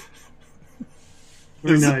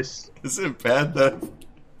 Very nice. Is it bad that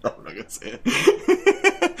I'm not gonna say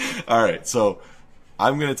it? All right, so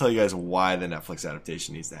I'm gonna tell you guys why the Netflix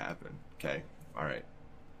adaptation needs to happen. Okay, all right.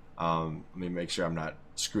 Let me make sure I'm not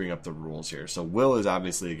screwing up the rules here. So Will is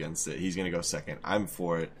obviously against it. He's gonna go second. I'm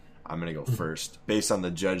for it. I'm gonna go first, based on the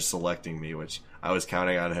judge selecting me, which I was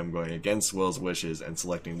counting on him going against Will's wishes and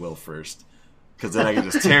selecting Will first, because then I can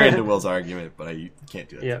just tear into Will's argument. But I can't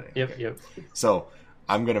do that today. Yep. So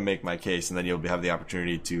I'm going to make my case, and then you'll have the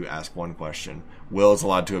opportunity to ask one question. Will is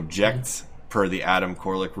allowed to object per the Adam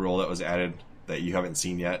Corlick rule that was added that you haven't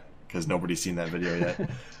seen yet, because nobody's seen that video yet.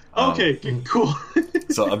 Okay, cool.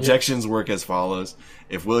 So objections work as follows.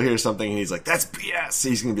 If Will hears something and he's like, that's BS,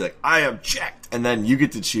 he's going to be like, I object. And then you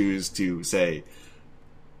get to choose to say,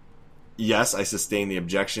 yes, I sustain the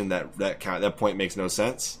objection, that point makes no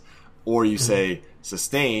sense. Or you say,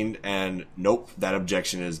 sustained, and nope, that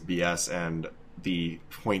objection is BS, and the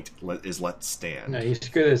point is let stand. No, you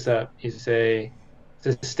screw this up. You say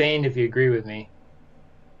sustained if you agree with me.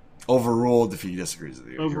 Overruled if he disagrees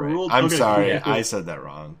with you. Overruled? Right. I'm okay, sorry, yeah. I said that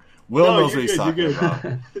wrong. Will knows what he's talking about.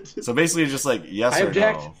 So basically, it's just like yes I or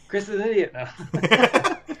object. no. Chris is an idiot. No.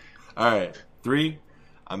 All right, 3.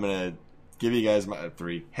 I'm gonna give you guys my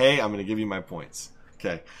 3. Hey, I'm gonna give you my points.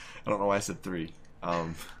 Okay. I don't know why I said 3.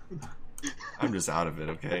 I'm just out of it.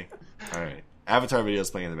 Okay. All right. Avatar video is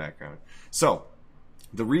playing in the background. So,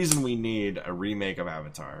 the reason we need a remake of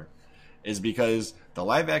Avatar is because the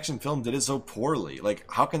live-action film did it so poorly. Like,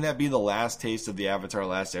 how can that be the last taste of the Avatar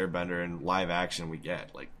Last Airbender in live action we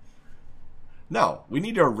get? Like, no. We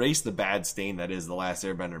need to erase the bad stain that is the Last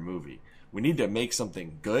Airbender movie. We need to make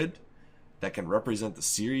something good that can represent the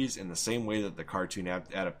series in the same way that the cartoon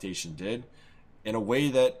adaptation did, in a way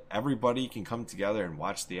that everybody can come together and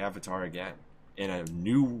watch the Avatar again in a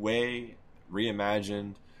new way,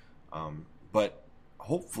 reimagined, but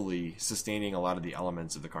hopefully sustaining a lot of the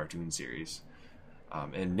elements of the cartoon series.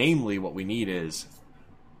 And namely, what we need is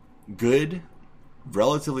good,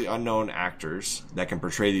 relatively unknown actors that can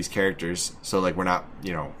portray these characters. So, like, we're not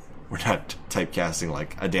typecasting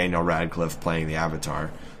like a Daniel Radcliffe playing the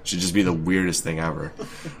Avatar. It should just be the weirdest thing ever.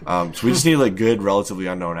 So we just need like good, relatively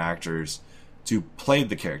unknown actors to play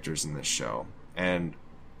the characters in this show, and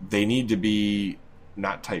they need to be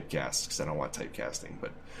not typecast, because I don't want typecasting,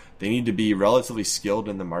 but they need to be relatively skilled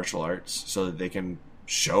in the martial arts so that they can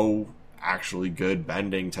show actually good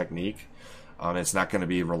bending technique. It's not going to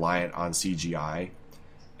be reliant on CGI.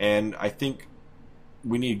 And I think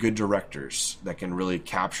we need good directors that can really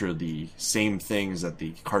capture the same things that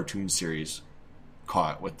the cartoon series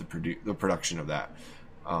caught with the production of that.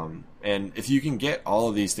 And if you can get all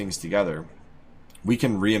of these things together, we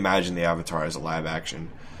can reimagine the Avatar as a live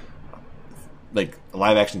action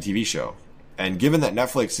TV show. And given that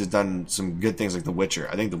Netflix has done some good things like The Witcher,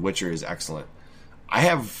 I think The Witcher is excellent. I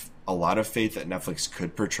have a lot of faith that Netflix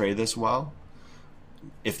could portray this well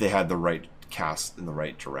if they had the right cast in the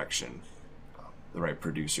right direction, the right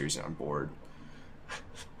producers on board.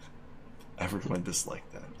 Everyone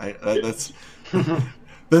disliked that.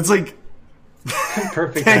 That's like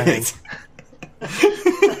perfect timing.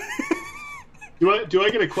 Do I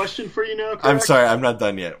get a question for you now, Craig? I'm sorry, I'm not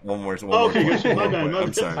done yet. One more. Okay, question. my bad.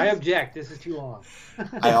 I'm sorry. I object. This is too long.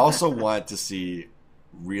 I also want to see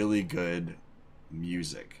really good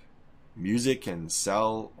music. Music can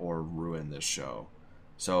sell or ruin this show.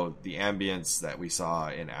 So the ambience that we saw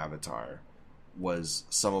in Avatar was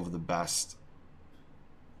some of the best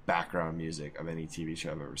background music of any TV show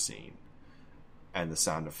I've ever seen. And the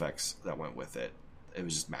sound effects that went with it. It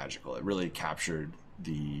was just magical. It really captured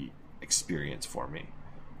the experience for me.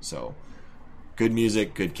 So good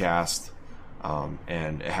music, good cast,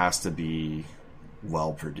 and it has to be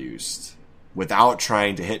well produced without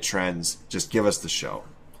trying to hit trends. Just give us the show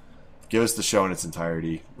in its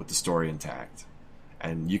entirety with the story intact,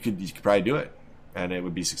 and you could probably do it, and it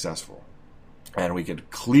would be successful, and we could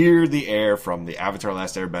clear the air from the Avatar: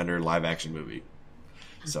 Last Airbender live action movie.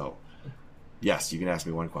 So yes, you can ask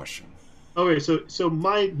me one question. Okay, so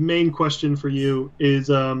my main question for you is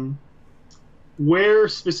where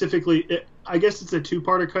specifically, I guess it's a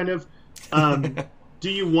two-parter kind of, do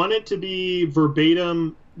you want it to be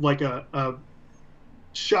verbatim, like a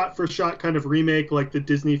shot-for-shot kind of remake like the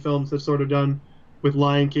Disney films have sort of done with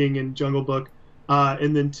Lion King and Jungle Book?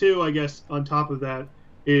 And then two, I guess, on top of that,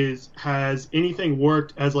 has anything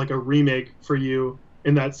worked as like a remake for you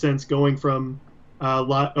in that sense, going from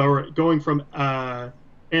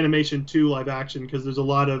animation to live action? Because there's a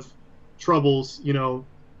lot of troubles,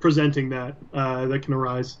 presenting that can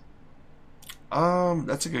arise.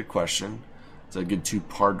 That's a good question. It's a good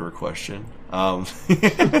two-parter question. I'm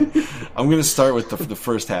going to start with the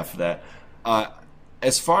first half of that.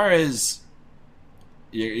 As far as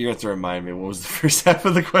you're going to have to remind me, what was the first half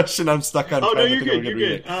of the question? I'm stuck on. Oh no, you're good. You're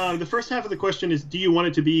good. The first half of the question is: do you want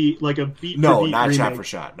it to be like a beat? No, for beat not remake? shot for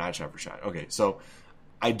shot. Not shot for shot. Okay, so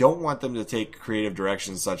I don't want them to take creative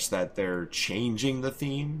directions such that they're changing the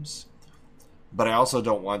themes. But I also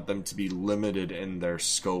don't want them to be limited in their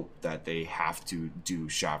scope that they have to do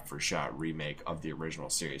shot-for-shot remake of the original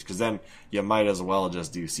series. Because then you might as well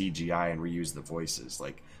just do CGI and reuse the voices.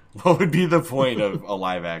 Like, what would be the point of a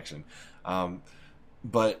live action?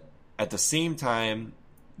 But at the same time,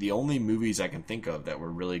 the only movies I can think of that were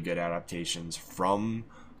really good adaptations from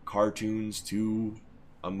cartoons to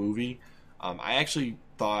a movie, I actually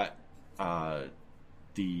thought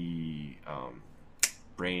the...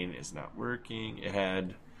 brain is not working. It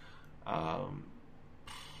had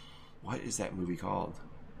what is that movie called?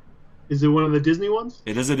 Is it one of the Disney ones?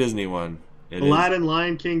 It is a Disney one. Aladdin,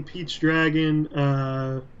 Lion King, Peach Dragon,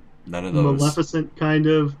 none of those. Maleficent, kind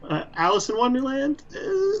of. Alice in Wonderland?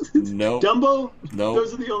 Nope. Dumbo? Nope.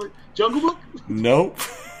 Those are the only... Jungle Book? Nope.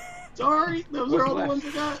 Sorry, those are all the ones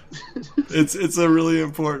I got. It's a really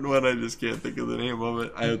important one. I just can't think of the name of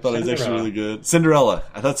it. I thought it was actually really good. Cinderella.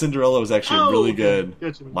 I thought Cinderella was actually a really good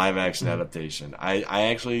live action adaptation. I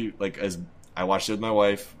actually I watched it with my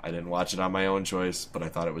wife. I didn't watch it on my own choice, but I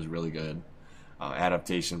thought it was really good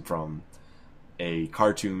adaptation from a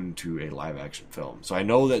cartoon to a live action film. So I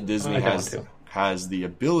know that Disney has the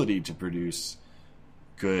ability to produce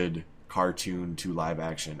good cartoon to live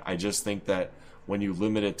action. I just think that when you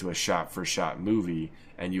limit it to a shot-for-shot movie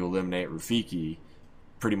and you eliminate Rafiki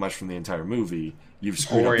pretty much from the entire movie, you've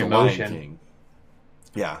screwed up the Lion King.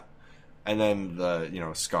 Yeah. And then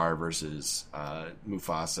the Scar versus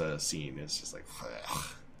Mufasa scene is just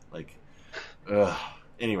ugh.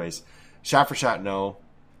 Anyways, shot-for-shot, no.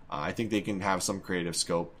 I think they can have some creative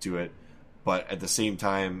scope to it. But at the same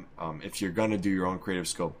time, if you're going to do your own creative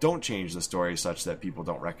scope, don't change the story such that people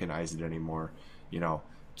don't recognize it anymore.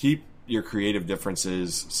 Keep your creative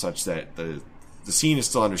differences such that the scene is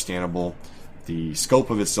still understandable, the scope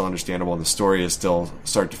of it's still understandable, and the story is still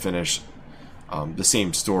start to finish the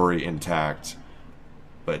same story intact.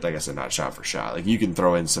 But like I said, not shot for shot. Like, you can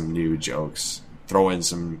throw in some new jokes, throw in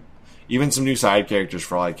some new side characters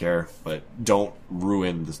for all I care, but don't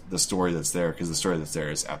ruin the story that's there, because the story that's there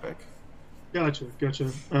is epic. Gotcha.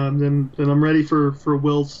 Then I'm ready for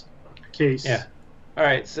Will's case. Yeah. All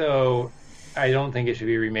right. So I don't think it should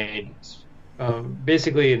be remade.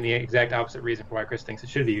 Basically, in the exact opposite reason for why Chris thinks it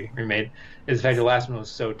should be remade is the fact the last one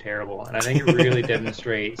was so terrible, and I think it really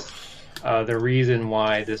demonstrates the reason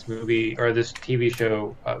why this movie or this TV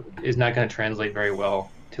show is not going to translate very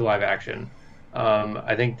well to live action.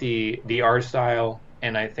 I think the art style,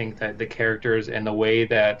 and I think that the characters and the way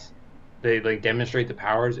that they demonstrate the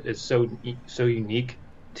powers is so unique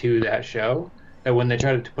to that show that when they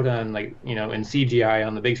try to put on like in CGI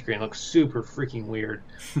on the big screen, it looks super freaking weird.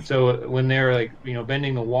 So when they're like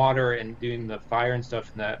bending the water and doing the fire and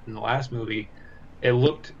stuff in the last movie, it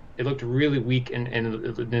looked really weak and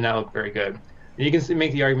it did not look very good. And you can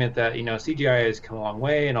make the argument that CGI has come a long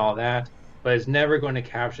way and all that, but it's never going to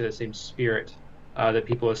capture the same spirit that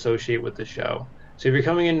people associate with the show. So if you're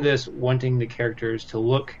coming into this wanting the characters to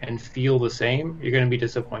look and feel the same, you're going to be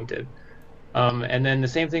disappointed. And then the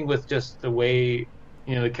same thing with just the way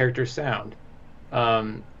the characters sound.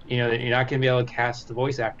 You're not going to be able to cast the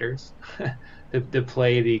voice actors to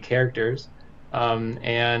play the characters.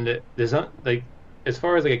 And there's not like, as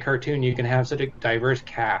far as like a cartoon, you can have such a diverse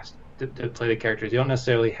cast to play the characters. You don't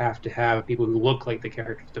necessarily have to have people who look like the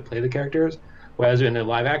characters to play the characters. Whereas in a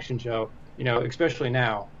live action show, especially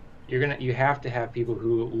now, you have to have people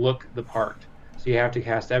who look the part. So you have to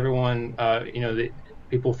cast everyone, the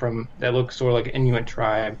people that look sort of like an Inuit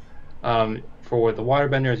tribe. For the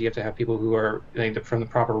waterbenders, you have to have people who are from the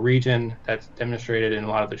proper region. That's demonstrated in a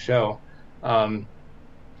lot of the show.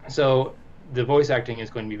 So the voice acting is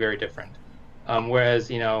going to be very different. Whereas,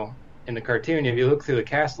 in the cartoon, if you look through the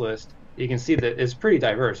cast list, you can see that it's pretty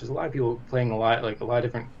diverse. There's a lot of people playing a lot of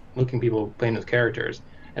different looking people playing those characters,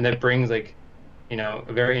 and that brings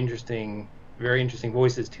very interesting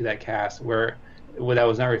voices to that cast where that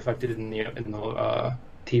was not reflected in the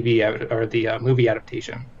TV or the movie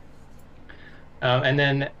adaptation. And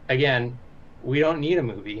then again, we don't need a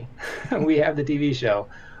movie. We have the TV show.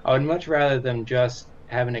 I would much rather them just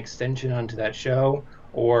have an extension onto that show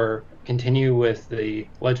or continue with the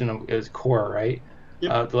Legend of Korra, right?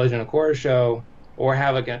 Yep. The Legend of Korra show, or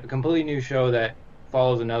have a completely new show that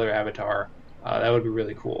follows another Avatar. That would be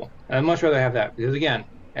really cool. And I'd much rather have that because, again,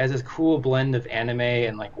 it has this cool blend of anime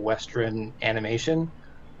and like Western animation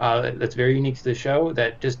that's very unique to the show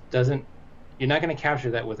that just doesn't. You're not going to capture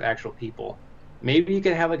that with actual people. Maybe you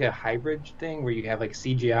could have like a hybrid thing where you have like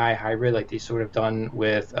CGI hybrid, like they sort of done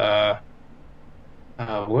with what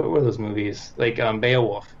were those movies? Like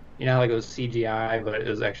Beowulf. How like it was CGI, but it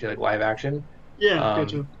was actually like live action. Yeah,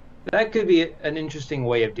 gotcha. That could be an interesting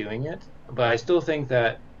way of doing it, but I still think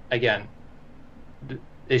that again,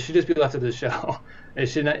 it should just be left to the show. It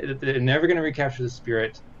should not. They're never going to recapture the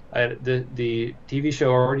spirit. The TV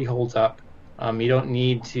show already holds up. You don't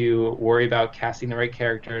need to worry about casting the right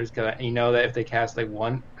characters because you know that if they cast like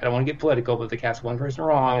one, I don't want to get political, but if they cast one person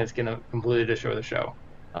wrong, it's going to completely destroy the show.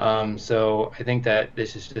 So I think that they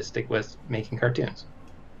should just stick with making cartoons.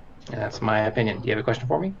 And that's my opinion. Do you have a question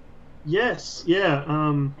for me? Yes. Yeah.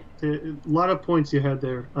 A lot of points you had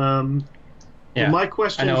there. Yeah. My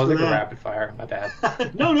question. I know it was like a rapid fire. My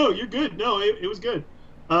bad. No, you're good. No, it was good.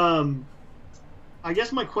 I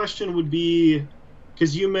guess my question would be,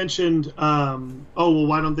 because you mentioned,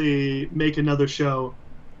 why don't they make another show?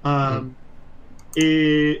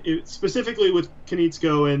 Specifically with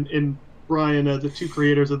Kanitsuko and Brian, the two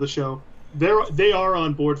creators of the show, they are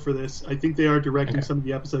on board for this. I think they are directing some of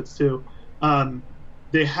the episodes too.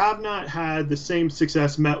 They have not had the same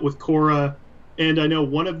success met with Korra, and I know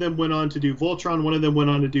one of them went on to do Voltron, one of them went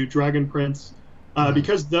on to do Dragon Prince,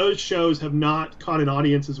 because those shows have not caught an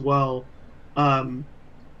audience as well.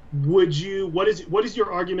 What is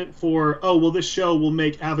your argument for, this show will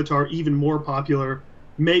make Avatar even more popular,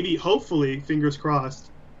 maybe, hopefully, fingers crossed,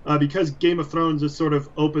 because Game of Thrones has sort of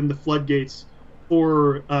opened the floodgates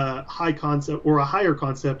for high concept or a higher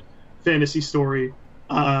concept fantasy story,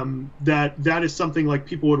 that is something like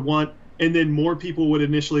people would want, and then more people would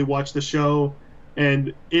initially watch the show,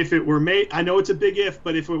 and if it were made, I know it's a big if,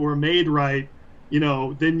 but if it were made right,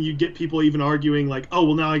 then you get people even arguing like,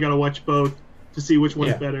 now I got to watch both to see which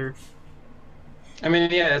one's better. I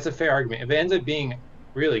mean, yeah, that's a fair argument. If it ends up being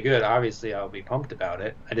really good, obviously I'll be pumped about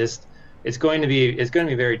it. It's going to be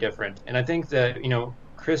very different. And I think that,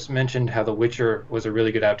 Chris mentioned how The Witcher was a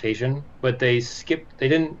really good adaptation, but they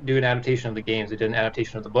didn't do an adaptation of the games, they did an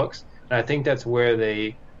adaptation of the books. And I think that's where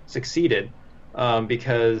they succeeded,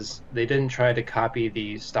 because they didn't try to copy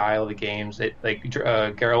the style of the games.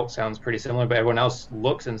 Geralt sounds pretty similar, but everyone else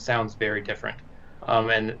looks and sounds very different.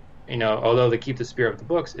 And although they keep the spirit of the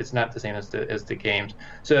books, it's not the same as the games.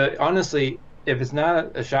 So honestly, if it's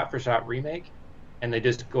not a shot-for-shot remake, and they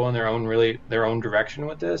just go in their own direction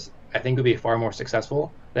with this, I think it would be far more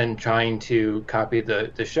successful than trying to copy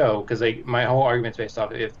the show. Because my whole argument's based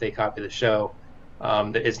off if they copy the show,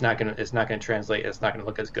 it's not gonna translate. It's not gonna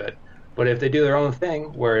look as good. But if they do their own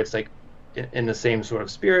thing, where it's like in the same sort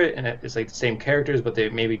of spirit, and it's like the same characters, but they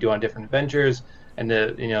maybe do on different adventures. And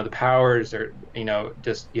the powers are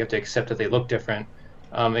just you have to accept that they look different.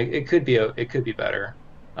 It could be better.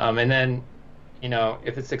 And then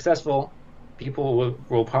if it's successful, people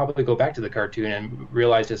will probably go back to the cartoon and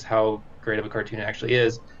realize just how great of a cartoon it actually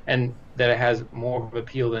is, and that it has more of an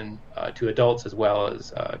appeal than to adults as well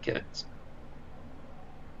as kids.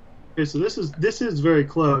 Okay, so this is very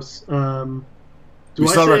close. Do we I still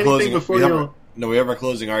say have our anything closing. before We have our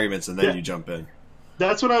closing arguments, and then you jump in.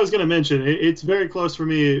 That's what I was going to mention. It's very close for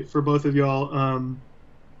me, for both of y'all.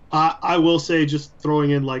 I will say, just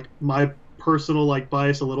throwing in like my personal like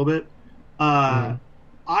bias a little bit.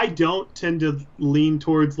 I don't tend to lean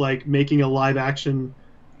towards like making a live action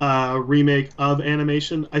remake of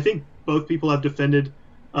animation. I think both people have defended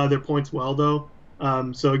their points well, though.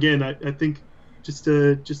 So again, I think just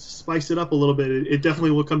to spice it up a little bit, it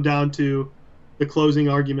definitely will come down to the closing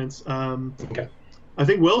arguments. Okay. I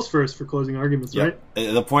think Will's first for closing arguments, right?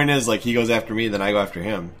 The point is, like, he goes after me, then I go after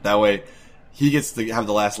him. That way, he gets to have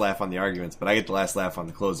the last laugh on the arguments, but I get the last laugh on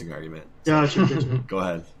the closing argument. So, Gotcha. Go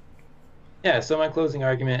ahead. Yeah, so my closing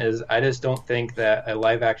argument is I just don't think that a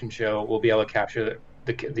live-action show will be able to capture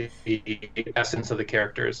the essence of the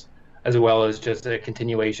characters, as well as just a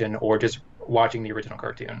continuation or just watching the original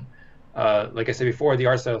cartoon. Like I said before, the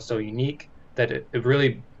art style is so unique that it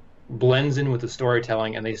really blends in with the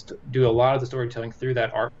storytelling, and they do a lot of the storytelling through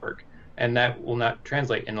that artwork, and that will not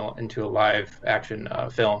translate into a live-action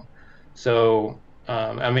film. So,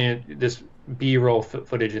 I mean, this B-roll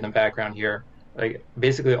footage in the background here, like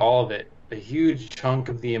basically all of it, a huge chunk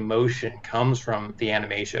of the emotion comes from the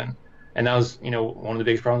animation, and that was, one of the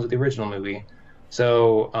biggest problems with the original movie.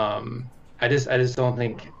 So, I just don't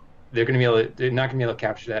think they're not going to be able to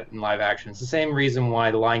capture that in live action. It's the same reason why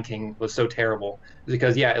The Lion King was so terrible, is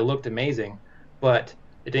because it looked amazing, but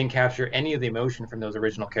it didn't capture any of the emotion from those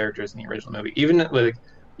original characters in the original movie.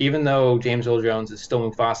 Even though James Earl Jones is still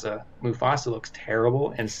Mufasa looks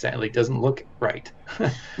terrible and doesn't look right.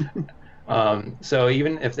 So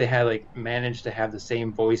even if they had managed to have the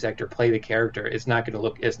same voice actor play the character, it's not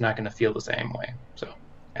going to feel the same way. So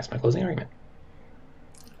that's my closing argument.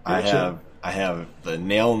 I have the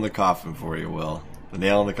nail in the coffin for you, Will. The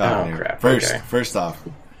nail in the coffin here. Crap. First off,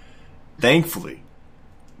 thankfully,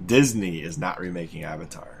 Disney is not remaking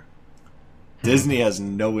Avatar. Disney has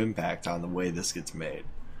no impact on the way this gets made.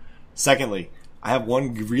 Secondly, I have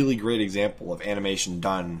one really great example of animation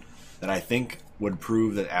done that I think would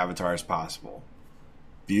prove that Avatar is possible.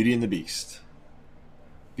 Beauty and the Beast.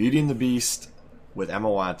 Beauty and the Beast with Emma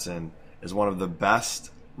Watson is one of the best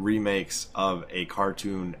remakes of a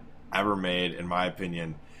cartoon ever made, in my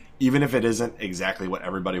opinion, even if it isn't exactly what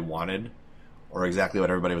everybody wanted or exactly what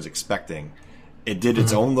everybody was expecting. It did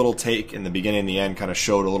its own little take in the beginning and the end, kind of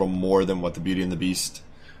showed a little more than what the Beauty and the Beast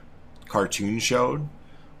cartoon showed,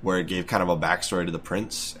 where it gave kind of a backstory to the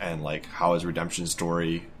prince and how his redemption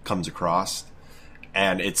story comes across.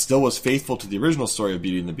 And it still was faithful to the original story of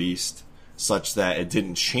Beauty and the Beast, such that it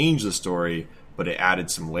didn't change the story, but it added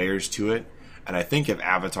some layers to it. And I think if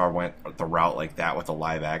Avatar went the route like that with a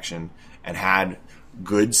live action and had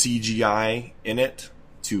good CGI in it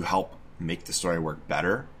to help make the story work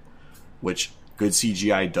better, which good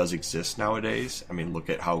CGI does exist nowadays. I mean, look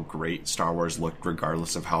at how great Star Wars looked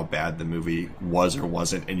regardless of how bad the movie was or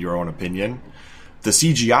wasn't in your own opinion. The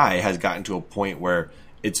CGI has gotten to a point where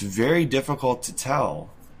it's very difficult to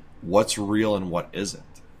tell what's real and what isn't.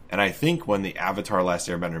 And I think when the Avatar Last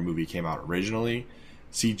Airbender movie came out originally,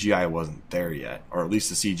 CGI wasn't there yet, or at least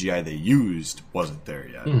the CGI they used wasn't there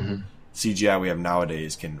yet. CGI we have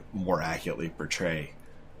nowadays can more accurately portray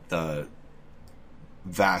the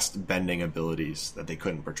vast bending abilities that they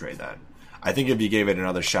couldn't portray then. I think if you gave it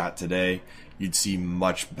another shot today, you'd see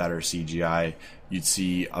much better CGI. You'd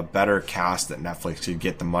see a better cast that Netflix could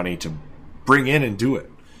get the money to bring in and do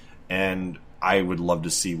it. And I would love to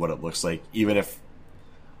see what it looks like. Even if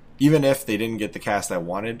they didn't get the cast I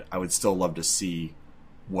wanted, I would still love to see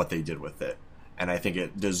what they did with it. And I think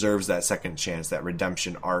it deserves that second chance, that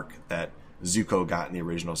redemption arc that Zuko got in the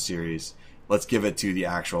original series. Let's give it to the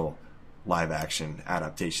actual live action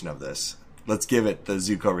adaptation of this. Let's give it the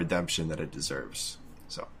Zuko redemption that it deserves.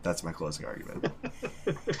 So that's my closing argument.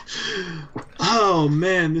 Oh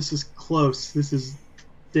man, this is close. This is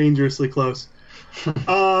dangerously close.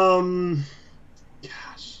 Gosh.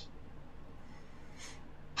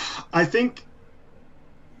 I think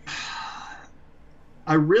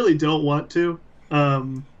I really don't want to,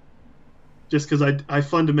 just because I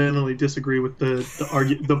fundamentally disagree with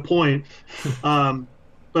the point.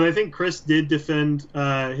 But I think Chris did defend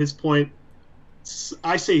his point,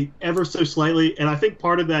 I say ever so slightly, and I think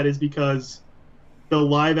part of that is because the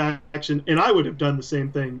live action, and I would have done the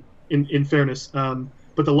same thing in fairness,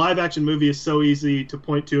 but the live action movie is so easy to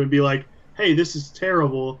point to and be like, hey, this is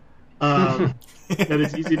terrible, that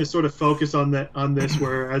it's easy to sort of focus on this,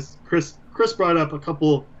 whereas Chris Chris brought up a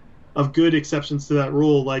couple of good exceptions to that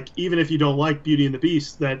rule. Like, even if you don't like Beauty and the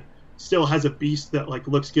Beast, that still has a beast that like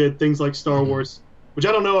looks good. Things like Star Wars, which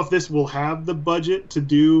I don't know if this will have the budget to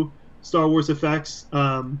do Star Wars effects.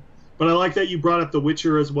 But I like that you brought up The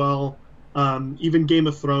Witcher as well. Even Game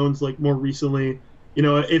of Thrones, like more recently. You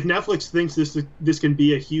know, if Netflix thinks this can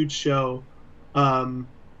be a huge show,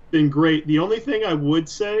 then great. The only thing I would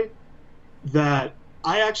say that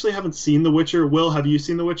I actually haven't seen The Witcher. Will, have you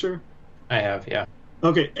seen The Witcher? I have, yeah.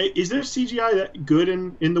 Okay, is there CGI that good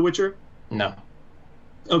in The Witcher? No.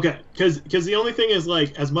 Okay, because the only thing is,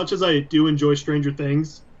 like, as much as I do enjoy Stranger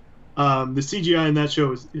Things, the CGI in that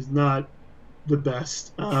show is not the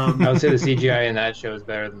best. I would say the CGI in that show is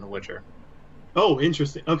better than The Witcher. Oh,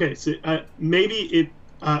 interesting. Okay, so maybe it.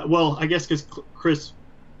 Well, I guess because Chris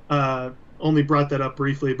only brought that up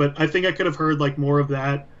briefly, but I think I could have heard like more of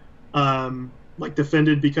that, like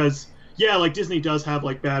defended because like Disney does have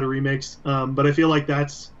like bad remakes, but I feel like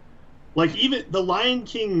that's like even The Lion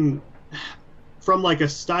King, from like a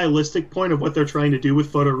stylistic point of what they're trying to do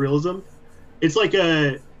with photorealism, it's like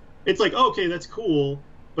okay, that's cool.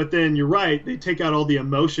 But then you're right, they take out all the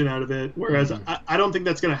emotion out of it. Whereas I don't think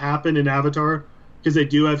that's going to happen in Avatar because they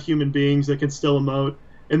do have human beings that can still emote.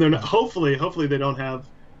 And they're not, hopefully they don't have,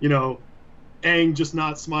 you know, Aang just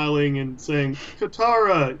not smiling and saying,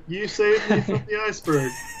 Katara, you saved me from the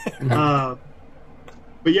iceberg.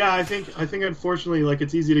 But yeah, I think unfortunately, like,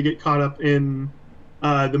 it's easy to get caught up in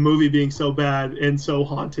the movie being so bad and so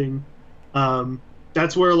haunting.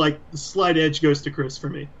 That's where, like, the slight edge goes to Chris for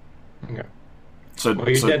me. Okay. Well,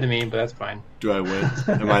 you're dead to me, but that's fine. Do I win?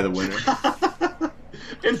 Am I the winner?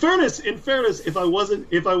 In fairness, if I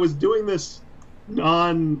was doing this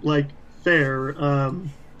fair,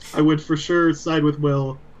 I would for sure side with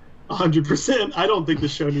Will 100%. I don't think the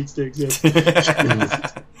show needs to exist.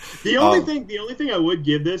 The only thing I would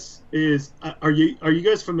give this is, are you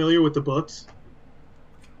guys familiar with the books?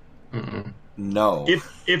 Mm-mm. No.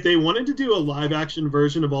 If they wanted to do a live action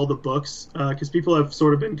version of all the books, because people have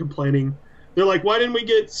sort of been complaining. They're like, why didn't we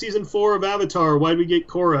get season 4 of Avatar? Why did we get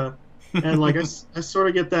Korra? And like, I sort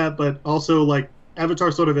of get that, but also like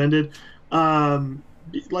Avatar sort of ended.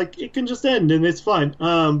 Like it can just end and it's fine.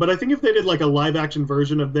 But I think if they did like a live action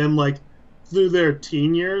version of them like through their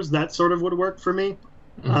teen years, that sort of would work for me.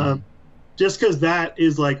 Just because that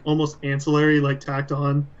is like almost ancillary, like tacked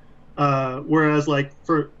on. Whereas like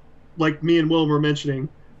for like me and Will were mentioning,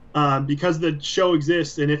 because the show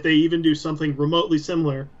exists, and if they even do something remotely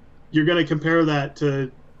similar, you're going to compare that to,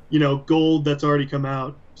 you know, gold that's already come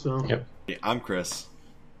out. So yep. I'm Chris.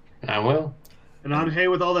 And I'm Will. And I'm Hey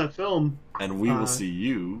with all that film. And we will see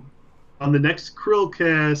you on the next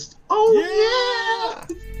CHRILLCAST. Oh,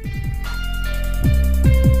 yeah!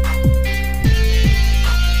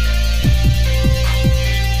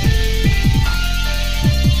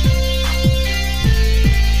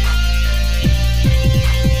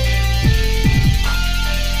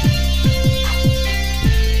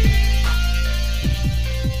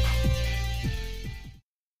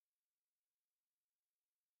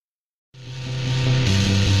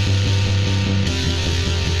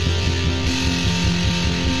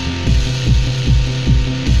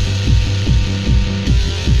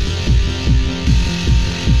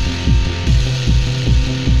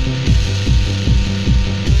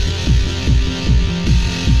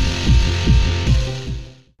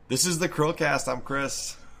 This is the CHRILLCAST. I'm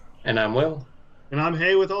Chris. And I'm Will. And I'm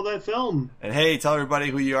Hey with all that film. And hey, tell everybody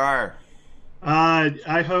who you are.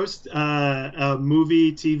 I host a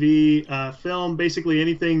movie, TV, film, basically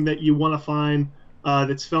anything that you want to find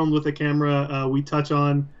that's filmed with a camera, we touch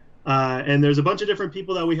on. And there's a bunch of different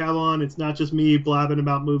people that we have on. It's not just me blabbing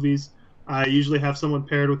about movies. I usually have someone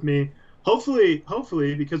paired with me.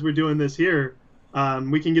 Hopefully, because we're doing this here,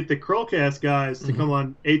 we can get the CHRILLCAST guys to come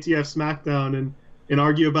on ATF SmackDown and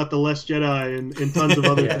argue about The Last Jedi and tons of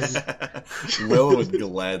other things. Will would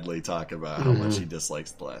gladly talk about how much he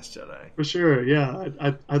dislikes The Last Jedi. For sure, yeah.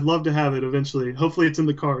 I'd love to have it eventually. Hopefully it's in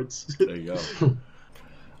the cards. There you go.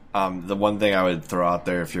 The one thing I would throw out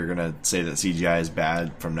there, if you're going to say that CGI is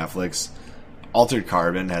bad from Netflix, Altered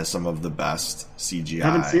Carbon has some of the best CGI. I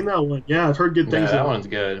haven't seen that one. Yeah, I've heard good things. Yeah, that one's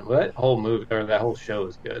good. Well, that whole movie, or that whole show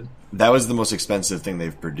is good. That was the most expensive thing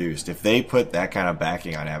they've produced. If they put that kind of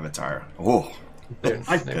backing on Avatar,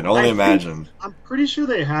 I can only imagine. I'm pretty sure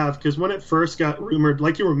they have, because when it first got rumored,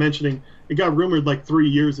 like you were mentioning, it got rumored like 3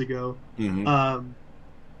 years ago.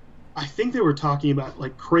 I think they were talking about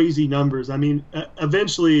like crazy numbers. I mean,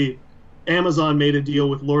 eventually Amazon made a deal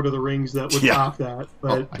with Lord of the Rings that would top that,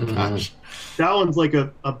 but Oh my gosh. that one's like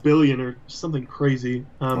a billion or something crazy.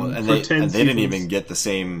 And for they 10 didn't seasons. even get the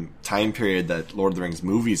same time period that Lord of the Rings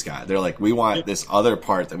movies got. They're like, we want this other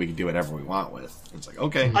part that we can do whatever we want with. It's like,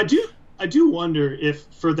 okay. I do wonder if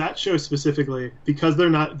for that show specifically, because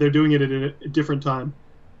they're doing it at a different time,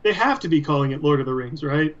 they have to be calling it Lord of the Rings,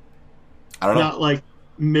 right? I don't know. Not like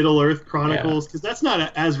Middle Earth Chronicles, because that's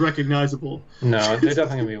not as recognizable. No, they're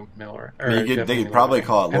definitely gonna be Miller. They could probably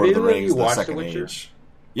call it Lord of the Rings: The Second Age.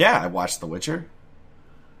 Yeah, I watched The Witcher.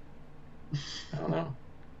 I don't know.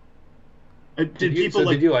 Did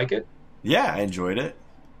you like it? Yeah, I enjoyed it.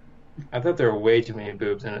 I thought there were way too many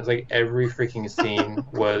boobs, and it was like every freaking scene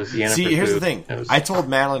was Yennefer. See, here's the thing. Was... I told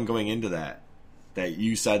Madeline going into that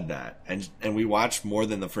you said that, and we watched more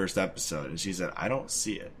than the first episode, and she said, I don't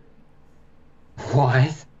see it.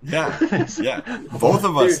 What? Yeah. Both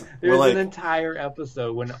of us There's were like, an entire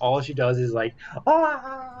episode when all she does is like,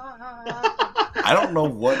 I don't know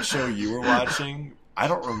what show you were watching. I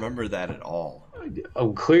don't remember that at all.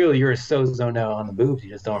 Oh, clearly you're so zoned out on the boobs, you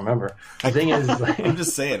just don't remember. The thing is, like, I'm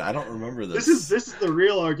just saying, I don't remember this. This is the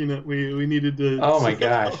real argument we needed to. Oh my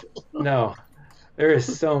gosh, no, there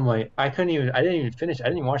is so much. I didn't even finish. I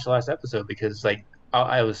didn't even watch the last episode because like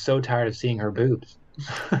I was so tired of seeing her boobs.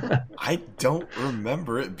 I don't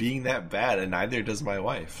remember it being that bad, and neither does my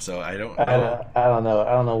wife. So I don't know. I don't know.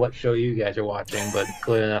 I don't know what show you guys are watching, but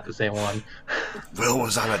clearly not the same one. Will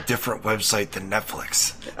was on a different website than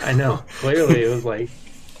Netflix. I know. Clearly, it was like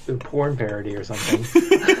a porn parody or something.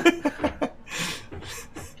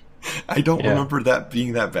 I don't remember that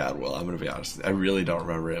being that bad. Will, I'm going to be honest. I really don't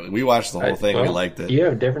remember it. We watched the whole thing. We liked it. You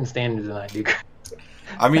have different standards than I do.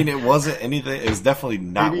 I mean, it wasn't anything. It was definitely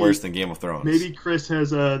not worse than Game of Thrones. Maybe Chris has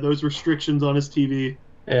those restrictions on his TV.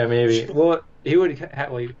 Yeah, maybe. Well, he would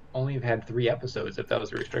have only have had 3 episodes if that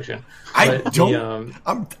was a restriction. I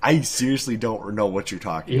I seriously don't know what you're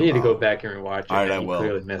talking about. You need to go back and rewatch it. All right, I will.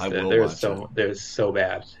 Clearly missed it. There's so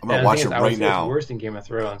bad. I'm gonna watch it right now. It's worse than Game of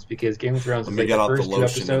Thrones because Game of Thrones is like get the out first the 2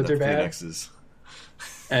 lotion episodes and the are bad, Kleenexes.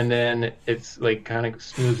 and then it's like kind of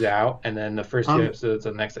smooths out, and then the first 2 episodes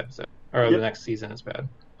of the next episode or the next season is bad.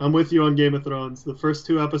 I'm with you on Game of Thrones. The first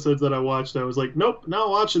 2 episodes that I watched, I was like, nope, not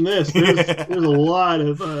watching this. There's a lot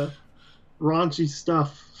of raunchy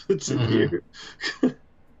stuff that's in here.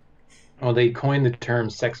 Well, they coined the term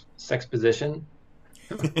sex position.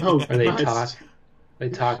 Oh, where they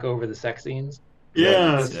talk over the sex scenes.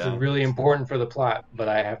 Yeah. This is really important for the plot, but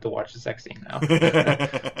I have to watch the sex scene now.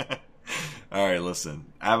 All right, listen.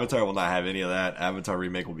 Avatar will not have any of that. Avatar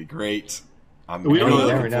remake will be great. I'm We really don't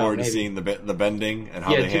looking know, forward to seeing the bending and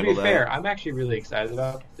how they handle that. To be fair, I'm actually really excited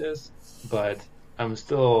about this, but I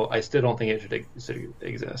still don't think it should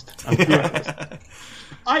exist.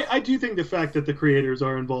 I do think the fact that the creators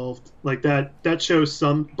are involved, like that shows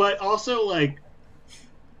some, but also like,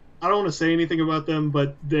 I don't want to say anything about them,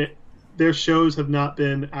 but their shows have not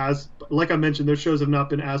been as, like I mentioned, their shows have not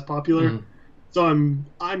been as popular. Mm-hmm. So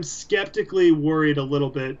I'm skeptically worried a little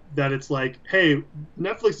bit that it's like, hey,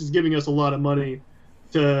 Netflix is giving us a lot of money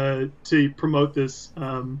to promote this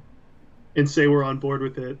and say we're on board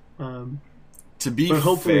with it. To be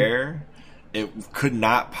fair, it could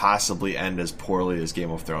not possibly end as poorly as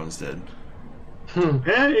Game of Thrones did.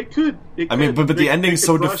 Yeah, it could. I mean, but the ending's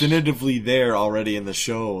so definitively there already in the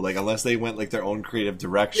show. Like, unless they went like their own creative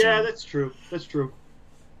direction. Yeah, that's true. That's true.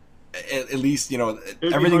 At least, you know,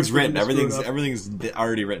 everything's written. Everything's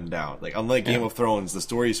already written down. Like, unlike Game of Thrones, the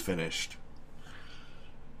story's finished.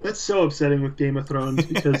 That's so upsetting with Game of Thrones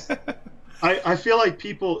because I feel like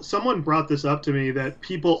someone brought this up to me that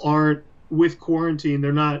people aren't, with quarantine,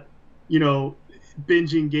 they're not, you know,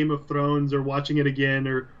 binging Game of Thrones or watching it again,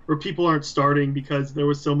 or people aren't starting because there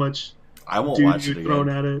was so much thrown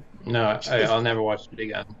at it. No, I'll never watch it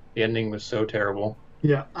again. The ending was so terrible.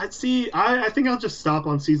 Yeah, I think I'll just stop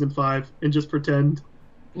on season 5 and just pretend.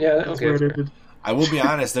 Yeah, that's where it ended. I will be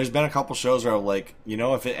honest. There's been a couple shows where I'm like, you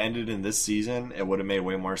know, if it ended in this season, it would have made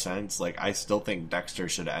way more sense. Like, I still think Dexter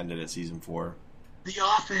should have ended at season 4. The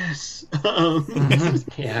Office.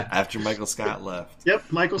 Yeah. After Michael Scott left. Yep,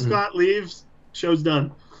 Michael Scott leaves. Show's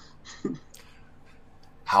done.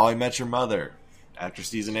 How I Met Your Mother. After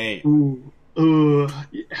season 8. Ooh.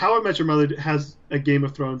 How I Met Your Mother has a Game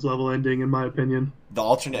of Thrones level ending, in my opinion. The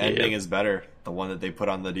alternate ending is better. The one that they put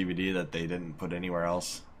on the DVD that they didn't put anywhere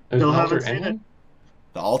else. Still haven't seen it.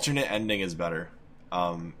 The alternate ending is better.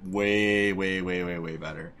 Way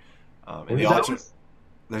better.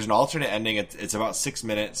 There's an alternate ending. It's about 6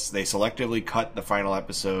 minutes. They selectively cut the final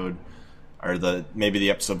episode, or maybe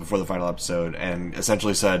the episode before the final episode, and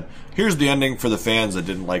essentially said, "Here's the ending for the fans that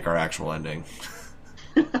didn't like our actual ending."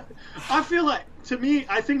 I feel like, to me,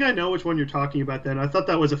 I think I know which one you're talking about then. I thought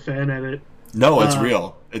that was a fan edit. No, it's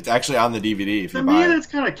real. It's actually on the DVD if you buy it. To me, that's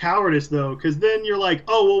kind of cowardice, though, because then you're like,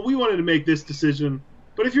 oh, well, we wanted to make this decision,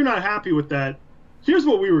 but if you're not happy with that, here's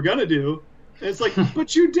what we were going to do. And it's like,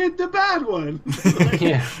 but you did the bad one. Like,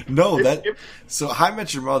 Yeah. No, so How I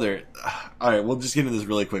Met Your Mother, all right, we'll just get into this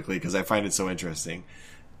really quickly because I find it so interesting.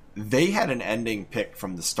 They had an ending picked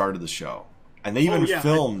from the start of the show. And they even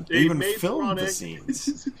filmed the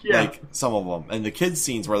scenes. Yeah. Like, some of them. And the kids'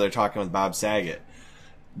 scenes where they're talking with Bob Saget.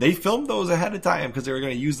 They filmed those ahead of time because they were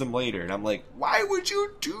going to use them later. And I'm like, why would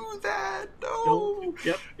you do that? No.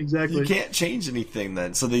 Yep, exactly. You can't change anything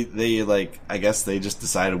then. So they like, I guess they just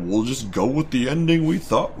decided, we'll just go with the ending we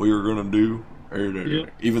thought we were going to do.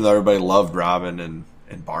 Yep. Even though everybody loved Robin and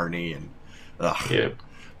Barney. And Yep.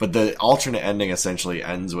 But the alternate ending essentially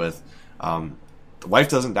ends with the wife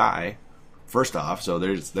doesn't die, first off. So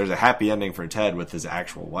there's a happy ending for Ted with his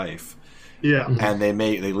actual wife. Yeah. And they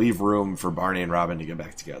leave room for Barney and Robin to get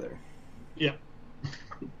back together. Yeah.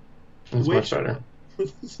 It's much better.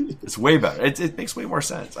 It's way better. It makes way more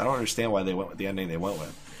sense. I don't understand why they went with the ending they went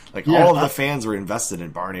with. Like, all of the fans were invested in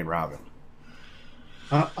Barney and Robin.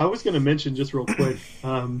 I was going to mention just real quick,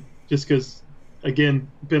 just because, again,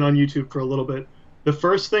 been on YouTube for a little bit. The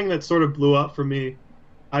first thing that sort of blew up for me,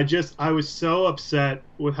 I was so upset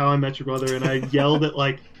with How I Met Your Mother, and I yelled at,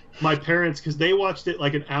 like, my parents, because they watched it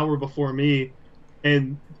like an hour before me,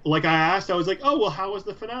 and like I was like, oh, well, how was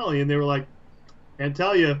the finale? And they were like, can't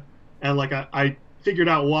tell you. And like I figured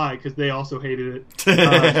out why, because they also hated it.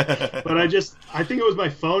 But I think it was my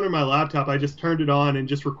phone or my laptop. I just turned it on and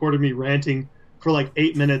just recorded me ranting for like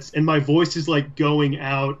 8 minutes, and my voice is like going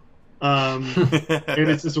out. And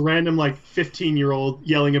it's this random like 15-year-old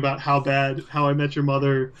yelling about how bad How I Met Your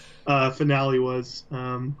Mother finale was.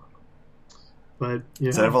 But yeah.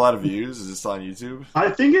 Does that have a lot of views? Is it still on YouTube? I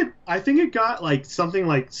think it got like something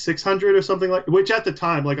like 600 or something, like, which at the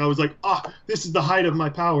time, like, I was like, this is the height of my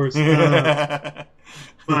powers. But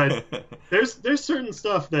there's certain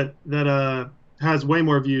stuff that has way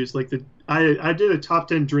more views. Like I did a top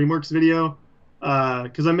 10 DreamWorks video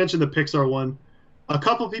because I mentioned the Pixar one. A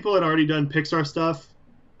couple people had already done Pixar stuff.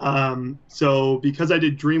 So because I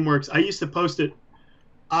did DreamWorks, I used to post it.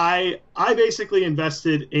 I basically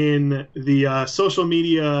invested in the social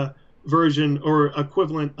media version or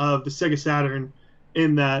equivalent of the Sega Saturn,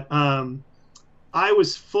 in that I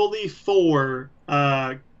was fully for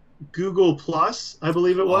Google Plus, I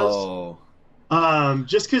believe it was. Oh.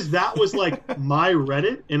 Just because that was like my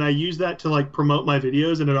Reddit, and I used that to like promote my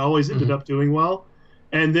videos, and it always ended up doing well.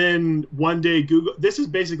 And then one day Google, this is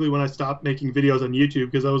basically when I stopped making videos on YouTube,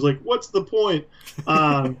 because I was like, what's the point?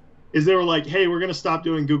 Is they were like, hey, we're going to stop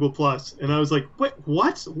doing Google Plus. And I was like, wait,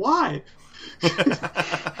 what? Why?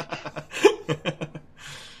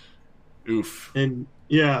 Oof. And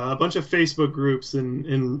yeah, a bunch of Facebook groups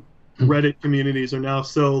and Reddit communities are now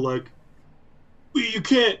so like,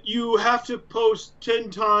 you have to post 10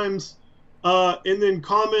 times and then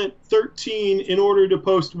comment 13 in order to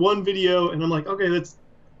post one video. And I'm like, okay,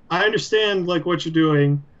 I understand like what you're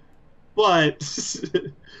doing, but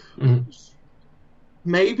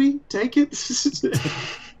maybe take it.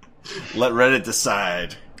 Let Reddit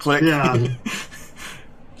decide. Click. Yeah.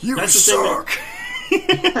 You suck.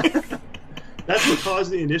 That's what caused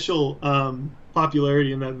the initial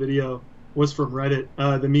popularity in that video, was from Reddit,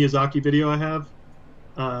 the Miyazaki video I have.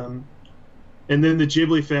 And then the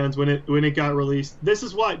Ghibli fans, when it got released. This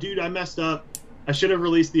is why, dude, I messed up. I should have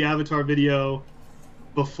released the Avatar video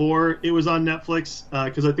before it was on Netflix,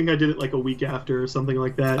 because I think I did it like a week after or something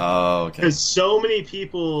like that. Oh, okay. Because so many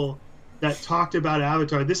people that talked about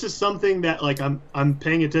Avatar, this is something that like I'm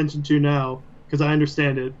paying attention to now because I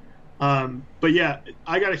understand it. But yeah,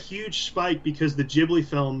 I got a huge spike because the Ghibli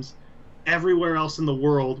films everywhere else in the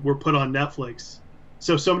world were put on Netflix.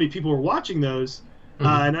 So many people were watching those.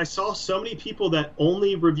 And I saw so many people that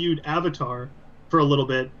only reviewed Avatar for a little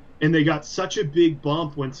bit, and they got such a big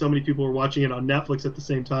bump when so many people were watching it on Netflix at the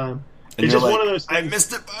same time. And it's just like, one of those things. I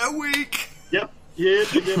missed it by a week. Yep. Yeah,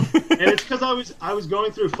 you did. And it's because I was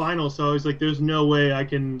going through finals, so I was like, there's no way I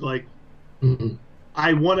can, like,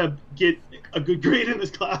 I want to get a good grade in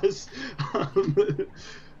this class.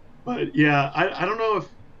 But yeah, I don't know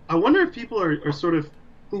I wonder if people are sort of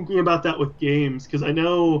thinking about that with games, because I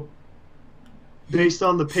know based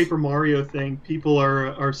on the Paper Mario thing, people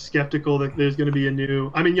are skeptical that there's going to be a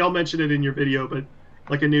new, I mean, y'all mentioned it in your video, but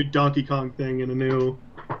like a new Donkey Kong thing and a new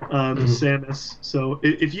Samus. So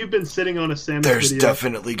if you've been sitting on a Samus there's video,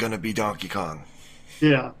 definitely going to be Donkey Kong.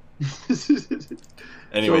 Yeah.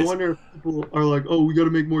 Anyways, so I wonder if people are like, oh, we got to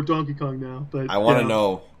make more Donkey Kong now. But I want to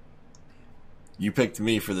know, you picked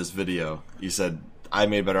me for this video. You said I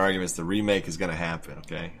made better arguments. The remake is going to happen.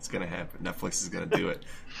 Okay, it's going to happen. Netflix is going to do it.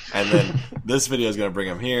 And then this video is going to bring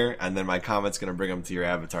them here, and then my comment's going to bring them to your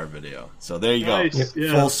Avatar video. So there you go.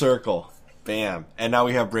 Yeah. Full circle. Bam. And now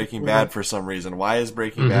we have Breaking Bad for some reason. Why is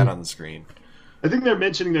Breaking Bad on the screen? I think they're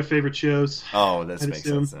mentioning their favorite shows. Oh, that makes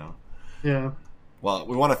sense now. Yeah. Well,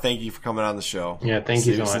 we want to thank you for coming on the show. Yeah, thank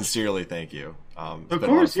you so much. Sincerely, thank you. Of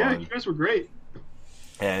course, yeah, you guys were great.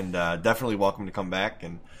 And definitely welcome to come back.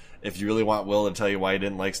 And if you really want Will to tell you why he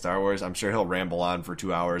didn't like Star Wars, I'm sure he'll ramble on for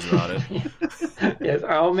 2 hours about it. Yes,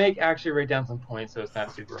 I'll actually write down some points so it's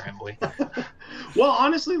not super rambly. Well,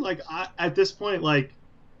 honestly, like at this point, like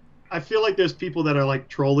I feel like there's people that are like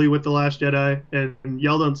trolly with The Last Jedi, and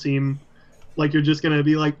y'all don't seem like you're just gonna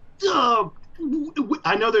be like, oh.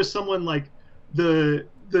 I know there's someone like the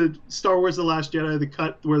Star Wars The Last Jedi, the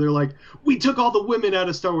cut where they're like, we took all the women out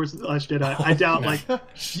of Star Wars The Last Jedi. I doubt like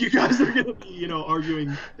you guys are gonna be,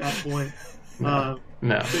 arguing that point. No.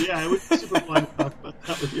 So yeah, it would be super fun to talk about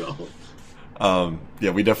that with y'all.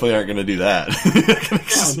 Yeah, we definitely aren't gonna do that.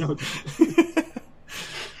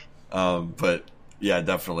 But yeah,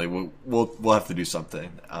 definitely we'll have to do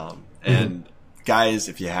something. And guys,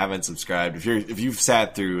 if you haven't subscribed, if you've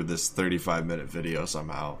sat through this 35-minute video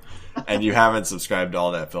somehow and you haven't subscribed to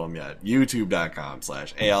All That Film yet,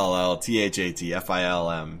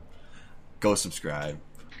 youtube.com/ALLTHATFILM, go subscribe.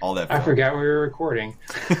 All That Film. I forgot we were recording.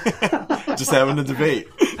 Just having a debate.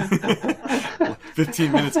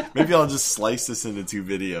 15 minutes. Maybe I'll just slice this into 2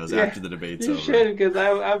 videos after the debate's over. You should, because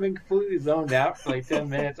I've been completely zoned out for like 10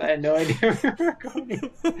 minutes. I had no idea we were recording.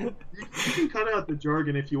 You can cut out the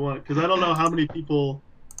jargon if you want, because I don't know how many people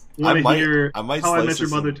want to hear How I Met Your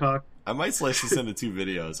Mother talk. I might slice this into 2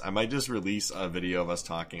 videos. I might just release a video of us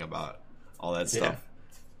talking about all that stuff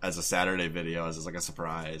as a Saturday video, as like a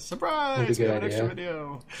surprise. Surprise! We have an extra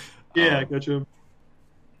video. Yeah, gotcha.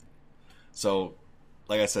 So,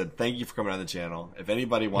 like I said, thank you for coming on the channel. If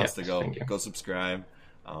anybody wants to go subscribe,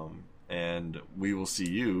 and we will see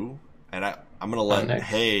you. And I'm gonna let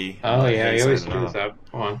Hey. Oh yeah, you always screw this up.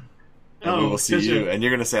 Come on. And we will see you, and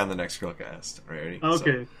you're gonna say on the next CHRILLCAST. Ready?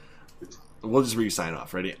 Okay. So, we'll just sign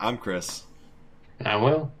off. Ready? I'm Chris. And I'm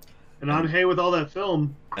Will. And I'm Hey with All That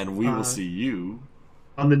Film. And we will see you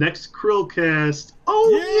on the next CHRILLCAST. Oh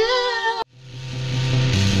yeah!